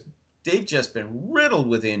been they've just been riddled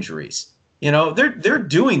with injuries. They're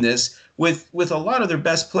doing this with a lot of their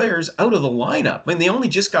best players out of the lineup. I mean, they only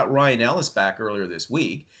just got Ryan Ellis back earlier this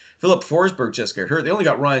week. Philip Forsberg just got hurt. They only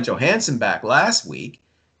got Ryan Johansson back last week.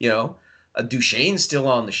 Duchesne's still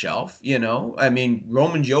on the shelf. I mean,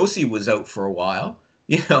 Roman Josi was out for a while.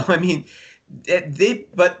 I mean, they've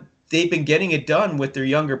been getting it done with their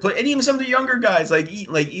younger players, and even some of the younger guys like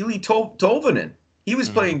Eli Tolvanen. He was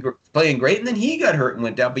playing great, and then he got hurt and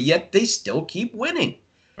went down. But yet they still keep winning.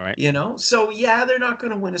 All right. So yeah, they're not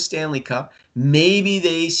going to win a Stanley Cup. Maybe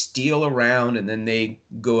they steal around and then they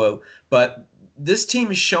go out. But this team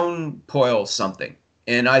has shown Poile something,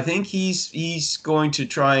 and I think he's going to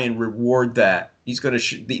try and reward that. He's going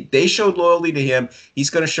to. They showed loyalty to him. He's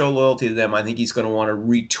going to show loyalty to them. I think he's going to want to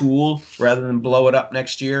retool rather than blow it up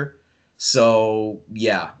next year. So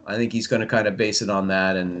yeah, I think he's going to kind of base it on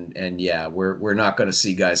that, and yeah, we're not going to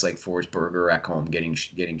see guys like Forsberg or Ekholm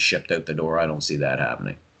getting shipped out the door. I don't see that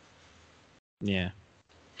happening. Yeah.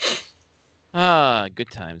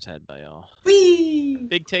 Good times had by all. Whee!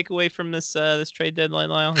 Big takeaway from this trade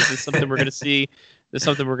deadline, Lyle. Is this something we're going to see? This is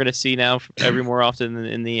something we're going to see now every more often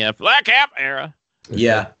in the flat cap era.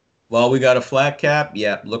 Yeah. Well, we got a flat cap.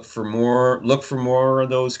 Yeah. Look for more of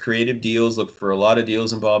those creative deals. Look for a lot of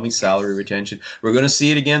deals involving salary retention. We're going to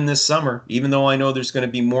see it again this summer. Even though I know there's going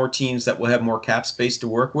to be more teams that will have more cap space to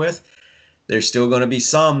work with, there's still going to be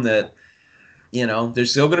some that.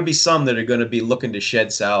 There's still going to be some that are going to be looking to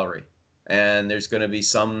shed salary. And there's going to be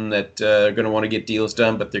some that are going to want to get deals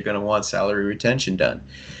done, but they're going to want salary retention done.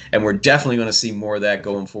 And we're definitely going to see more of that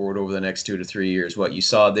going forward over the next 2 to 3 years. What you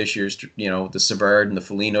saw this year's, the Savard and the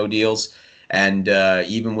Foligno deals. And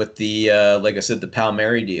even with the, like I said, the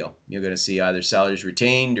Palmieri deal, you're going to see either salaries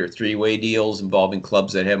retained or three-way deals involving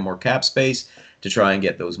clubs that have more cap space to try and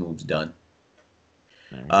get those moves done.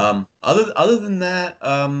 Other than that,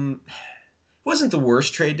 it wasn't the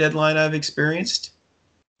worst trade deadline I've experienced.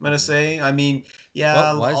 I'm gonna say. I mean,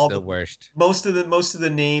 yeah, what was the worst? Most of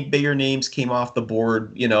the bigger names came off the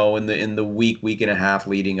board, in the week and a half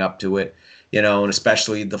leading up to it, and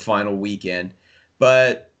especially the final weekend.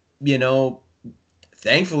 But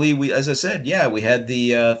thankfully, as I said, we had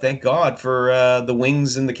the thank God for the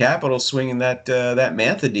Wings and the Capitals swinging that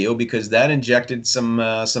Mantha deal because that injected some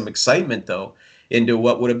excitement though into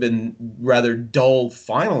what would have been rather dull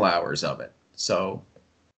final hours of it. So,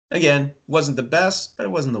 again, wasn't the best, but it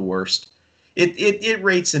wasn't the worst. It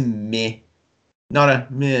rates a meh, not a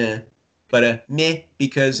meh, but a meh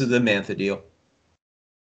because of the Mantha deal.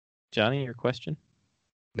 Johnny, your question?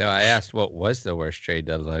 No, I asked what was the worst trade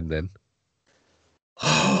deadline then.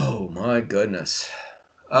 Oh my goodness.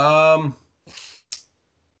 That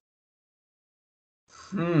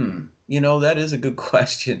is a good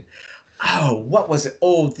question. Oh, what was it?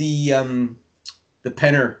 Oh, the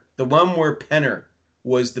Penner. The one where Penner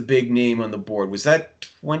was the big name on the board. Was that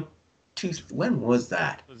when was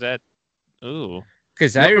that? Was that? Ooh.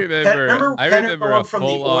 Because I remember Penner a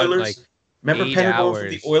full on like. Remember Penner going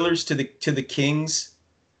from the Oilers to the Kings?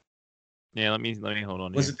 Yeah, let me hold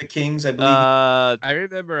on. Was here. it the Kings? I believe. I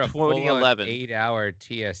remember a 2011 8-hour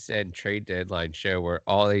TSN trade deadline show where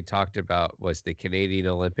all they talked about was the Canadian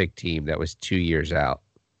Olympic team that was 2 years out.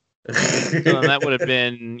 So that would have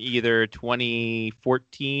been either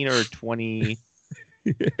 2014 or 20.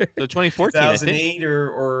 So 2014, 2008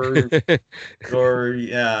 or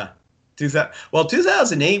yeah.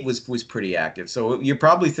 2008 was pretty active. So you're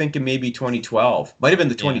probably thinking maybe 2012. Might have been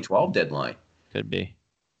the 2012 deadline. Could be.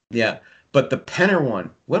 Yeah, but the Penner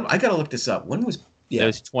one. I got to look this up. When was? Yeah, it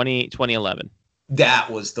was 2011. That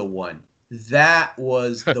was the one. That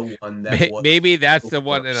was the one that was Maybe that's the the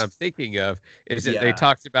one that worst. I'm thinking of. Is that Yeah. they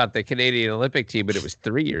talked about the Canadian Olympic team, but it was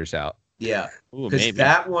 3 years out. Yeah. Ooh, Because maybe.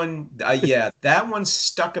 that one, that one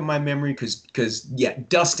stuck in my memory because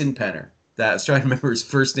Dustin Penner. I was trying to remember his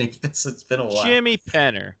first name. It's been a while. Jimmy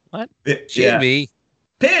Penner. What? Yeah. Jimmy.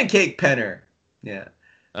 Pancake Penner. Yeah.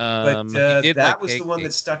 But he did that like was the cake one cake.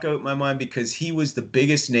 that stuck out in my mind because he was the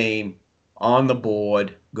biggest name on the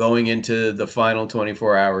board going into the final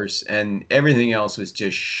 24 hours, and everything else was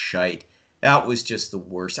just shite. That was just the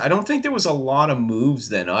worst. I don't think there was a lot of moves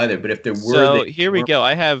then either, but if there were... So they here we weren't- go.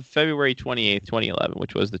 I have February 28th, 2011,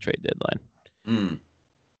 which was the trade deadline. Mm,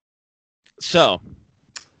 So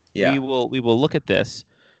yeah. we will look at this.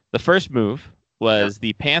 The first move was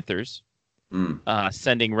the Panthers Mm,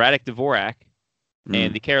 sending Radek Dvorak and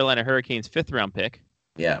mm, the Carolina Hurricanes 5th-round pick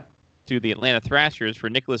yeah. to the Atlanta Thrashers for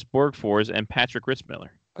Nicholas Borgfors and Patrick Ritzmiller.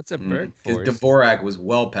 What's a Because bird force? Dvorak was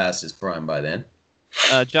well past his prime by then.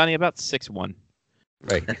 Johnny, about 6'1".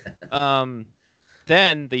 Right.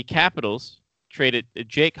 Then the Capitals traded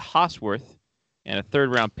Jake Hosworth and a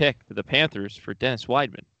 3rd-round pick to the Panthers for Dennis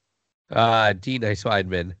Weidman. D. Nice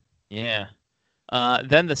Weidman. Yeah.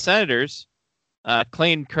 Then the Senators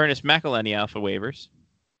claimed Curtis McElhenney off of waivers.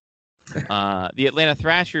 The Atlanta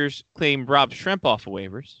Thrashers claimed Rob Shrimp off of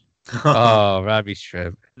waivers. Oh, Robbie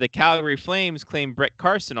Shrimp. The Calgary Flames claimed Brett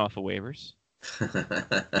Carson off of waivers.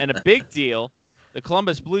 And a big deal, the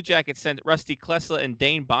Columbus Blue Jackets sent Rusty Klesla and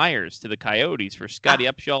Dane Byers to the Coyotes for Scotty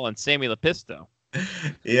Upshaw and Sammy Lepisto.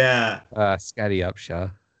 yeah. Scotty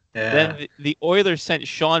Upshaw. Yeah. Then the Oilers sent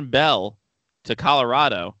Sean Bell to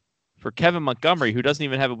Colorado for Kevin Montgomery, who doesn't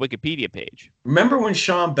even have a Wikipedia page. Remember when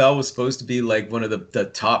Sean Bell was supposed to be like one of the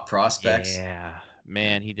top prospects? Yeah,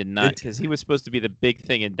 man, he did not, because he was supposed to be the big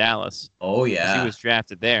thing in Dallas. Oh, 'Cause yeah. He was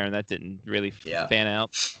drafted there, and that didn't really Yeah. fan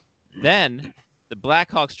out. Then the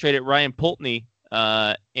Blackhawks traded Ryan Pulteney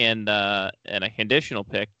and a conditional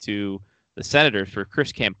pick to the Senators for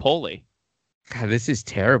Chris Campoli. God, this is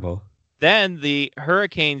terrible. Then the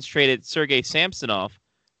Hurricanes traded Sergei Samsonov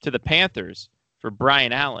to the Panthers for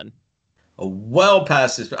Brian Allen. Well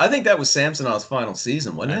past his... I think that was Samsonov's final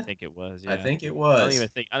season, wasn't I it? think it was. I Yeah. think it I was.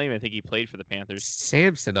 don't even think he played for the Panthers.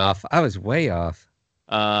 Samsonov. I was way off.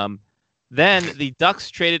 Then the Ducks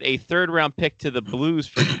traded a 3rd-round pick to the Blues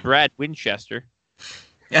for Brad Winchester.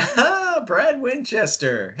 Brad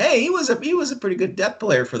Winchester. Hey, he was a pretty good depth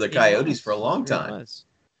player for the Coyotes for a long He really time. was.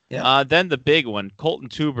 Yeah. Then the big one, Colton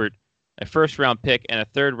Tubert, a 1st-round pick and a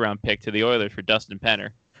 3rd-round pick to the Oilers for Dustin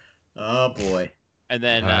Penner. Oh boy. And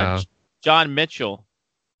then Wow. John Mitchell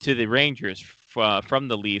to the Rangers from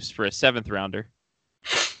the Leafs for a 7th-rounder.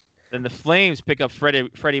 Then the Flames pick up Freddie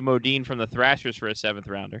Modine from the Thrashers for a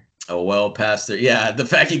 7th-rounder. Oh, well past there. Yeah, the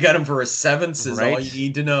fact you got him for a 7th is all Right. you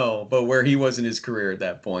need to know. But where he was in his career at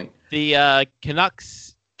that point. The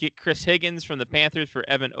Canucks get Chris Higgins from the Panthers for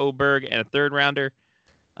Evan Oberg and a 3rd-rounder.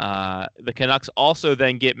 The Canucks also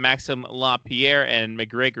then get Maxim LaPierre and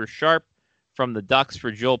McGregor Sharp from the Ducks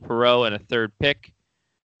for Joel Perreault and a 3rd pick.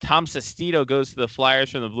 Tom Sestito goes to the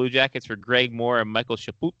Flyers from the Blue Jackets for Greg Moore and Michael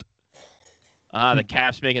Chaput. The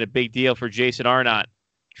Caps making a big deal for Jason Arnott,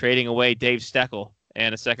 trading away Dave Steckel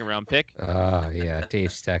and a 2nd-round pick. Oh, yeah. Dave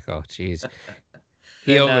Steckel. Jeez.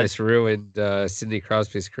 He Then, almost ruined Sidney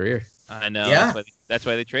Crosby's career. I know. Yeah. That's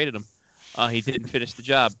why they traded him. He didn't finish the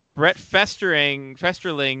job. Brett Festerling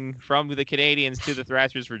from the Canadians to the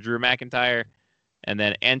Thrashers for Drew McIntyre. And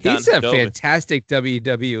then Anton He's a Khudobin. fantastic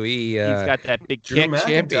WWE He's got that big Drew kick. McIntyre,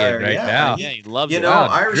 champion right yeah. now. Yeah, he loves You it. know, Wow,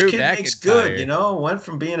 Irish Drew kid makes good. McIntyre. You know, went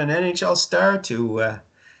from being an NHL star to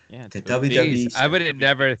Yeah, to it's WWE. Jeez, I would have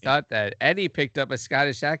never thought that. And he picked up a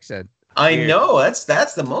Scottish accent. I Weird. know that's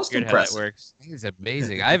the most weird how that impressive. works. He's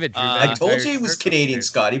amazing. I have a Drew I I McIntyre told you he was shirt Canadian, here.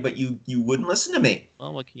 Scotty, but you wouldn't listen to me.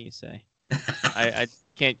 Well, what can you say? I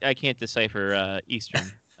can't decipher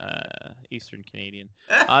Eastern Canadian.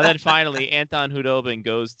 Then finally, Anton Khudobin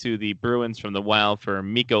goes to the Bruins from the Wild for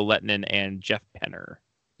Mikko Lehtinen and Jeff Penner.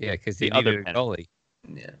 Yeah, because The he other needed a Penn. goalie.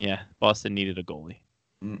 Yeah. Yeah, Boston needed a goalie.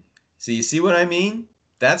 So you see what I mean?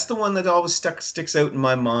 That's the one that always sticks out in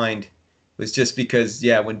my mind. Was just because,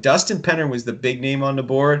 yeah, when Dustin Penner was the big name on the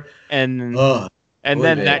board, And oh, and boy,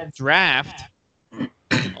 then man. that draft,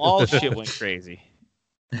 all shit went crazy.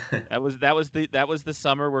 That was the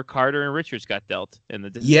summer where Carter and Richards got dealt in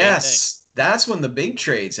the yes, that's when the big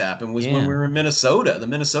trades happened. Was when Yeah. we were in Minnesota, the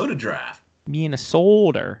Minnesota draft.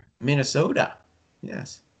 Minnesota.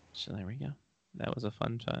 Yes, So there we go. That was a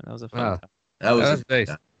fun time. That was a fun Wow. time. that was, That was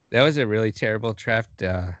nice. That was a really terrible draft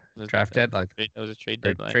That was draft deadline. That was a trade Or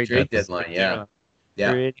deadline. trade trade deadline. Yeah,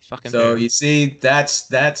 yeah. Pretty fucking So terrible. you see, that's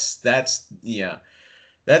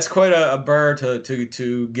That's quite a bar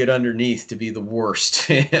to get underneath to be the worst.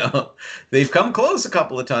 You know, they've come close a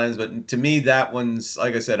couple of times, but to me, that one's,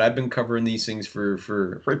 like I said, I've been covering these things for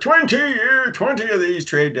 20 years. 20 of these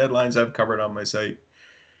trade deadlines I've covered on my site,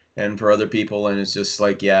 and for other people, and it's just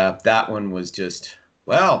like, yeah, that one was just,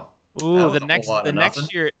 well. Ooh, the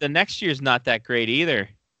next year's not that great either.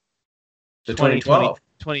 The 2012.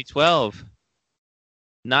 2012.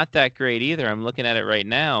 Not that great either. I'm looking at it right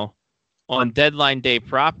now. On deadline day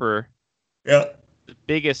proper, yeah, the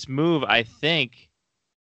biggest move, I think,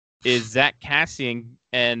 is Zach Cassian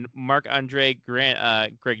and Marc-Andre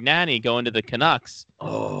Grignani going to the Canucks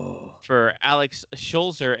for Alex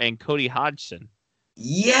Schulzer and Cody Hodgson.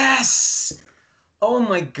 Yes! Oh,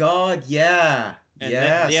 my God, yeah. And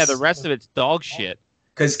yes. then, the rest of it's dog shit.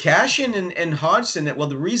 Because Cassian and Hodgson, well,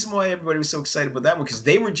 the reason why everybody was so excited about that one, because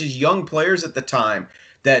they were just young players at the time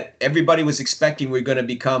that everybody was expecting were going to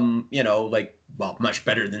become, much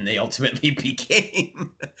better than they ultimately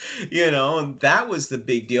became. And that was the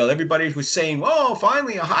big deal. Everybody was saying, oh,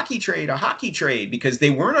 finally a hockey trade, because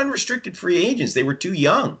they weren't unrestricted free agents. They were too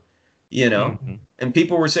young, Mm-hmm. And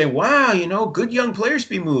people were saying, wow, good young players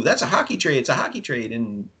be moved. That's a hockey trade. It's a hockey trade.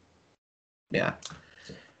 And yeah.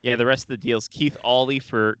 Yeah, the rest of the deals, Keith Auley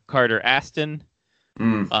for Carter Aston,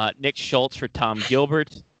 Nick Schultz for Tom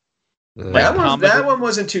Gilbert. That one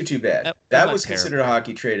wasn't too bad. That was considered terrible. a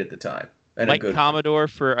hockey trade at the time. And Mike Commodore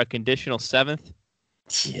for a conditional 7th.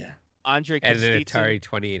 Yeah. Andre and an Kostitsyn, Atari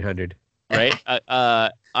 2800. Right?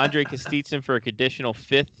 Andre Kostitsyn for a conditional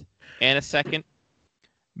 5th and a 2nd.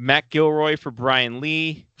 Matt Gilroy for Brian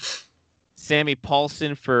Lee. Sammy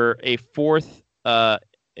Paulson for a 4th,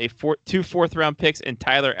 2 fourth-round picks, and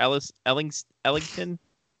Tyler Ellington.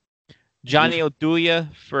 Johnny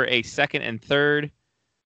Oduya for a 2nd and 3rd.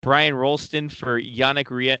 Brian Rolston for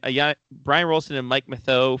Brian Rolston and Mike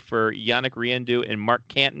Matheau for Yannick Riendeau and Mark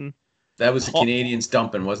Canton. That was the Canadians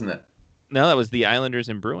dumping, wasn't it? No, that was the Islanders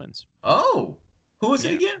and Bruins. Oh, who was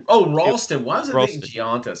it again? Oh, Ralston. Why was it Ralston.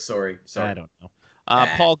 Gianta? Sorry. I don't know.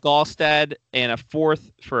 Paul Gallstad and a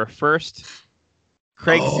 4th for a 1st.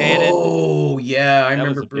 Craig Zanon. Oh, yeah. I That remember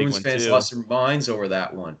was a big Bruins one, fans too. lost their minds over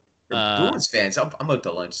that one. Bruins fans. I'm out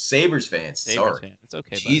to lunch. Sabres fans. Sorry. Fan. It's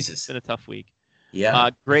okay. Jesus. It's been a tough week. Yeah.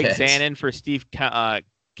 Greg Yes. Zanon for Steve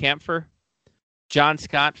Kampfer. John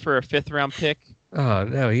Scott for a 5th-round pick. Oh,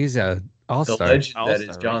 no, he's a The all-star. legend that All-star,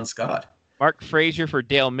 is John Scott. Mark Frazier for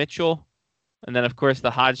Dale Mitchell. And then, of course,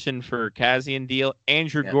 the Hodgson for Kassian deal.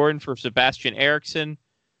 Andrew Gordon for Sebastian Eriksson.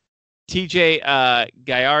 TJ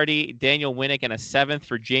Gaiardi, Daniel Winnick, and a 7th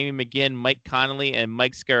for Jamie McGinn, Mike Connolly, and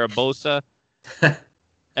Mike Scarabosa.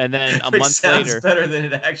 And then a Which month sounds later, better than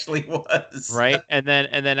it actually was. right? And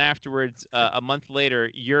then afterwards, a month later,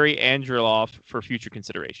 Yuri Andrelov for future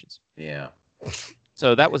considerations. Yeah.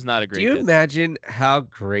 So that was not a great. Do you bid. imagine how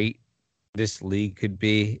great this league could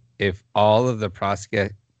be if all of the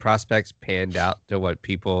prospects panned out to what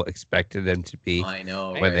people expected them to be I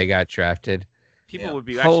know. when they got drafted? People would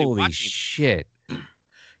be actually Holy watching. shit.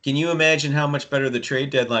 Can you imagine how much better the trade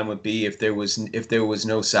deadline would be if there was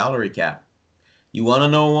no salary cap? You want to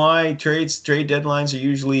know why trade deadlines are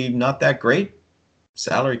usually not that great?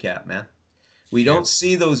 Salary cap, man. We don't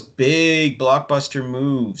see those big blockbuster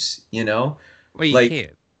moves, Well, you like,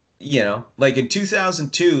 can't. Like in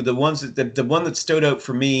 2002, the one that stood out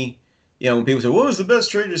for me, when people say, what was the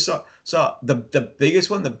best trade you saw? The biggest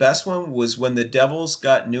one, the best one was when the Devils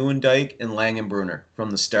got Neuendijk and Langenbrunner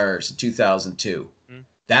from the Stars in 2002.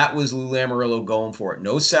 That was Lou Lamoriello going for it.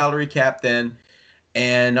 No salary cap then.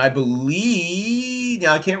 And I believe,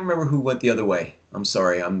 now I can't remember who went the other way. I'm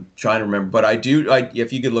sorry, I'm trying to remember, but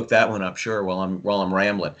if you could look that one up, sure. While I'm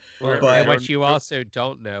rambling. But what you also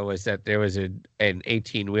don't know is that there was an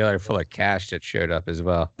 18-wheeler full of cash that showed up as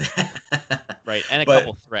well. Right, and a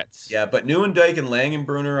couple threats. Yeah, but Neuendijk and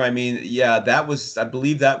Langenbrunner, I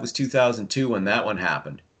believe that was 2002 when that one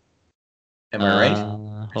happened. Am I right?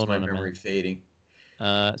 Hold my on a memory minute. fading.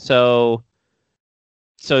 So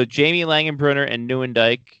Jamie Langenbrunner and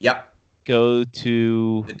Neuendijk. Yep. Go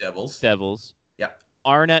to the Devils. Yep.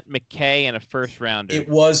 Arnott McKay and a 1st rounder. It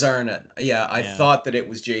was Arnott. Yeah, I thought that it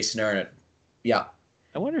was Jason Arnott. Yeah.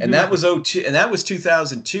 I wonder. And that was 02, and that was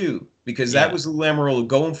 2002 because that was Lou Lamoriello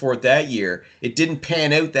going for it that year. It didn't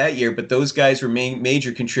pan out that year, but those guys were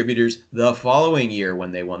major contributors the following year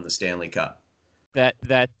when they won the Stanley Cup. That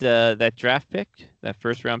draft pick, that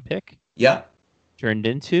 1st-round pick. Yeah. Turned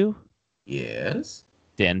into. Yes.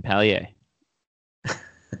 Dan Pallier.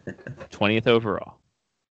 20th overall.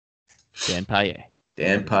 Dan Pallier.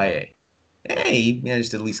 Hey, he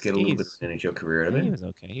managed to at least get a little bit of an NHL career out of it. He was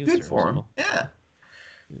okay. He was good for him. serviceable. Yeah.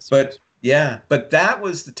 But Yeah, but that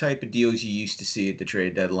was the type of deals you used to see at the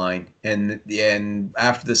trade deadline, and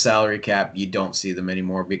after the salary cap, you don't see them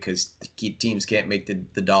anymore because teams can't make the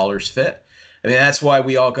dollars fit. I mean, that's why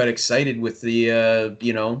we all got excited with the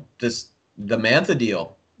the Mantha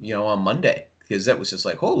deal, on Monday, because that was just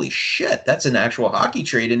like, holy shit, that's an actual hockey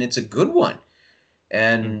trade and it's a good one.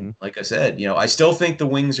 And like I said, I still think the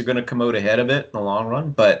Wings are going to come out ahead of it in the long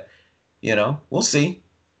run, but we'll see.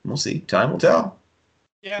 We'll see. Time will tell.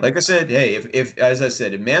 Yeah. Like I said, hey, if as I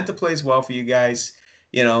said, if Mantha plays well for you guys,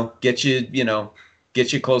 get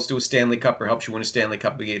you close to a Stanley Cup or helps you win a Stanley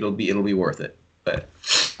Cup, it'll be worth it. But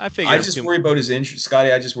I just worry about his injury,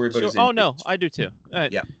 Scotty. I just worry about his injury. Oh no, I do too.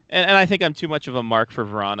 Yeah, and I think I'm too much of a mark for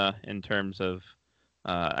Vrana in terms of.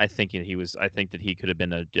 I think that he could have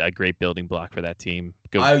been a great building block for that team.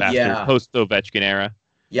 Post Ovechkin era.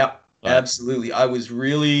 Yep, absolutely. I was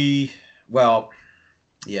really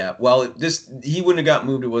yeah. Well, he wouldn't have got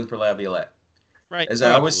moved if it wasn't for Laviolette. Right. As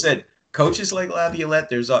I always said, coaches like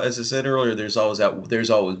Laviolette. As I said earlier, there's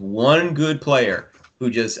always one good player who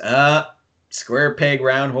just square peg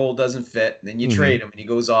round hole doesn't fit. And then you trade him, and he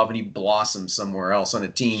goes off and he blossoms somewhere else on a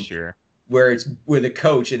team. Sure. Where it's with a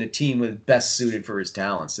coach and a team was best suited for his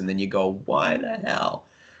talents, and then you go, why the hell?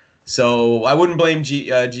 So I wouldn't blame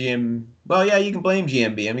GM. Well, yeah, you can blame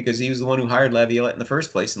GMBM because he was the one who hired Laviolette in the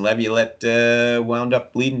first place, and Laviolette wound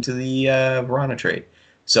up leading to the Vrana trade.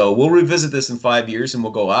 So we'll revisit this in 5 years, and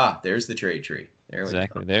we'll go, there's the trade tree. There we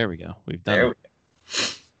go. There we go. We've done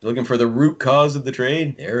it. Looking for the root cause of the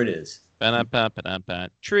trade. There it is.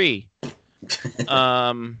 Tree.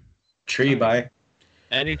 Tree by.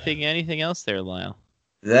 Anything else there, Lyle?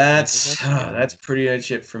 That's pretty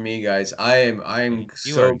much it for me, guys. I'm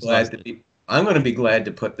so glad I'm going to be glad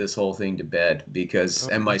to put this whole thing to bed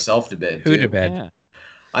and myself to bed. Who to bed? Yeah.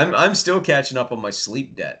 I'm still catching up on my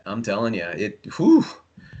sleep debt. I'm telling you,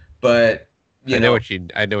 But I know what you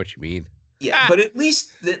mean. Yeah, but at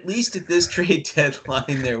least at this trade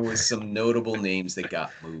deadline, there was some notable names that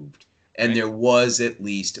got moved, and there was at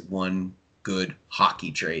least one good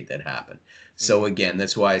hockey trade that happened. So again,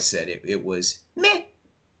 that's why I said it was meh,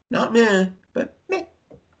 not meh, but meh.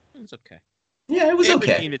 It was okay. Yeah, it was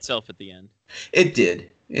okay. It redeemed itself at the end. It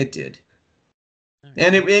did. Right.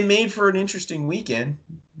 And it made for an interesting weekend.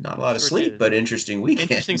 Not a lot of sleep, but interesting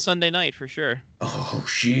weekend. Interesting Sunday night for sure. Oh,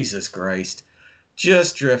 Jesus Christ.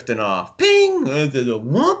 Just drifting off. Ping!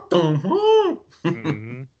 What the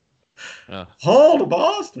fuck? Hall to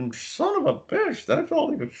Boston, son of a bitch. That's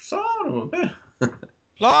all he could, son of a bitch.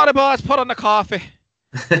 Lordy, boys, put on the coffee.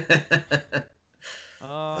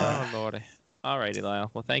 Oh, Lordy. All righty,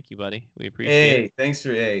 Lyle. Well, thank you, buddy. We appreciate it.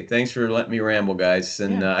 Thanks for letting me ramble, guys.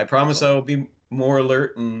 And I promise I will be more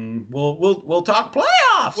alert, and we'll talk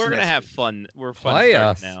playoffs. We're gonna have fun. We're fun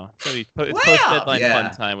now. So it's post deadline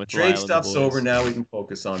fun time with trade Lyle stuff's over now. We can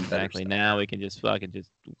focus on exactly now. We can just fucking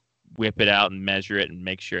just whip it out and measure it and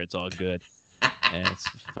make sure it's all good. And it's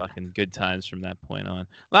fucking good times from that point on.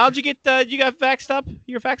 Lyle, did you get you got vaxxed up?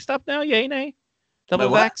 You're vaxxed up now? Yay, nay? Double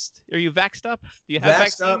vaxxed? Are you vaxxed up? Do you have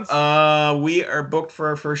vaccines? Up? We are booked for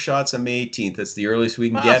our first shots on May 18th. That's the earliest we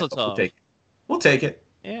can get. We'll take it.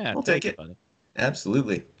 Yeah, we'll take it. Buddy.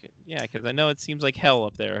 Absolutely. Yeah, because I know it seems like hell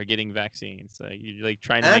up there getting vaccines. You're like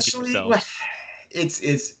trying to make it yourself.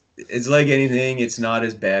 It's like anything. It's not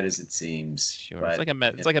as bad as it seems. Sure. But, it's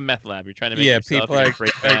like a meth lab. You're trying to make it yourself. People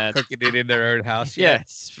are cooking it in their own house. Yeah,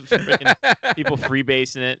 it's people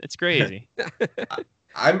freebasing it. It's crazy.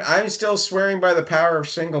 I'm still swearing by the power of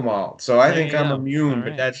single malt, so I think I'm immune,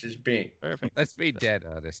 but that's just me. Perfect. Let's be dead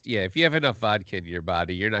honest. Yeah, if you have enough vodka in your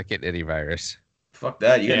body, you're not getting any virus. Fuck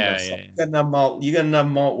that. You got enough malt. You got enough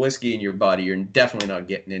malt whiskey in your body. You're definitely not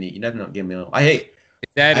getting any. You're definitely not getting me. I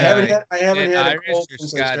haven't had a cold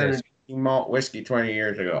since I started drinking malt whiskey 20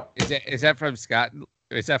 years ago. Is that from Scotland?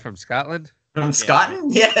 Is that from Scotland? From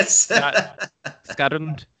Scotland? Yes.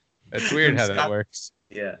 Scotland. That's weird how that works.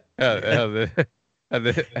 Yeah. How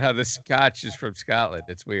the Scotch is from Scotland.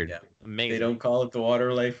 It's weird. Yeah. Amazing. They don't call it the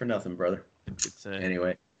water life for nothing, brother.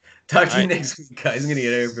 Anyway. Talk to you next week, guys. I'm going to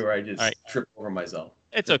get everywhere. I just trip over myself.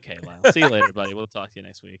 It's okay, Lyle. See you later, buddy. We'll talk to you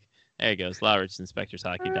next week. There he goes. Lyle Richardson,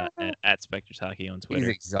 SpectorsHockey.net, at SpectorsHockey on Twitter.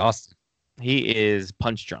 He's exhausted. He is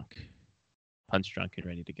punch drunk. Punch drunk and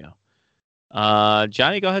ready to go.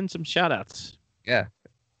 Johnny, go ahead and some shout outs. Yeah.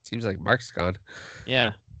 Seems like Mark's gone.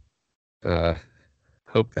 Yeah.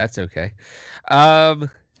 Hope that's okay. Oh,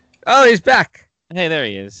 he's back. Hey, there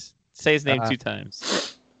he is. Say his name 2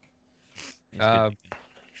 times.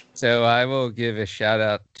 So I will give a shout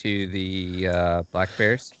out to the Black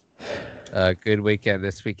Bears. Good weekend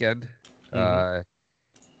this weekend. And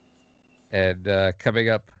coming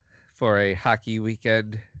up for a hockey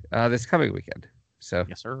weekend this coming weekend. So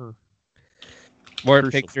Yes, sir. more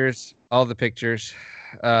Crucial. pictures, all the pictures.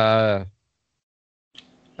 I'm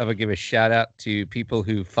gonna give a shout out to people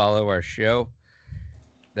who follow our show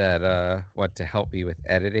that want to help me with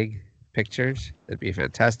editing pictures. That'd be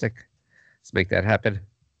fantastic. Let's make that happen.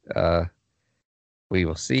 We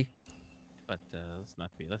will see. But let's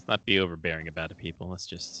not be overbearing about it, people. Let's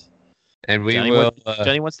just. And we Johnny will.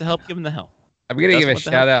 Johnny wants to help. Give him the help. I'm gonna doesn't give a want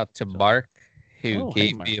the shout help. out to Mark, who Oh, hey,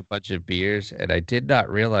 gave Mark. me a bunch of beers, and I did not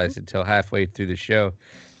realize until halfway through the show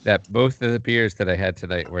that both of the beers that I had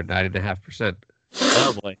tonight were 9.5%.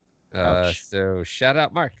 Oh boy. Ouch. So shout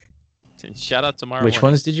out, Mark. And shout out tomorrow. Which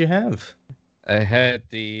morning. ones did you have? I had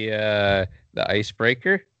the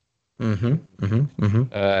icebreaker. That's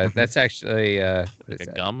actually what is Like a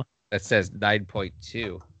that? gum. That says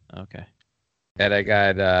 9.2, Okay. and I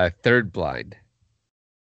got third blind.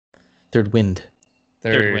 Third wind.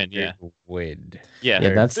 Third wind, yeah. Wind. Yeah.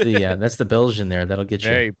 Yeah, that's the Belgian there. That'll get you.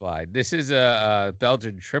 Very blind. This is a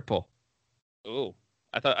Belgian triple. Ooh.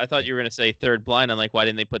 I thought you were gonna say third blind. I'm like, why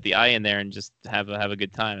didn't they put the eye in there and just have a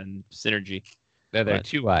good time and synergy? No, they're What?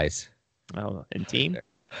 2 eyes. Oh, in team.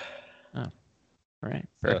 Oh, all right,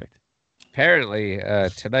 So- perfect. Apparently,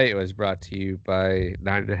 tonight it was brought to you by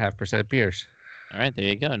 9.5% beers. All right, there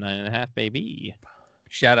you go. 9.5, baby.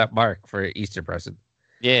 Shout out Mark for Easter present.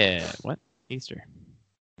 Yeah. What? Easter.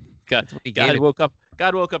 God he gave it. woke up.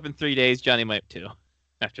 God woke up in 3 days. Johnny might too.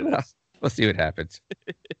 After Well, this, We'll see what happens.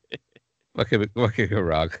 What could go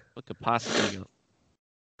wrong? what could possibly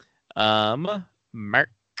go? Mark.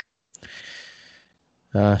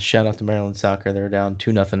 Shout out to Maryland Soccer. They're down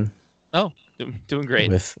 2-0 Oh, doing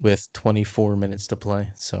great. with 24 minutes to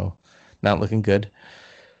play. So not looking good.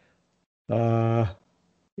 I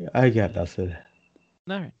got nothing.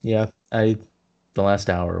 All right. Yeah, the last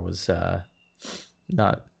hour was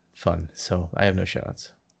not fun, so I have no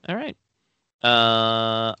shout-outs. All right.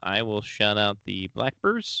 I will shout out the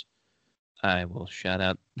Blackbirds. I will shout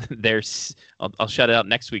out there's. I'll shout it out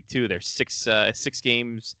next week too. There's six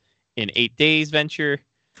games in 8 days venture,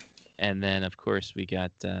 and then of course we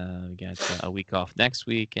got a week off next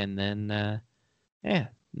week, and then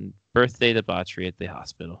birthday debauchery at the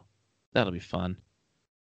hospital. That'll be fun.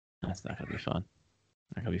 That's not gonna be fun.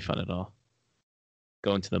 Not gonna be fun at all.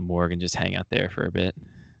 Going to the morgue and just hang out there for a bit.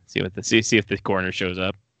 See if the coroner shows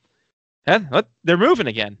up. What? They're moving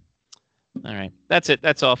again. All right. That's it.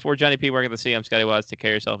 That's all. For Johnny P. Working at the C, I'm Scotty Watts. Take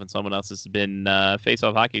care of yourself and someone else. This has been Face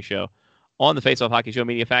Off Hockey Show on the Face Off Hockey Show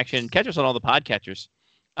Media Faction. Catch us on all the podcatchers.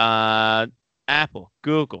 Apple,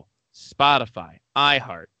 Google, Spotify,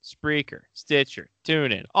 iHeart, Spreaker, Stitcher,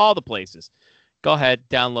 TuneIn, all the places. Go ahead,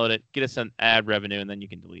 download it, get us some ad revenue, and then you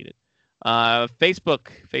can delete it.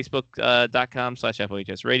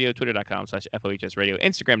 Facebook.com/FOHS Radio, Twitter.com/FOHS Radio,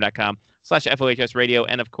 Instagram.com/FOHS Radio,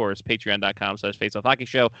 and of course, Patreon.com/Face-Off Hockey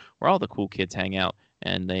Show, where all the cool kids hang out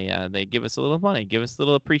and they give us a little money, give us a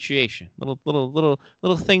little appreciation,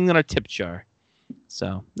 little thing in our tip jar.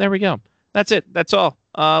 So there we go. That's it. That's all.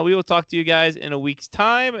 We will talk to you guys in a week's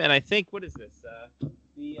time, and I think what is this?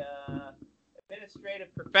 The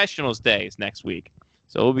Administrative Professionals Day is next week,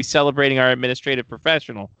 so we'll be celebrating our administrative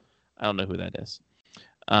professional. I don't know who that is.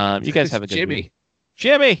 You guys have a good Jimmy. week.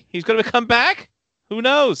 Jimmy, he's going to come back? Who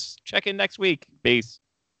knows? Check in next week. Peace.